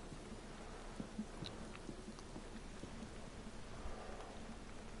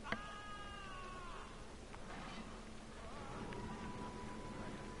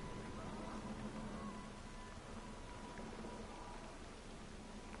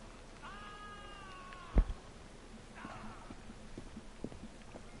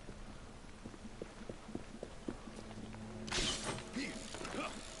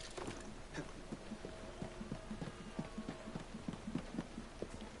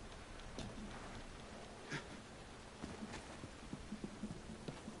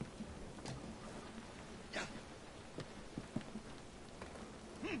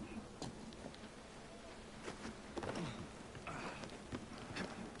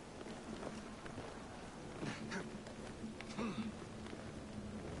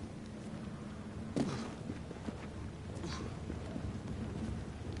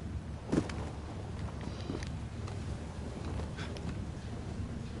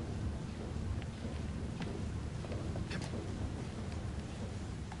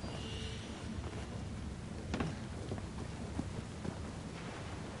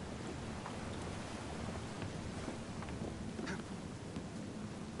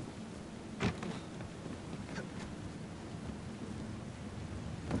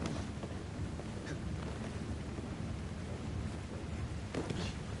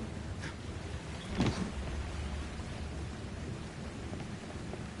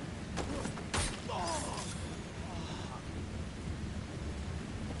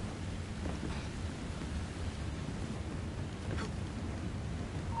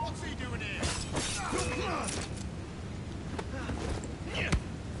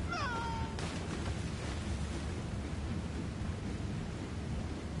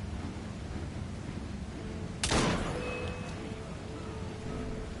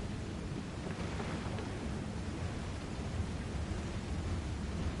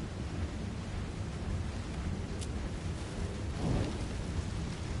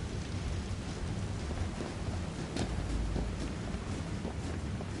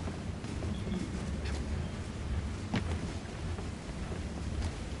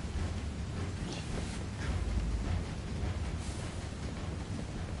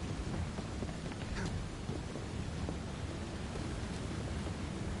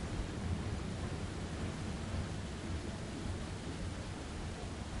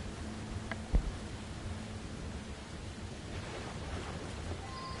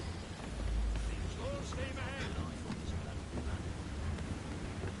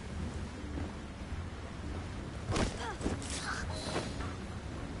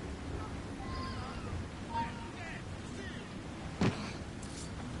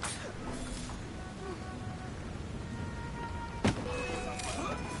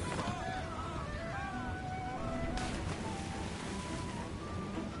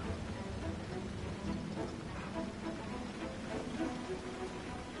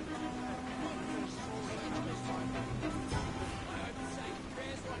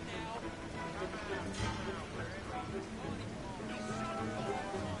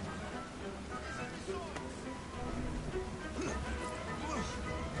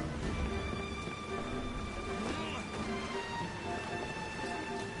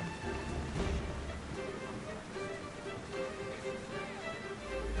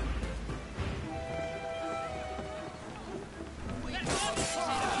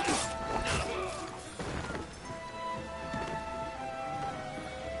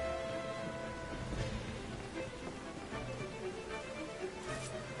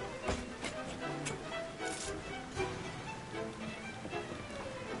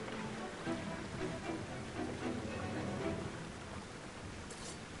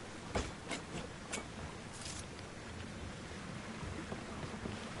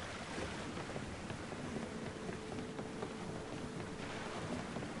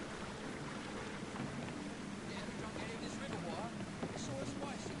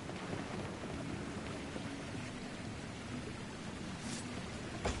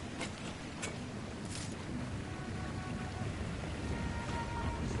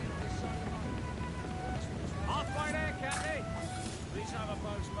 Other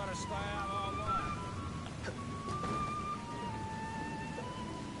boats better stay out of our way.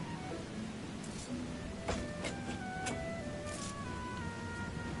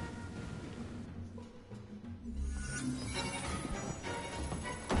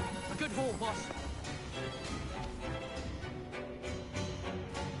 A good haul, boss.